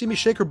 Yeah, did you see me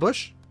shake her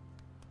bush?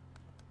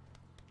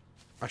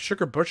 I shook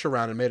her bush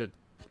around and made it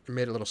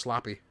a little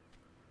sloppy.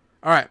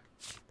 Alright.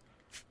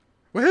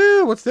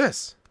 Woohoo! What's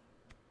this?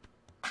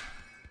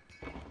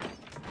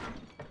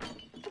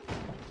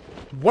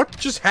 What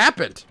just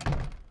happened?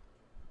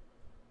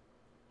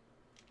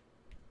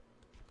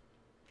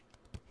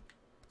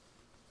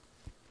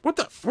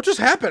 What just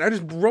happened? I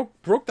just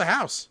broke the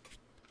house.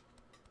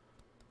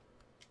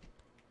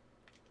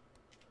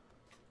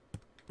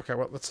 Okay,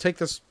 well, let's take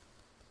this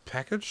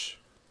package.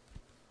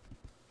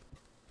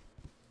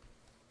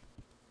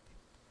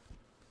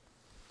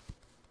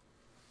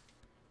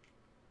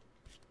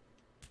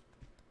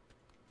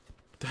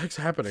 What the heck's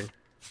happening?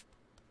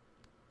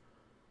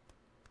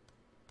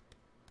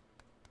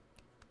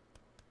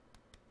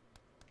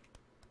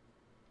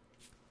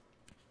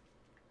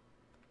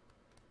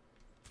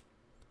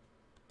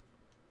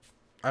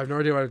 I have no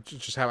idea what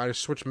just happened. I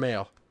just switched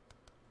mail.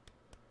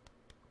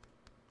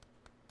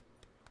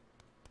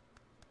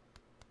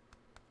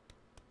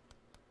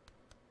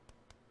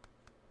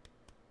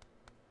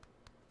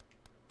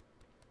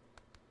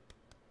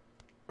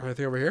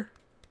 Anything over here?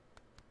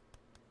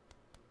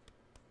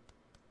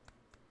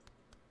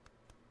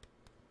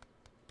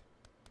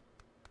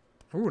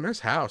 Ooh, nice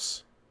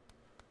house.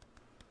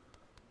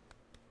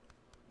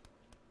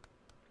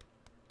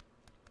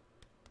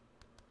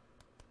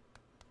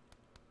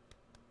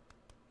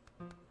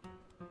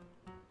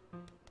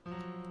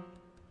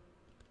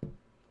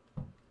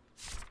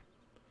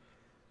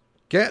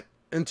 Get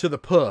into the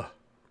puh.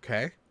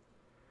 Okay.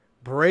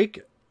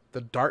 Break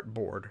the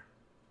dartboard.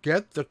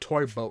 Get the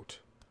toy boat.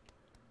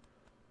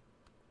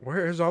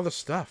 Where is all the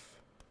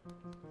stuff?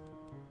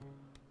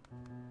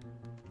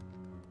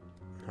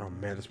 Oh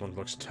man, this one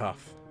looks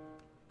tough.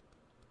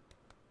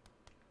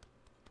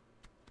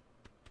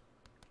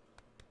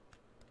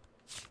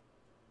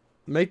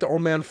 Make the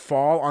old man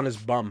fall on his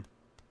bum.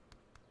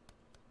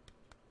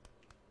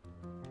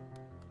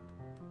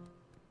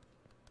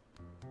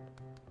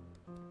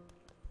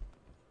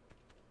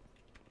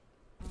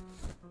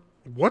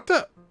 What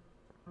the?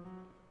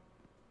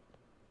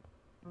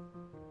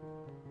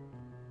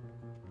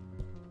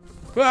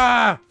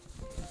 Ah!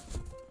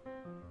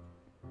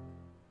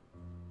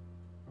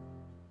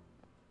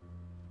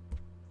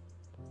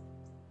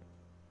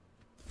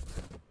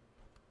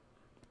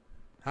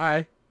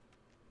 Hi.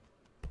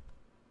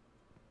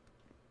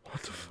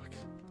 What the fuck?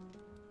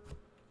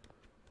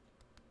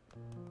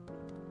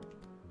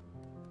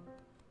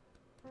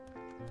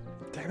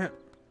 Damn it.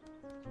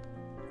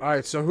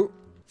 Alright, so who...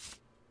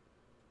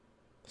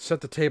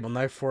 Set the table,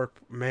 knife, fork.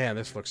 Man,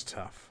 this looks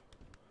tough.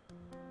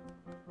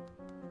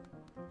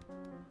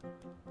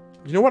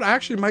 You know what? I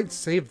actually might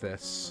save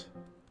this.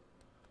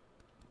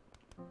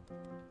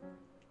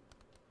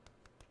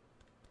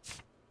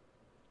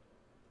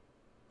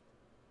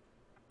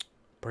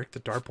 Break the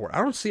dartboard. I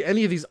don't see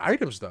any of these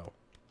items, though.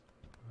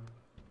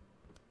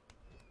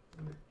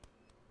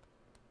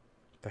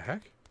 The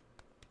heck?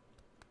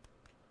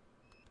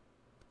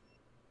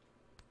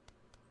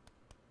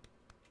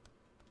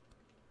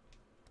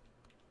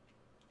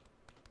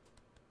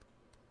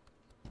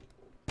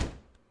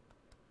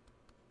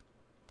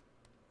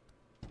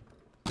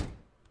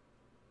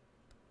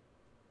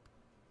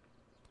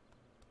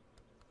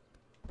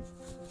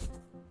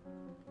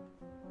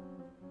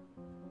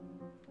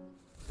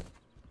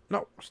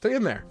 No, stay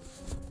in there.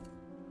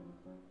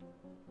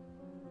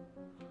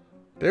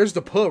 There's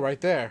the pull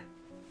right there.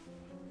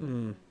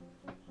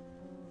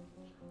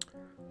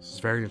 This is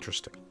very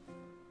interesting.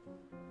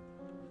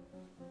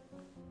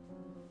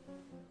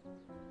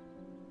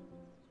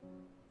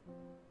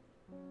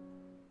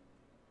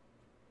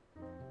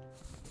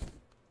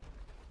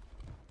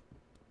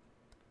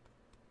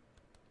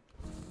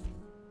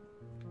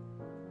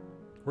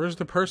 Where's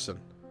the person?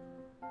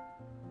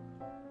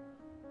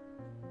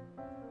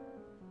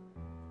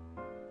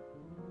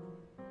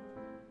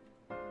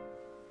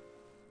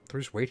 Do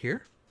we just wait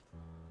here?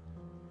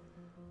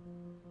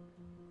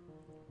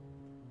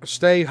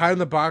 Stay, hide in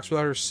the box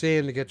without her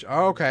seeing to get you.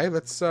 Oh, okay,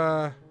 let's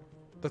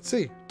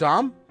see.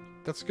 Dom?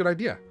 That's a good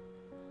idea.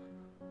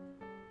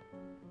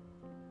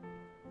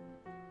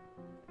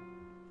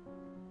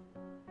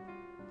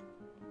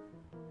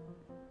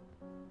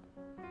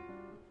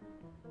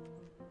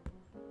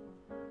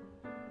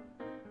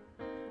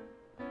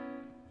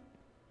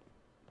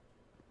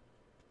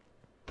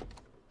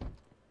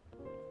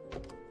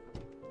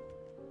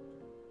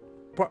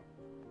 What?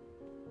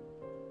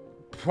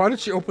 Why did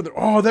she open the...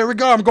 Oh, there we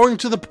go. I'm going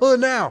to the pool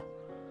now.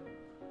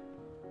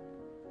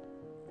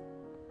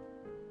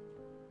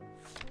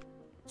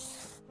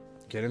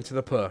 Get into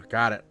the pool.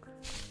 Got it.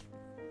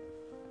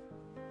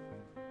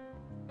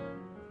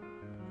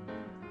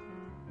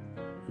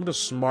 What a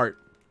smart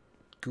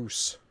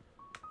goose.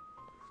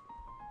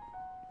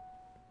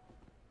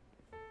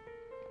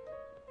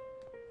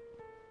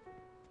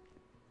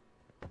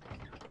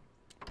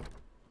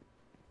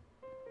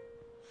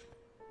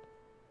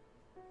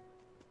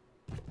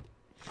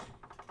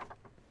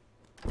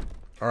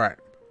 All right.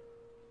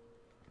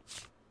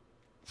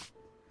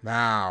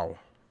 Now.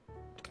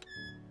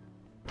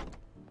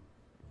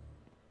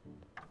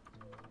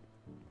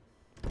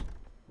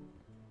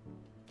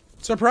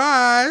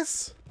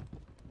 Surprise!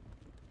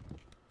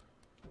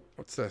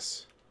 What's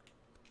this?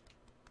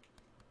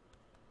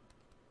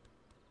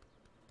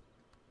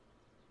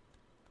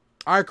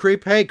 All right,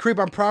 Creep. Hey, Creep,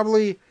 I'm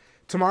probably...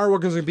 Tomorrow we're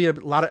going to be a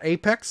lot of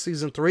Apex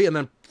Season 3 and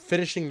then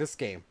finishing this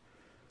game.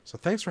 So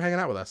thanks for hanging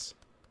out with us.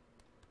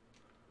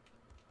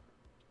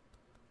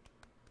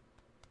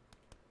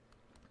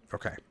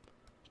 Okay.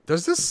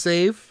 Does this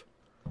save?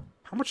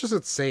 How much does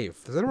it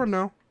save? Does anyone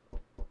know?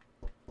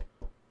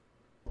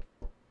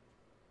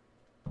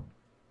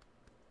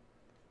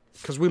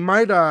 Because we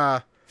might,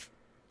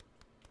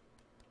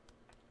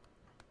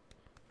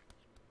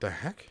 The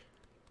heck?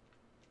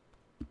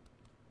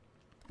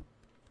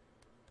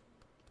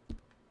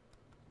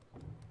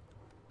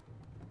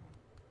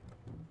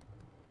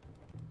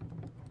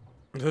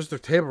 There's the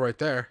table right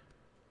there.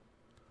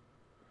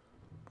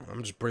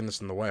 I'm just bringing this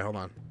in the way. Hold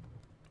on.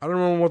 I don't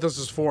know what this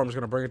is for. I'm just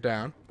going to bring it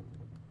down.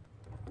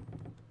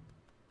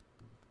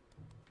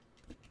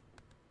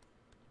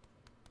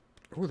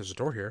 Oh, there's a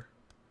door here.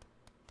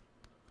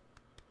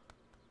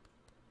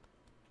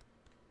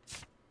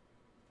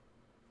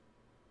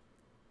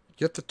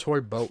 Get the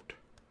toy boat.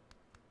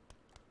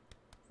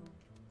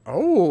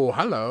 Oh,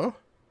 hello.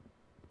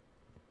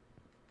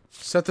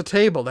 Set the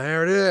table.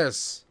 There it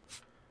is.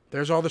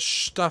 There's all the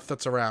stuff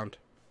that's around.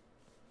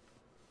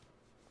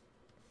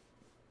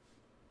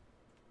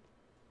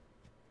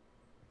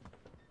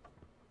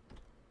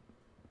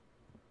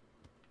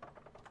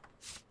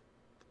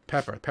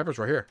 Pepper. Pepper's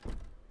right here. What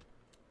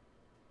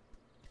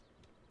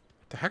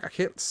the heck? I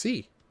can't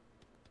see.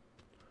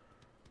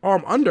 Oh,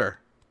 I'm under.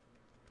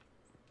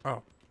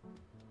 Oh.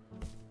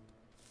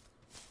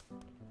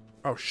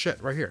 Oh,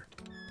 shit. Right here.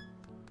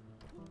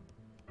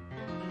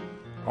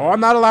 Oh, I'm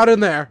not allowed in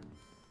there.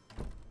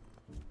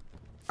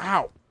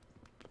 Ow.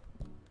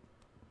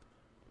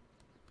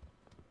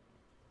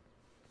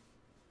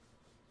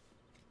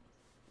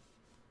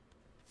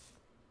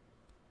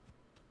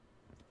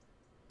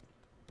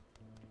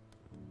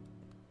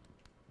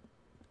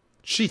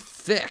 She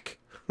thick.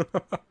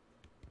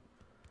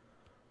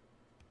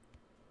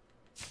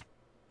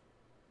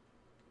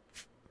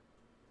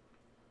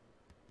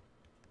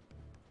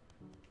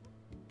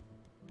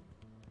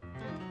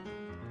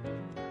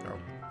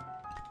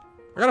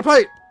 I got a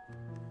plate!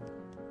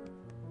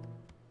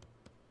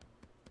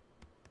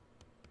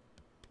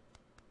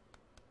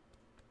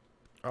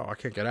 Oh, I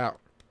can't get out.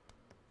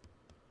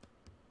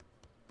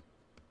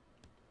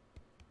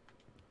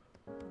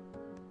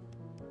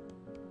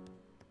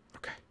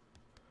 Okay.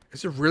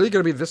 Is it really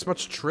going to be this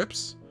much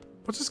trips?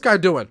 What's this guy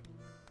doing?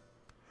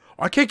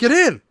 Oh, I can't get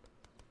in!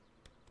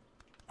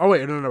 Oh,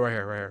 wait. No, right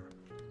here, right here.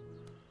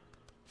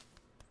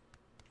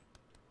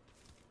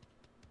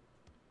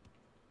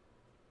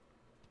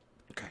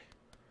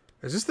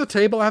 Is this the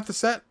table I have to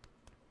set?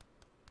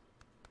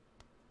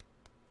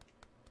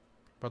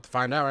 About to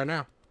find out right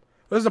now.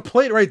 There's a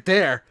plate right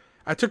there.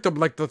 I took the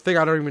thing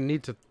I don't even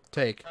need to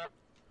take.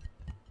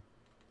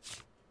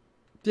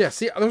 Yeah,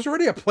 see, there's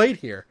already a plate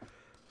here.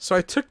 So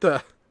I took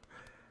the...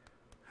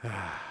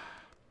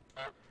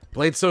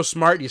 Blade's so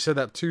smart, you said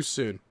that too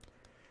soon.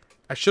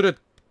 I should have...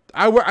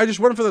 I just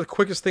went for the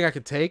quickest thing I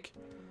could take.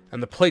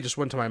 And the plate just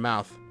went to my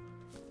mouth.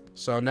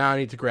 So now I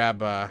need to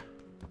grab...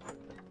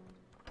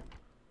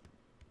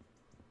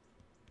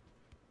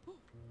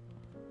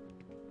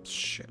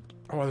 Shit.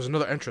 Oh, there's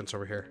another entrance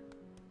over here.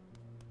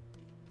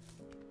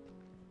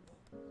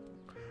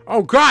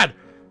 Oh, God!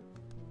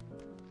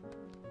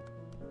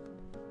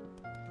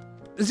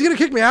 Is he gonna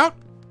kick me out?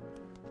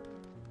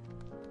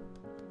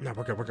 No,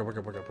 we're good, we're good, we're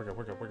good, we're good, we're good,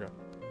 we're good, we're good.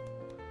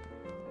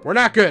 We're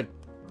not good.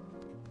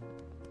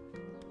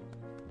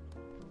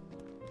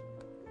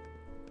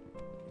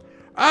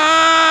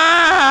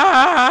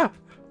 Ah!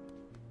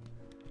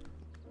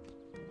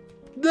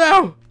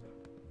 No!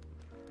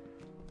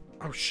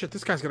 Oh shit,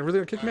 this guy's really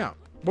gonna kick me out.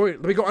 Boy,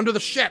 let me go under the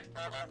shit.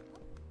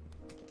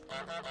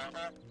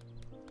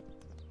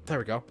 There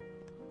we go.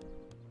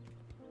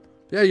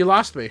 Yeah, you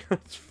lost me.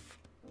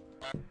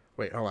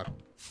 Wait, hold on.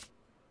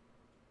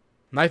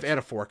 Knife and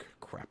a fork.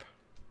 Crap.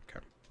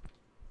 Okay.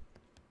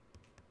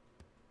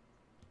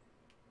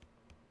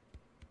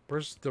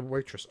 Where's the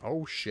waitress?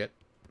 Oh shit.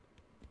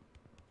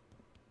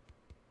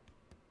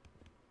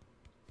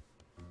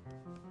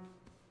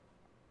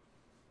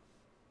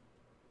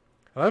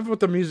 I love what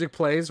the music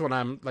plays when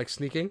I'm, like,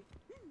 sneaking.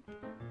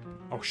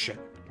 Oh, shit.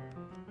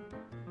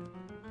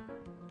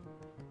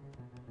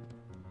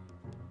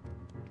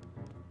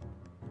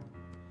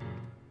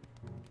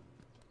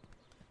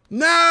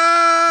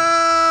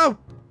 No!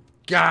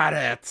 Got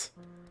it.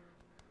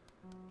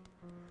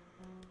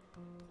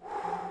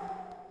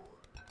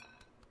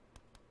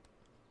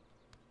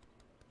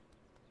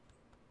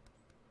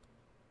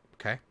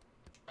 Okay.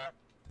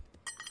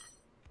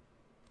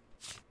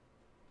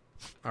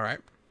 All right.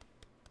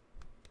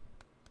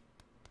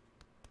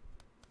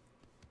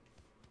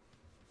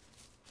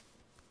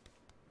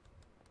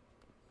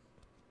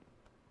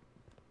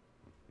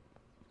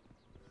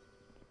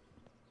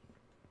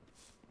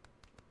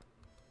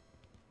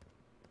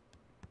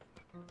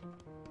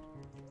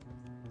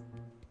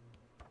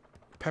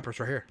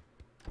 Pepper's right here.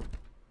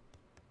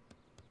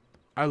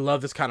 I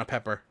love this kind of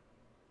pepper.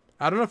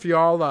 I don't know if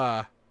y'all,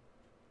 I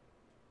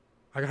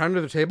can hide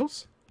under the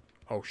tables?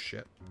 Oh,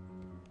 shit.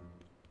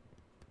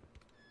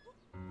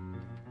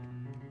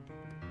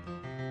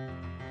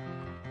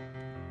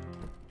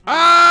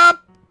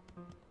 Ah!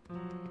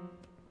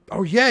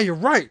 Oh, yeah, you're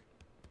right.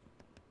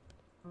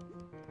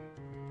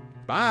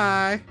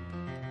 Bye.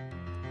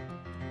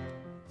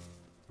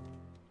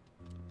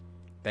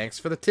 Thanks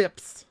for the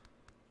tips.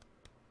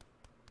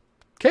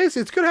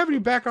 Casey, it's good having you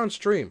back on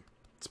stream.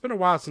 It's been a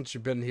while since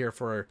you've been here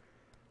for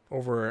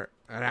over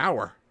an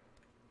hour.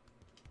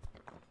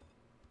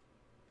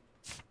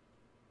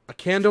 A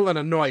candle and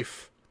a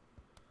knife.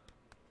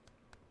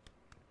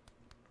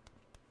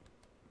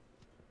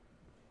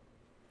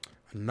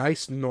 A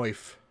nice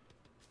knife.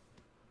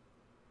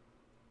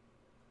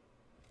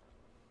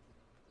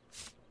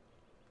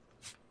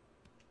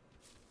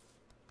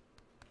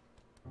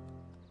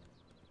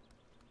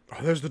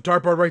 Oh, there's the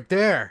dartboard right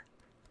there.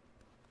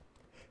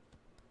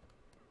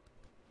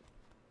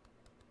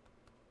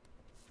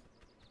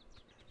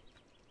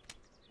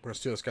 We're gonna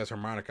steal this guy's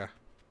harmonica.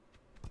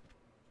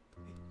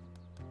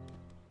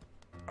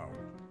 Oh.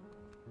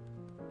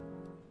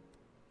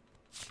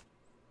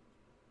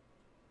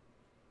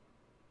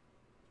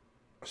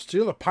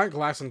 Steal a pint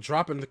glass and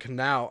drop it in the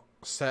canal.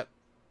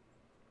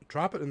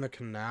 Drop it in the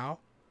canal.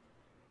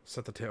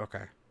 Set the table.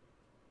 Okay.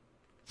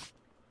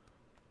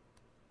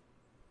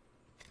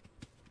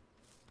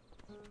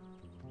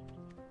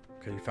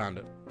 Okay, you found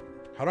it.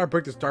 How do I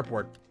break this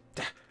dartboard?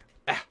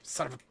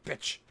 Son of a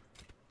bitch.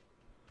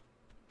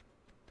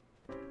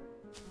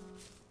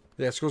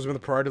 Yeah, school's been the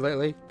priority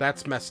lately.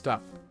 That's messed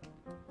up.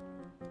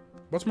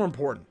 What's more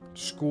important?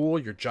 School,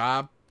 your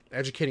job,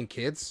 educating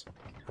kids,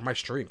 or my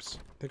streams?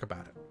 Think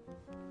about it.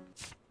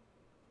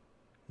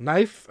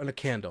 Knife and a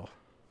candle.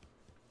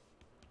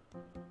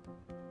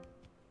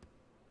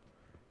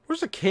 Where's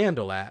the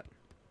candle at?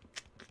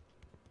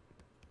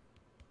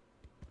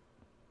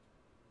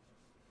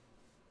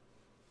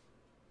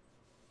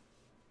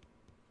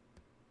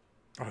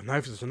 Oh,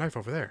 knife. There's a knife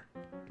over there.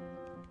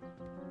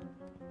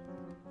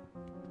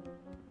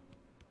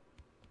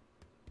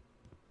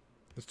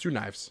 There's two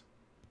knives.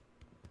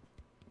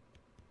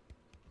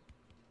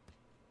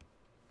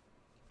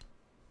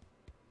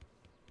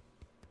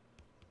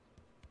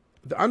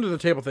 The under the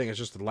table thing is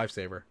just a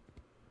lifesaver.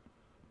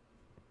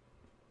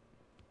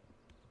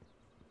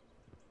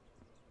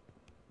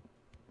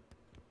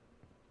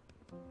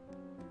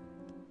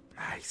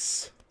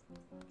 Nice.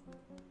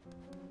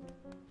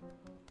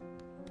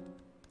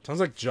 Sounds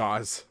like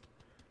Jaws.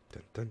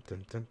 Dun, dun,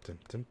 dun, dun, dun,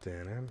 dun,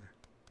 dun, dun.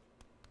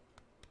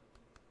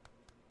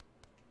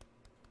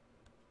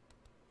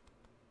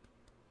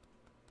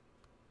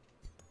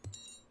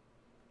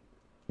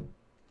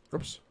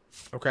 Oops.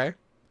 Okay.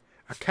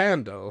 A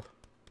candle.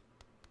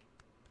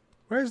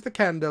 Where's the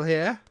candle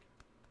here?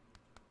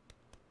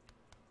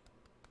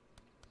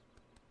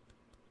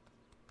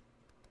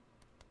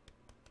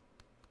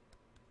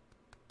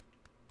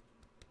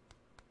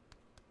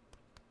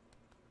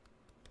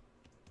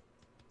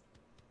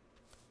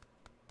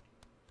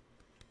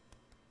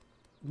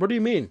 What do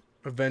you mean,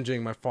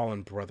 avenging my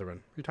fallen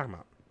brethren? What are you talking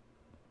about?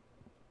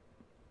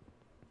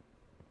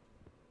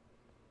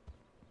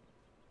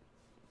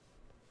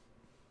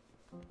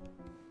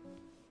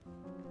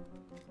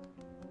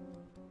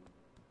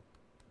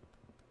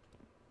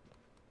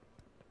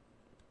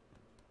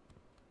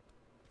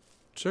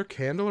 Is there a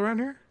candle around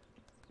here?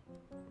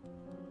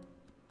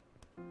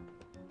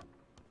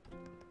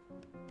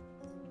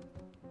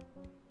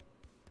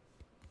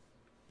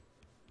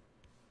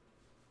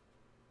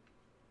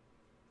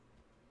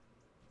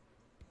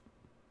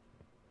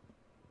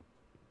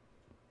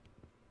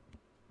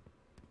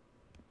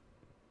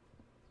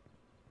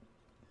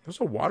 There's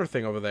a water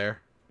thing over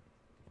there.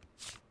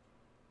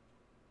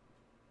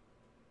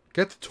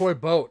 Get the toy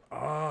boat.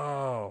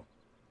 Oh.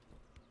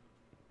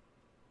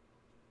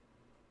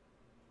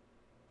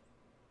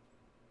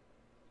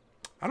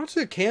 I don't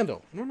see a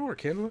candle. I don't know where a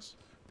candle is.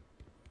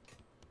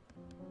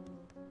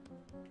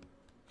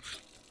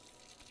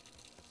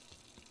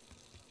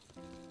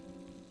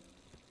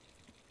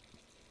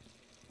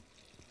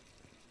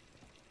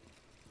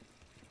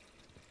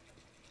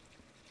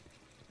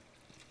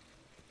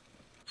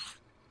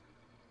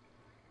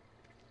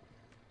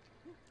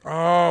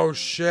 Oh,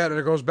 shit. And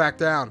it goes back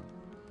down.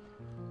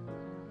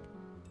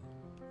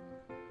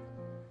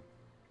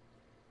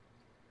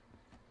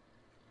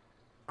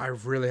 I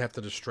really have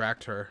to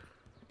distract her.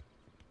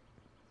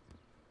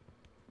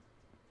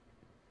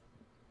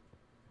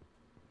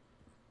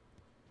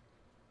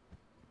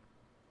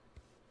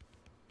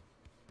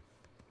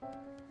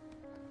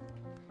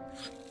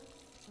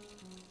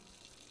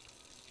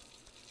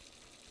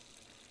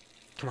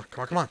 Come on,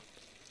 come on, come on.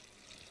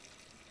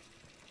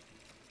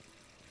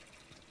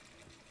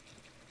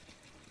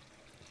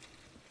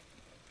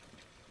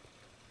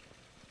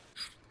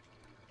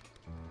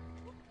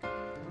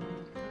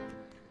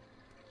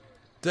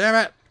 Damn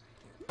it!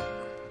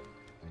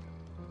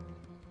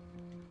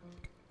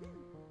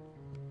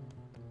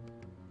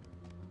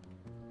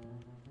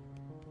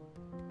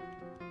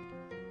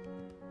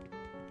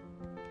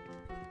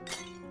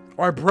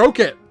 Oh, I broke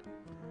it!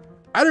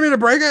 I didn't mean to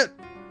break it!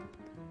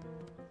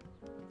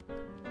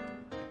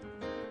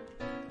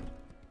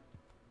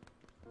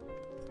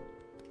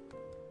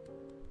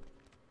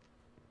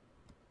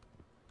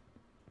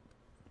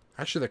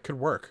 Actually, that could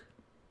work.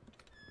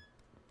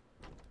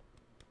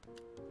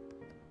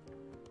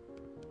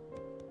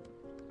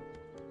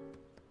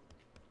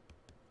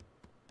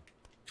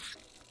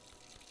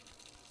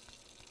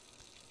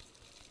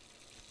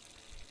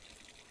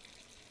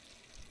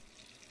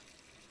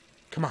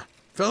 Come on,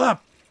 fill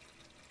up!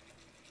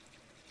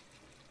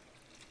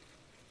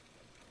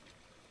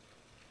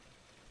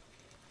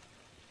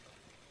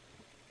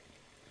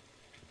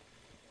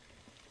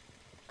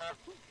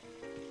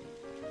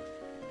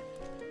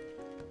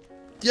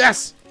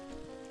 Yes!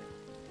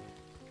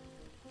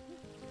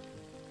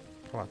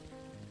 Come on.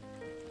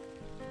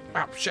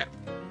 Oh, shit.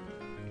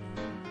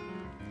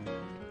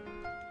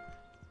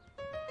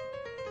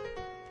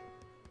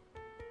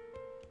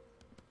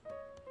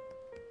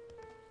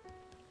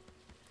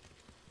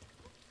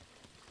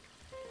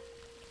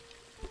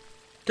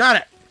 Got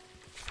it!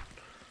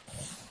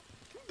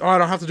 Oh, I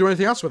don't have to do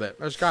anything else with it.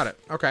 I just got it.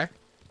 Okay.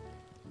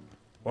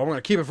 Well, I'm going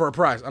to keep it for a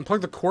prize.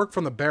 Unplug the cork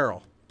from the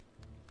barrel.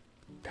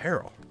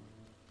 Barrel?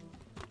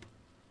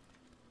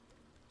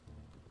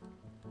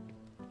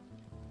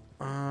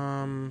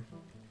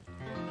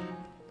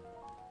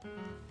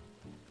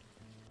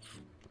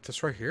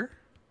 This right here?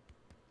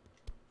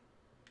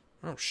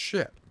 Oh,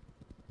 shit.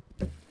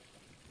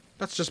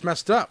 That's just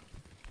messed up.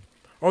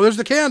 Oh, there's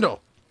the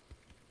candle!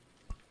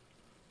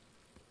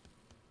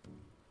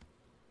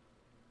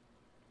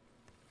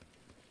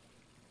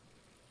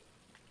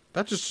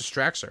 That just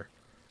distracts her.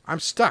 I'm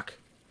stuck.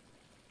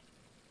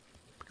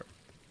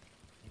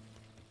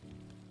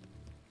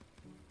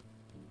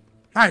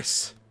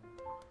 Nice!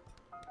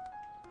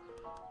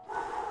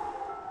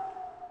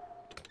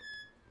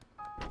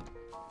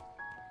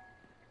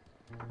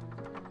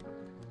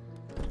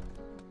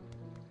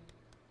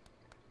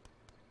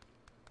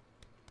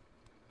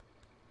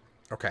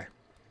 Okay.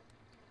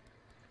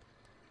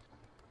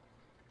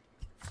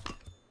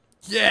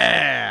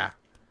 Yeah!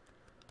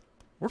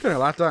 We're getting a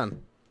lot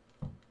done.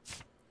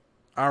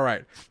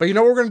 Alright. But you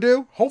know what we're going to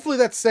do? Hopefully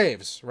that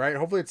saves, right?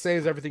 Hopefully it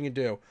saves everything you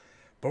do.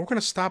 But we're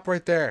going to stop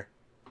right there.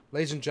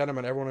 Ladies and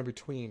gentlemen, everyone in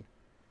between.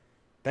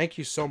 Thank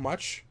you so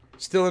much.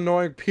 Still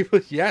annoying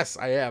people? Yes,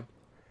 I am.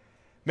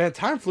 Man,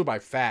 time flew by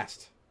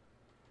fast.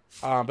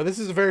 But this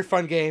is a very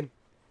fun game.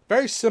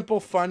 Very simple,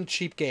 fun,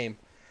 cheap game.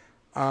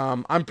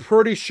 I'm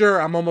pretty sure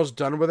I'm almost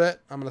done with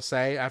it. I'm going to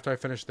say, after I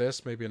finish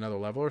this, maybe another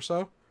level or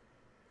so.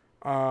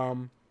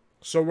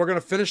 So we're going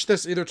to finish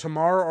this either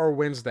tomorrow or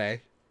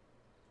Wednesday.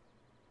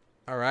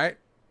 Alright?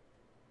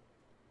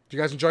 Did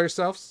you guys enjoy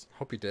yourselves?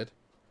 Hope you did.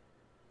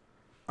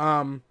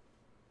 Tomorrow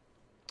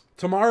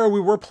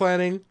we were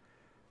planning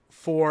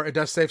for a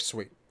Death Safe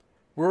Suite.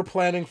 We were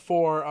planning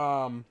for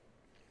a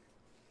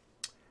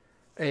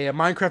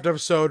Minecraft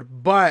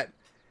episode, but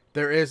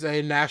there is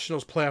a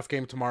Nationals playoff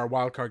game tomorrow,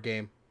 wildcard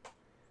game,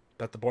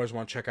 that the boys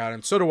want to check out,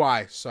 and so do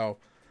I. So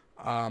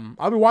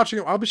I'll be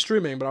watching. I'll be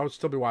streaming, but I'll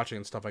still be watching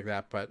and stuff like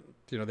that. But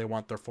you know, they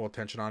want their full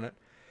attention on it.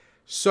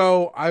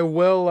 So I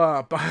will.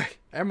 Bye,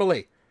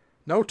 Emilee.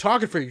 No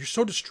talking for you. You're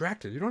so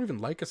distracted. You don't even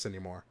like us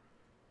anymore.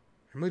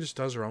 Emilee just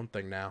does her own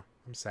thing now.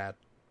 I'm sad.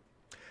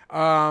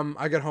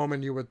 I get home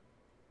and you would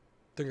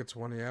think it's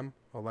 1 a.m.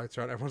 All lights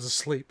are out. Everyone's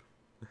asleep.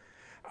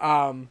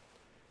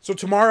 So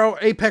tomorrow,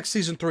 Apex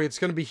Season 3. It's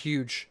going to be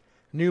huge.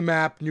 New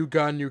map, new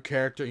gun, new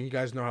character. And you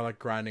guys know I like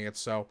grinding it.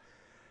 So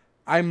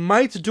I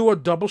might do a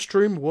double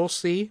stream. We'll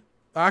see.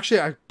 Actually,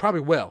 I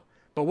probably will.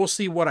 But we'll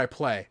see what I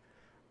play.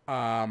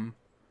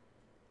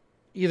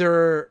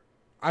 Either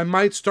I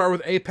might start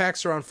with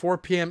Apex around 4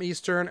 p.m.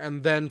 Eastern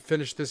and then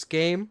finish this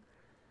game.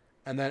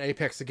 And then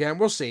Apex again.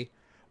 We'll see.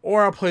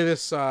 Or I'll play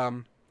this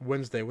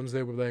Wednesday.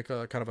 Wednesday will be like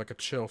kind of like a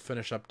chill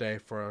finish-up day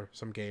for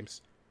some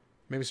games.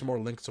 Maybe some more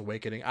Link's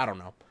Awakening. I don't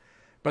know.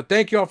 But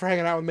thank you all for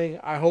hanging out with me.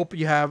 I hope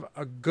you have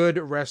a good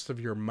rest of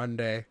your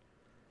Monday.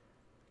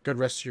 Good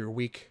rest of your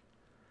week.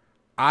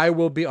 I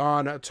will be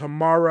on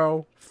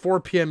tomorrow, 4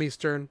 p.m.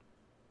 Eastern,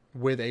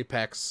 with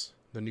Apex,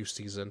 the new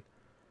season.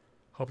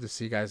 Hope to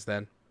see you guys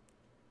then.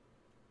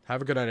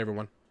 Have a good night,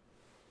 everyone.